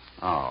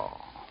 Oh,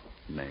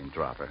 name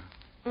dropper.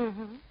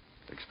 Mm-hmm.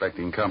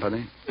 Expecting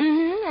company?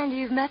 Mm-hmm, and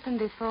you've met them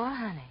before,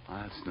 honey.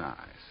 That's nice.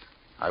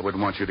 I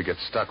wouldn't want you to get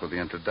stuck with the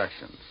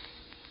introductions.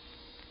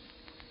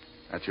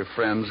 That's your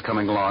friends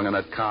coming along in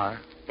that car?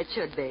 It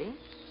should be.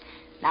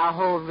 Now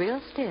hold real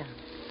still.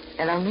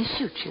 They'll only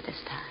shoot you this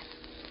time.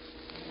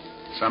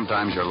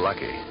 Sometimes you're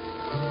lucky.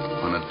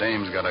 When a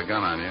dame's got a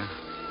gun on you,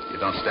 you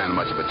don't stand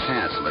much of a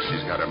chance unless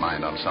she's got her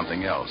mind on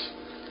something else.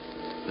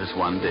 This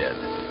one did.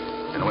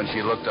 And when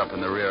she looked up in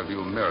the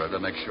rearview mirror to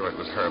make sure it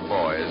was her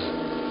boys,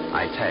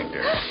 I tagged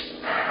her.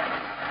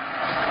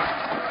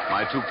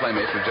 My 2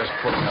 playmates were just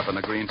pulling up in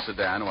the green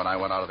sedan when I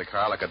went out of the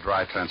car like a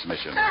dry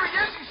transmission. There he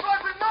is. He's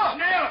sliding up.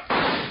 Nail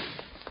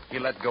it. He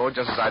let go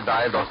just as I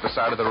dived off the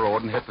side of the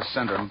road and hit the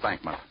center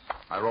embankment.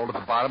 I rolled to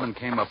the bottom and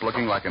came up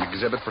looking like an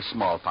exhibit for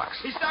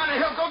smallpox. He's down the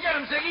hill. Go get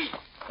him, Ziggy.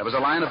 There was a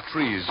line of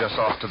trees just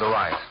off to the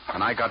right,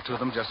 and I got to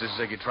them just as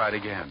Ziggy tried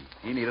again.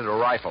 He needed a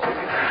rifle.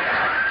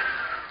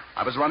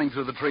 I was running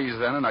through the trees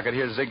then, and I could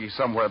hear Ziggy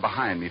somewhere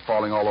behind me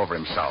falling all over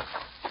himself.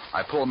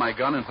 I pulled my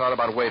gun and thought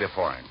about waiting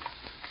for him.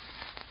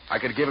 I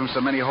could give him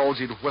so many holes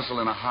he'd whistle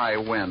in a high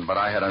wind, but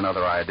I had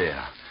another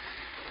idea.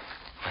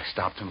 I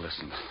stopped and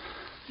listened.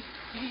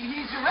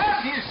 He's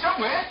around here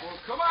somewhere. Well,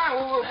 come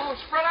on. We'll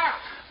spread out.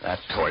 That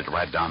tore it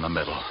right down the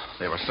middle.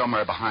 They were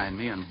somewhere behind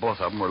me, and both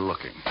of them were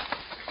looking.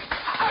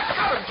 I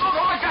got him.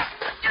 Oh, I got him.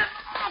 Get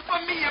off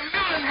of me, you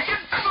million. Get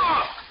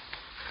off.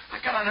 I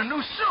got on a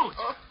new suit.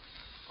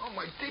 Oh,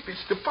 my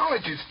deepest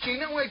apologies,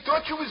 Gino. I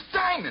thought you was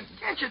Diamond.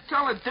 Can't you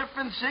tell the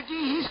difference,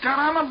 Ziggy? He's got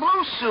on a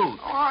blue suit.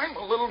 Oh, I'm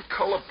a little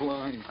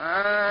colorblind.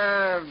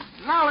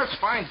 Now let's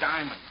find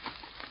Diamond.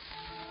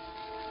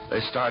 They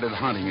started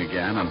hunting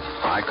again, and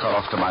I cut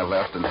off to my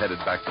left and headed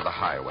back to the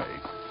highway.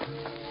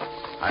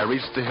 I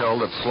reached the hill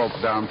that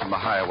sloped down from the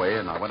highway,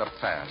 and I went up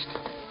fast.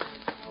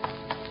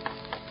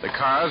 The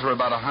cars were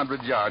about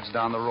 100 yards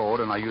down the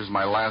road, and I used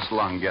my last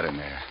lung getting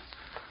there.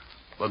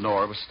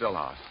 Lenore was still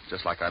out,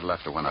 just like I'd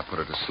left her when I put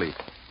her to sleep.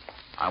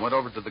 I went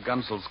over to the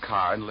Gunsel's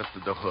car and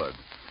lifted the hood.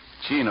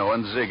 Chino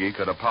and Ziggy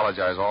could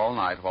apologize all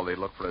night while they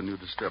looked for a new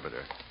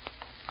distributor.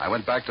 I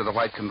went back to the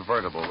white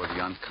convertible with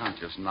the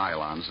unconscious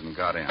nylons and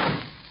got in.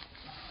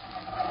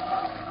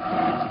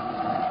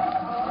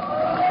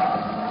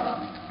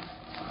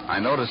 I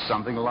noticed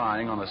something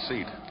lying on the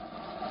seat.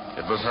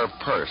 It was her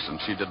purse, and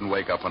she didn't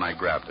wake up when I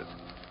grabbed it.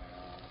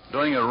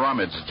 Doing a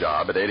rummage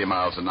job at 80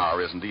 miles an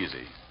hour isn't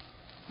easy.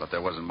 But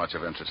there wasn't much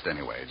of interest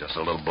anyway, just a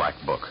little black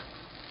book.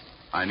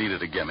 I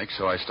needed a gimmick,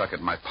 so I stuck it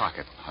in my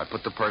pocket. I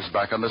put the purse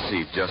back on the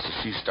seat just as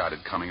she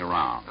started coming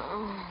around.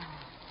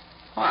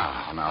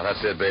 Wow, now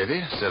that's it,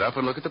 baby. Sit up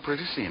and look at the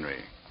pretty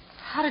scenery.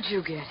 How did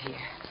you get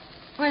here?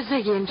 Where's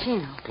Ziggy and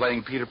Chino?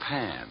 Playing Peter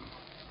Pan.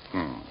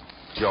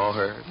 Jaw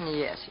hurt?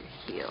 Yes,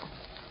 you heal.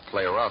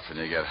 Play rough and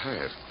you get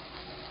hurt.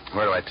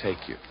 Where do I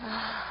take you?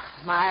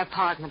 My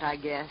apartment, I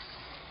guess.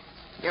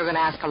 You're going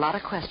to ask a lot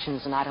of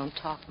questions, and I don't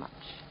talk much.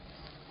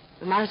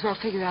 We might as well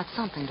figure out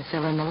something to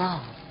fill in the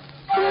lull.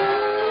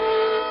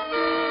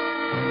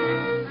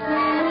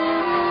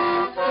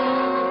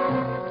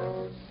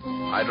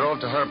 I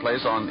drove to her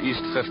place on East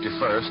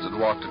 51st and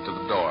walked her to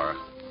the door.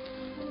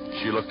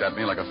 She looked at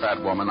me like a fat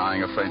woman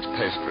eyeing a French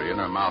pastry,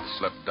 and her mouth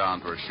slipped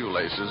down to her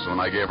shoelaces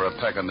when I gave her a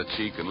peck on the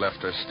cheek and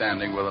left her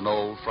standing with an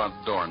old front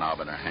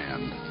doorknob in her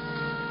hand.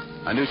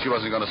 I knew she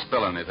wasn't going to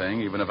spill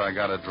anything, even if I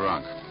got her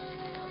drunk.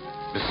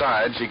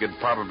 Besides, she could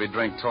probably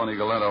drink Tony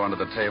Galento under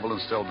the table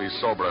and still be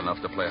sober enough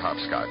to play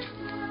hopscotch.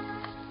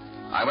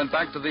 I went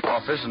back to the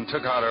office and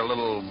took out her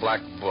little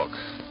black book.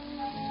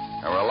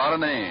 There were a lot of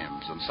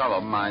names, and some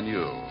of them I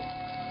knew.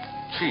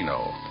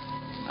 Chino,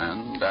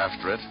 and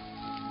after it,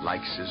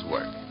 likes his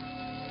work.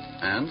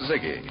 And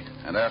Ziggy,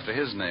 and after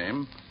his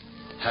name,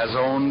 has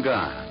own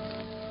gun.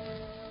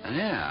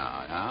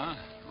 Yeah,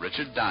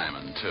 Richard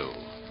Diamond, too.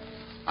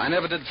 I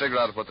never did figure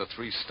out what the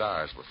 3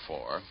 stars were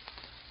for.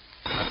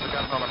 I'd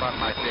forgotten all about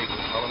my date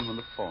with Helen when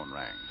the phone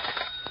rang.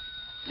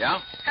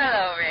 Yeah?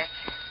 Hello, Rick.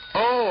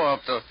 Oh,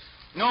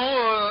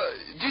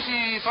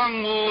 Dixie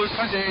Fang Wu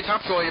Sunday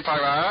Top Joy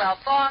Para. Well,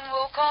 Fong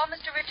Wu, call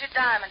Mr. Richard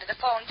Diamond to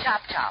the phone chop.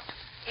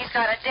 He's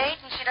got a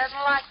date and she doesn't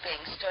like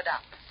being stood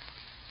up.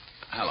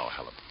 Hello,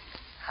 Helen.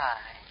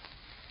 Hi.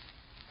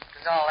 What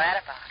was all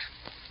that about?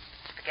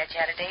 Forget you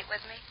had a date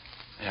with me?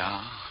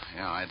 Yeah,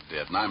 I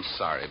did. And I'm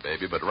sorry,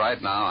 baby, but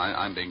right now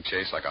I'm being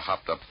chased like a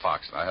hopped-up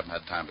fox, and I haven't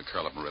had time to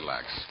curl up and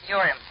relax.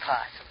 You're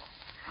impossible.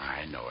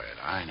 I know it.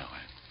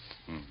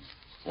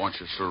 Want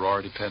your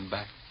sorority pen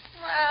back?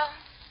 Well,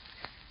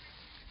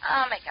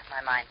 I'll make up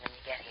my mind when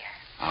you get here.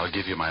 I'll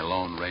give you my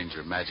Lone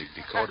Ranger magic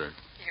decoder.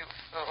 You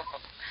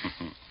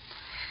fool.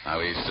 Are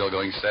we still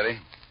going steady?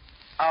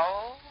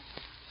 Oh,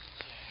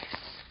 yes.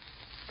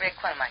 Rick,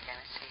 when am I going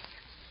to see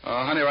you?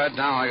 Honey, right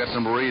now I got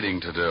some reading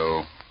to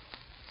do.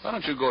 Why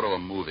don't you go to a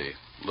movie?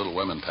 Little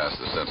Women Past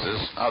the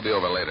Senses. I'll be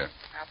over later.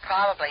 I'll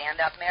probably end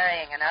up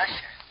marrying an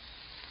usher.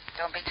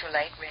 Don't be too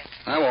late, Rick.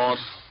 I won't.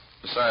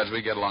 Besides,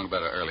 we get along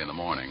better early in the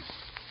morning.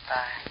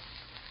 Bye.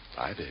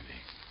 Bye, baby.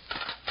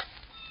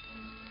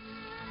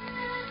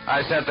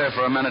 I sat there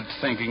for a minute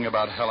thinking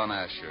about Helen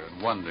Asher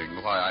and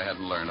wondering why I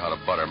hadn't learned how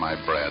to butter my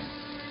bread.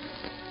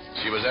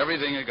 She was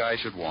everything a guy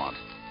should want.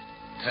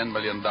 $10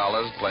 million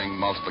playing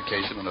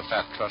multiplication in a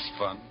fat trust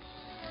fund.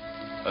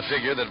 A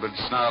figure that would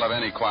snarl of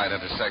any quiet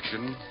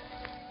intersection.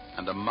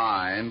 And a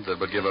mind that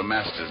would give a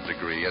master's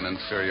degree in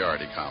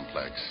inferiority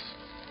complex.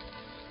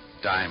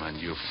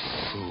 Diamond, you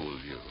fool,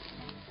 you.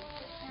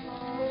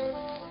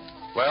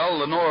 Well,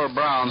 Lenore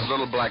Brown's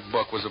little black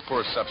book was a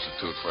poor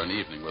substitute for an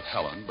evening with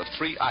Helen, but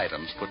 3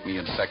 items put me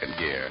in second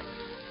gear.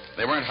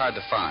 They weren't hard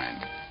to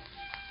find.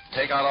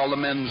 Take out all the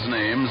men's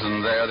names,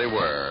 and there they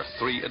were,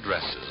 3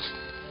 addresses.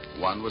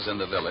 One was in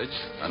the Village,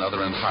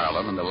 another in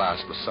Harlem, and the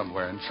last was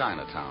somewhere in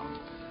Chinatown.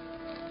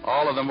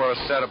 All of them were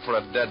a setup for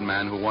a dead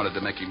man who wanted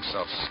to make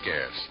himself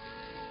scarce.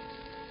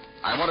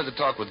 I wanted to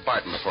talk with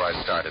Barton before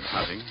I started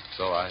hunting,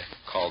 so I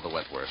called the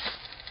Wentworth.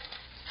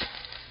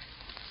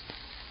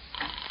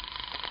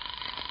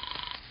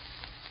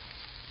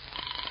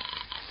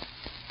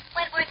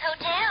 Wentworth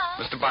Hotel.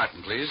 Mr.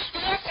 Barton, please.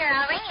 Yes, sir.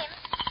 I'll ring him.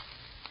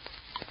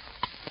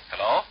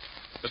 Hello?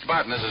 Mr.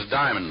 Barton, this is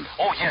Diamond.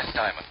 Oh, yes,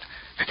 Diamond.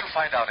 Did you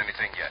find out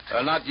anything yet?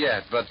 Not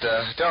yet, but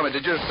tell me,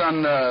 did your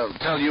son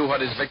tell you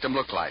what his victim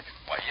looked like?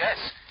 Why, yes.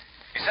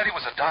 He said he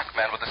was a dark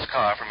man with a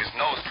scar from his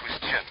nose to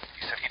his chin.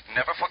 He said he'd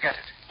never forget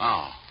it.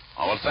 Oh,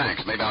 well,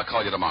 thanks. Maybe I'll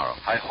call you tomorrow.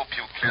 I hope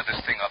you clear this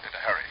thing up in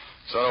a hurry.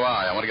 So do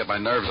I. I want to get my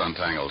nerves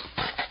untangled.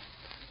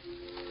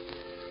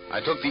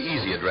 I took the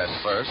easy address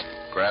first,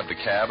 grabbed a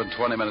cab, and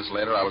 20 minutes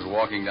later I was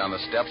walking down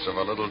the steps of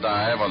a little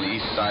dive on the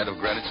east side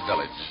of Greenwich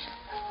Village.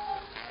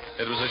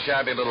 It was a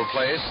shabby little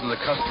place, and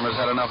the customers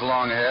had enough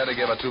long hair to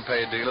give a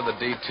toupee dealer the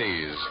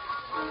DTs.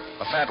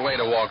 A fat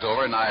waiter walked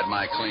over and eyed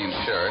my clean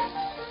shirt.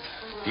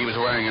 He was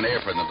wearing an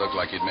apron that looked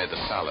like he'd made the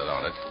salad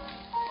on it.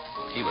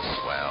 He was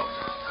swell.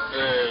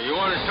 You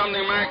wanted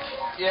something, Mac?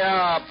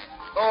 Yeah,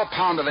 a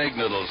pound of egg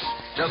noodles.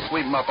 Just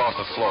sweep them up off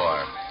the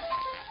floor.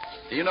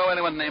 Do you know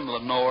anyone named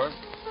Lenore?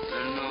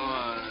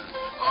 Lenore.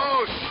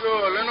 Oh,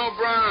 sure, Lenore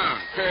Brown.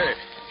 Hey,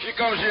 she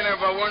comes in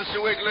about once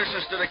a week,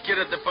 listens to the kid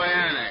at the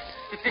piano.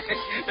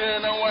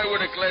 Now, why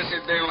would a classy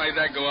dame like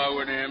that go out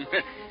with him?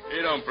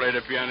 He don't play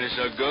the piano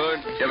so good.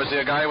 You ever see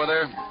a guy with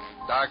her?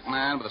 Dark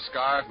man with a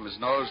scar from his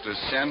nose to his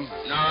chin?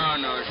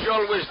 No. She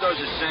always does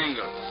a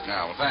single.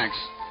 Yeah, well, thanks.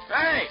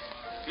 Hey,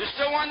 you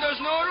still want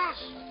those noodles?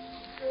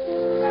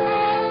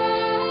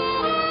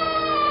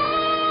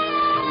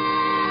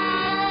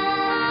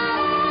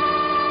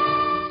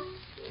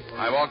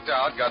 I walked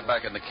out, got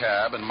back in the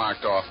cab, and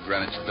marked off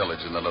Greenwich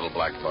Village in the little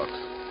black book.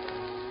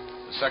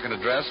 The second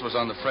address was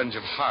on the fringe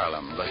of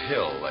Harlem, the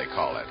Hill, they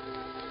call it.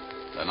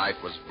 The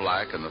night was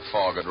black, and the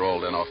fog had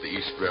rolled in off the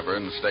East River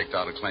and staked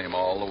out a claim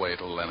all the way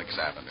to Lenox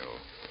Avenue.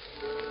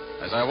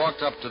 As I walked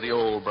up to the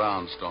old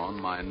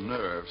brownstone, my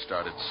nerves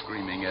started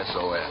screaming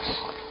SOS.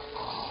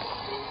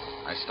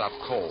 I stopped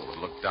cold and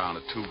looked down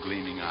at 2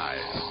 gleaming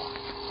eyes,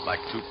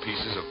 like 2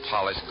 pieces of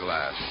polished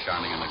glass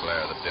shining in the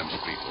glare of the dim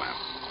street lamp.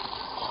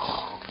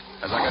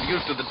 As I got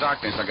used to the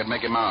darkness, I could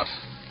make him out.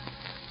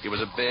 He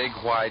was a big,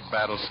 white,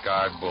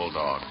 battle-scarred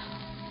bulldog,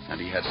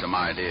 and he had some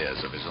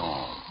ideas of his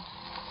own.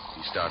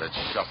 He started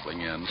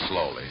shuffling in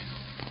slowly,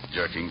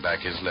 jerking back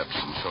his lips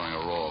and showing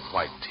a row of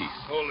white teeth.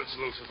 Hold it,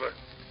 Lucifer.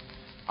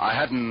 I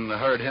hadn't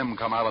heard him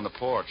come out on the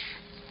porch.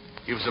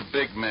 He was a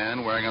big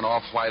man wearing an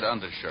off-white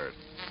undershirt.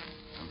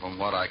 And from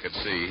what I could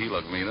see, he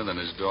looked meaner than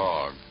his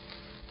dog.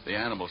 The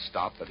animal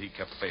stopped, but he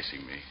kept facing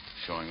me,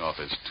 showing off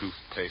his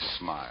toothpaste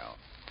smile.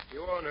 He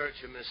won't hurt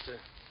you, mister,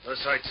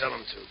 unless I tell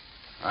him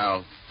to.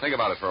 I'll think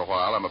about it for a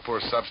while. I'm a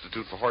poor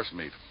substitute for horse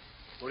meat.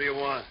 What do you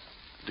want?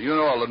 Do you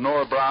know a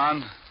Lenore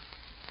Brown?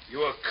 You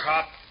a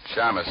cop?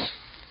 Shamus.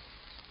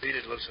 Beat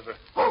it, Lucifer.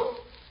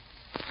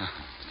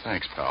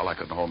 Thanks, pal. I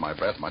couldn't hold my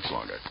breath much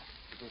longer.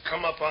 You can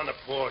come up on the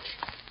porch.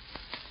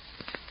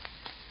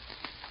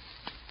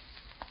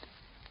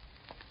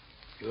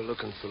 You're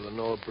looking for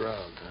Lenore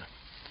Brown, huh?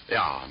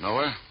 Yeah, know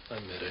her? I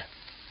met her.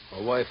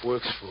 My wife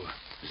works for her.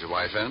 Is your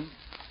wife in?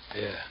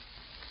 Yeah.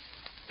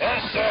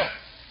 Yes, sir.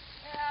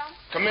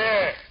 Yeah. Come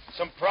here.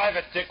 Some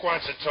private dick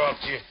wants to talk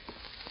to you.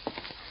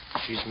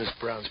 She's Miss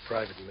Brown's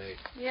private maid.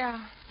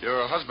 Yeah.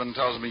 Your husband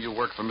tells me you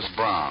work for Miss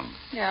Brown.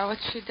 Yeah,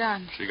 what's she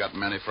done? She got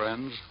many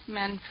friends?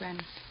 Men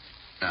friends.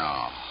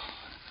 No.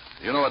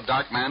 You know a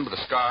dark man with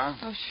a scar?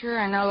 Oh, sure,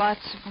 I know lots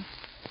of them.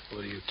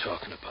 What are you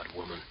talking about,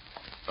 woman?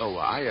 Oh,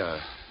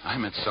 I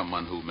met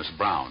someone who Miss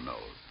Brown knows.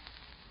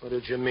 What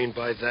did you mean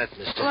by that,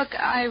 mister? Look,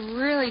 I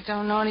really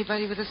don't know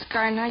anybody with a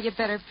scar. Now you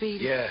better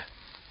beat it. Yeah.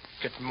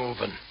 Get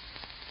moving.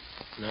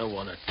 And I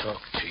want to talk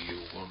to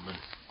you, woman.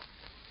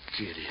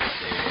 Get in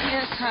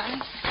there. Yes,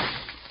 honey.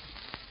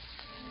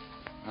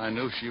 I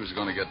knew she was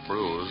going to get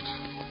bruised,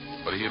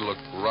 but he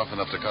looked rough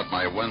enough to cut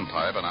my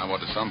windpipe, and I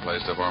wanted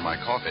someplace to pour my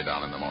coffee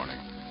down in the morning.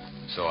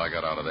 So I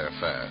got out of there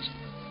fast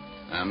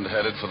and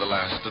headed for the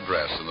last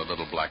address in the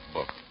little black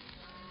book.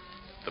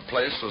 The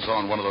place was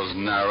on one of those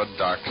narrow,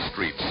 dark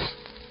streets.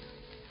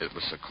 It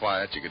was so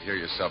quiet you could hear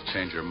yourself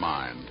change your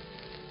mind.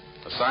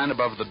 A sign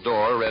above the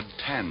door read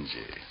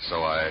Tangy,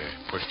 so I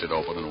pushed it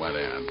open and went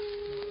in.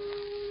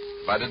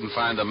 If I didn't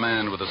find the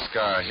man with the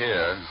scar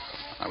here,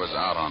 I was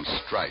out on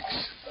strikes.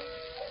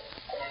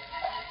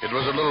 It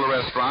was a little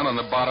restaurant on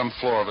the bottom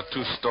floor of a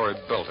two-story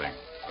building.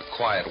 A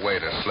quiet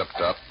waiter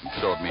slipped up and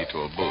showed me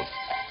to a booth.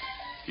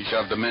 He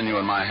shoved a menu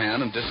in my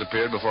hand and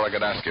disappeared before I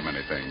could ask him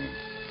anything.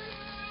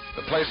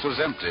 The place was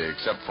empty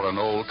except for an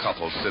old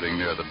couple sitting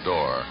near the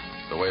door.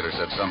 The waiter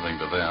said something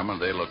to them,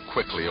 and they looked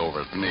quickly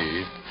over at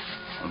me,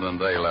 and then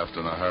they left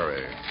in a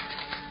hurry.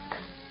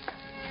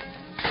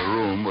 The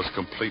room was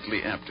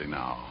completely empty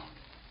now.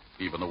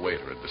 Even the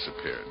waiter had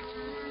disappeared.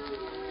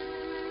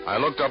 I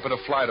looked up at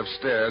a flight of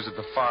stairs at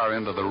the far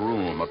end of the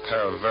room. A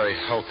pair of very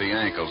healthy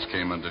ankles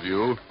came into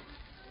view,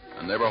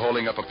 and they were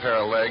holding up a pair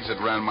of legs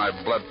that ran my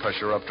blood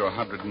pressure up to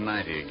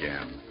 190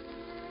 again.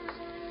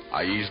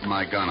 I eased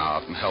my gun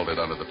out and held it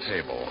under the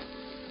table.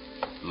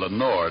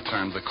 Lenore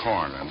turned the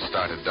corner and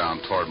started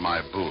down toward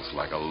my booth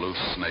like a loose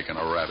snake in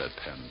a rabbit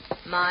pen.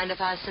 Mind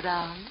if I sit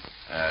down?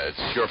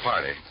 It's your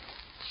party.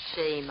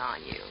 Shame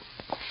on you.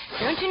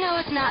 Don't you know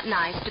it's not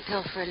nice to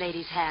pilfer a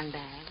lady's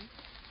handbag?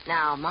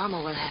 Now,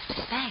 Mama will have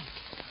to thank.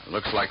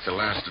 Looks like the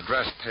last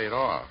address paid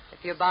off.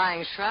 If you're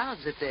buying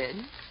shrouds, it did.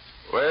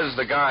 Where's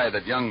the guy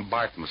that young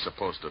Barton was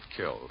supposed to have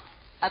killed?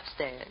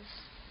 Upstairs.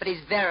 But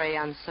he's very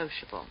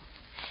unsociable.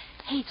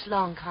 Hates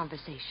long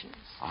conversations.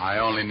 I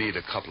only need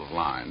a couple of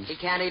lines. He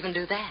can't even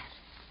do that.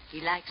 He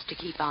likes to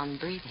keep on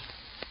breathing.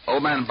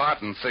 Old man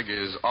Barton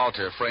figures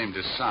Alter framed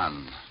his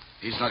son.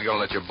 He's not going to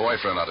let your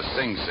boyfriend out of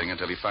Sing Sing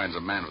until he finds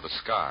a man with a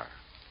scar.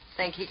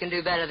 Think he can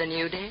do better than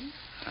you did?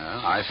 Well,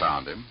 I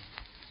found him.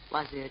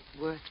 Was it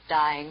worth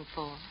dying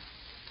for?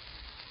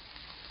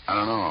 I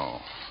don't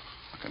know.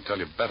 I can tell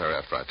you better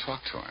after I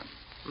talk to him.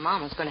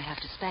 Mama's going to have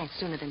to spank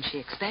sooner than she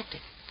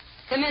expected.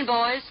 Come in,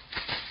 boys.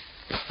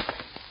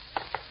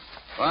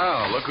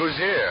 Well, look who's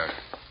here.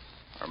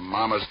 Are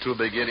Mama's two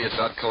big idiots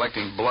out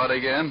collecting blood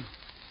again?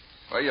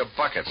 Where are your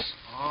buckets?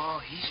 Oh,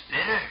 he's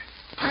bitter.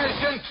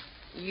 Present!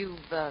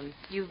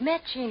 You've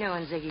met Chino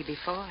and Ziggy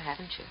before,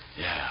 haven't you?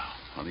 Yeah,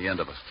 on the end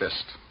of a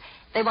fist.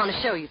 They want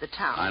to show you the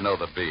town. I know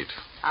the beat.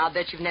 I'll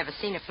bet you've never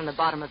seen it from the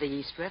bottom of the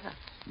East River.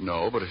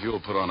 No, but if you'll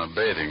put on a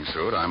bathing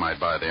suit, I might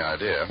buy the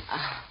idea.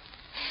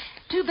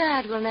 Too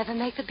bad we'll never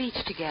make the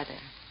beach together.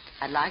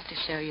 I'd like to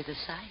show you the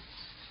sights.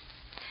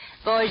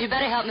 Boys, you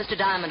better help Mr.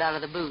 Diamond out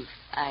of the booth.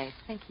 I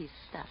think he's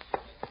stuck.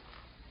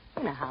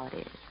 You know how it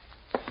is.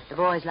 The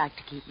boys like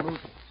to keep moving.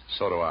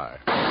 So do I.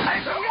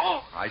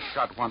 I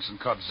shot once and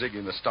caught Ziggy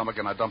in the stomach,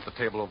 and I dumped the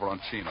table over on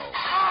Chino.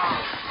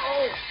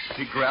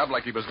 He grabbed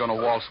like he was going to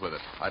waltz with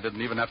it. I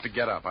didn't even have to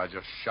get up. I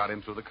just shot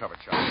him through the cover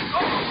chop.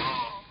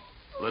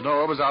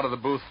 Lenore was out of the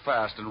booth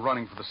fast and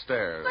running for the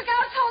stairs. Look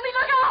out, Tony,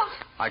 look out!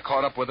 I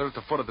caught up with her at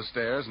the foot of the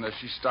stairs, and as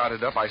she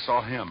started up, I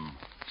saw him,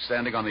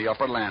 standing on the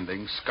upper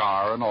landing,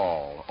 scar and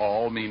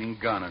all meaning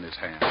gun in his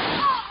hand.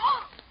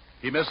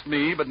 He missed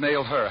me, but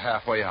nailed her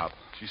halfway up.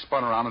 She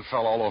spun around and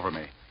fell all over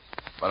me.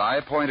 But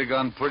I point a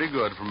gun pretty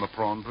good from a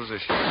prone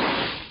position.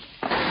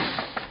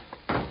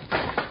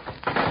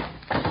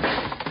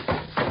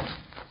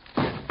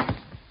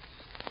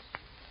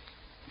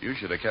 You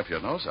should have kept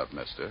your nose up,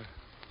 mister.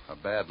 A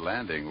bad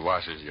landing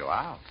washes you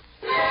out.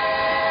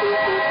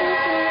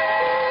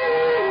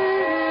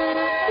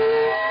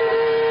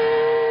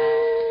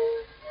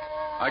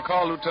 I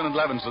called Lieutenant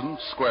Levinson,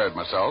 squared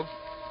myself.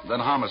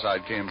 Then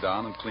Homicide came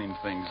down and cleaned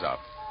things up.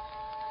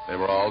 They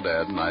were all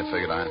dead, and I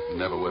figured I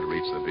never would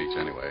reach the beach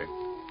anyway.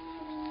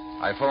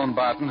 I phoned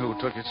Barton, who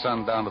took his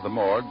son down to the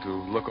morgue to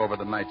look over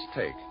the night's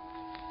take.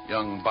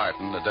 Young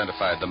Barton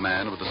identified the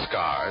man with the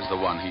scars, the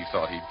one he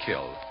thought he'd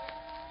killed.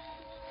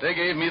 They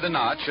gave me the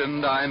notch,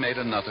 and I made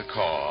another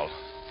call.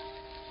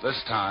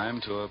 This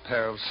time to a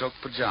pair of silk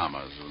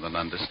pajamas with an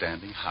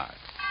understanding heart.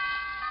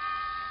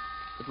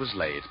 It was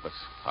late, but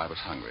I was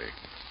hungry.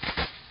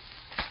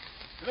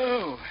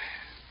 Oh,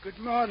 good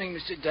morning,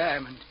 Mr.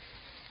 Diamond.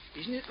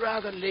 Isn't it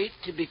rather late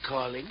to be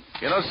calling?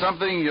 You know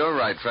something? You're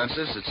right,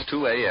 Francis. It's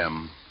 2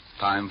 a.m.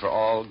 Time for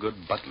all good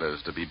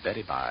butlers to be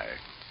Betty by.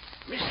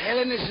 Miss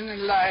Helen is in the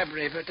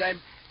library, but I'm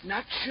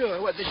not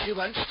sure whether she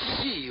wants to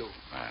see you.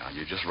 Well,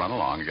 you just run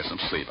along and get some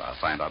sleep. I'll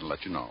find out and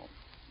let you know.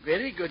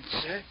 Very good,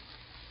 sir.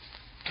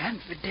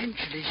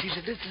 Confidentially, she's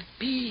a little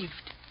peeved.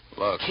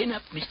 Look. Chin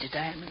up, Mr.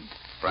 Diamond.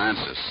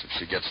 Francis, if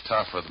she gets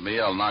tough with me,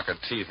 I'll knock her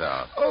teeth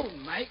out. Oh,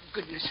 my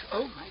goodness.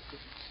 Oh, my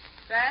goodness.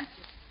 Francis,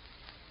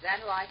 is that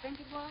who I think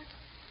it was?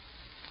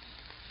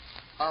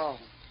 Oh.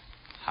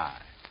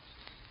 Hi.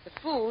 The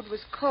food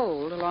was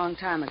cold a long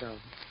time ago.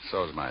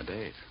 So's my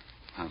date.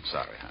 I'm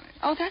sorry, honey.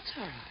 Oh, that's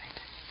all right.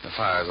 The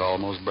fire's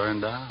almost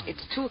burned out.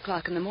 It's 2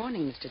 o'clock in the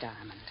morning, Mr.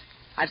 Diamond.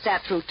 I've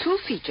sat through 2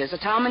 features of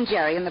Tom and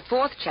Jerry and the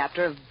 4th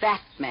chapter of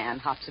Batman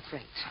Hops a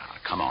Freight.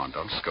 Come on,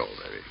 don't scold,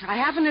 baby. I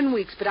haven't in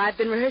weeks, but I've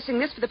been rehearsing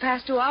this for the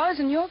past 2 hours,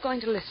 and you're going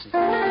to listen.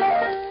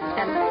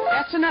 And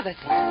that's another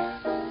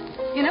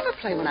thing. You never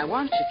play when I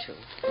want you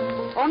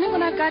to. Only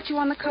when I've got you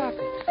on the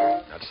carpet.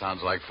 That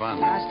sounds like fun.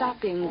 Now,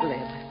 stop being glib.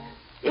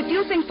 If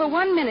you think for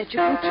 1 minute you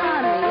can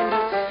charm me and...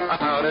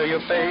 Out of your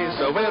face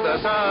with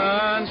the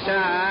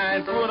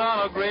sunshine, put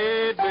on a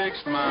great big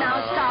smile.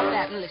 Now, stop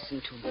that and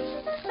listen to me.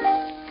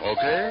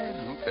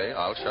 Okay,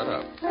 I'll shut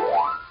up.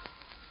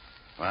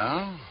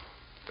 Well,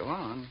 go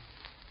on.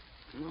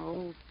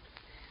 Oh,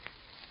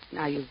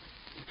 now you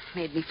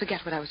made me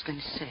forget what I was going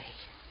to say.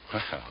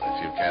 Well,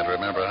 if you can't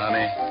remember,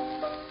 honey,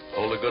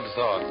 hold a good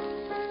thought.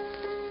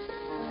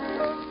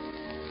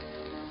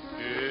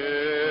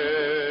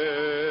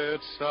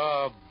 It's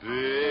a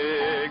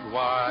big,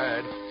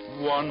 wide,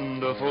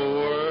 wonderful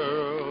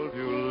world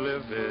you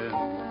live in.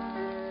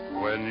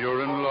 When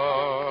you're in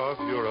love,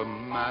 you're a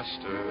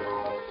master.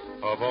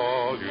 Of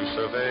all you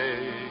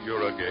survey,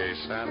 you're a gay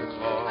Santa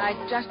Claus. I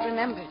just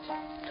remembered.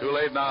 Too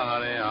late now,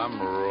 honey,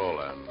 I'm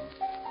rolling.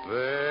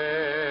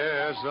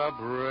 There's a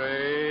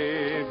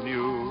brave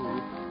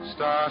new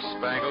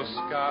star-spangled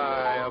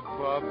sky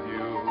above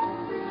you.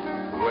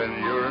 When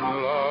you're in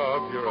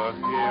love, you're a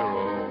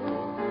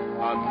hero,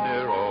 a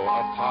Nero,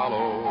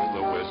 Apollo,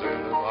 the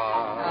Wizard of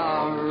Oz.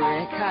 Oh,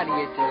 Rick, how do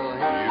you do it?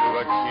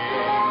 You've a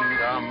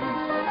kingdom,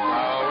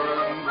 power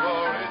and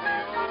glory.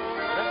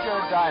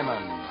 Richard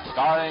Diamond,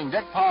 starring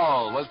Dick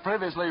Powell, was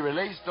previously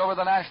released over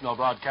the National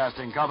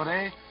Broadcasting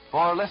Company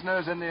for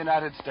listeners in the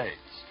United States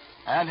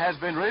and has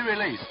been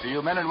re-released to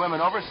you men and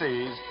women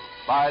overseas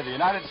by the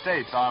United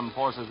States Armed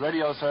Forces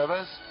Radio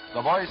Service,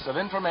 the voice of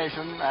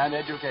information and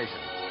education.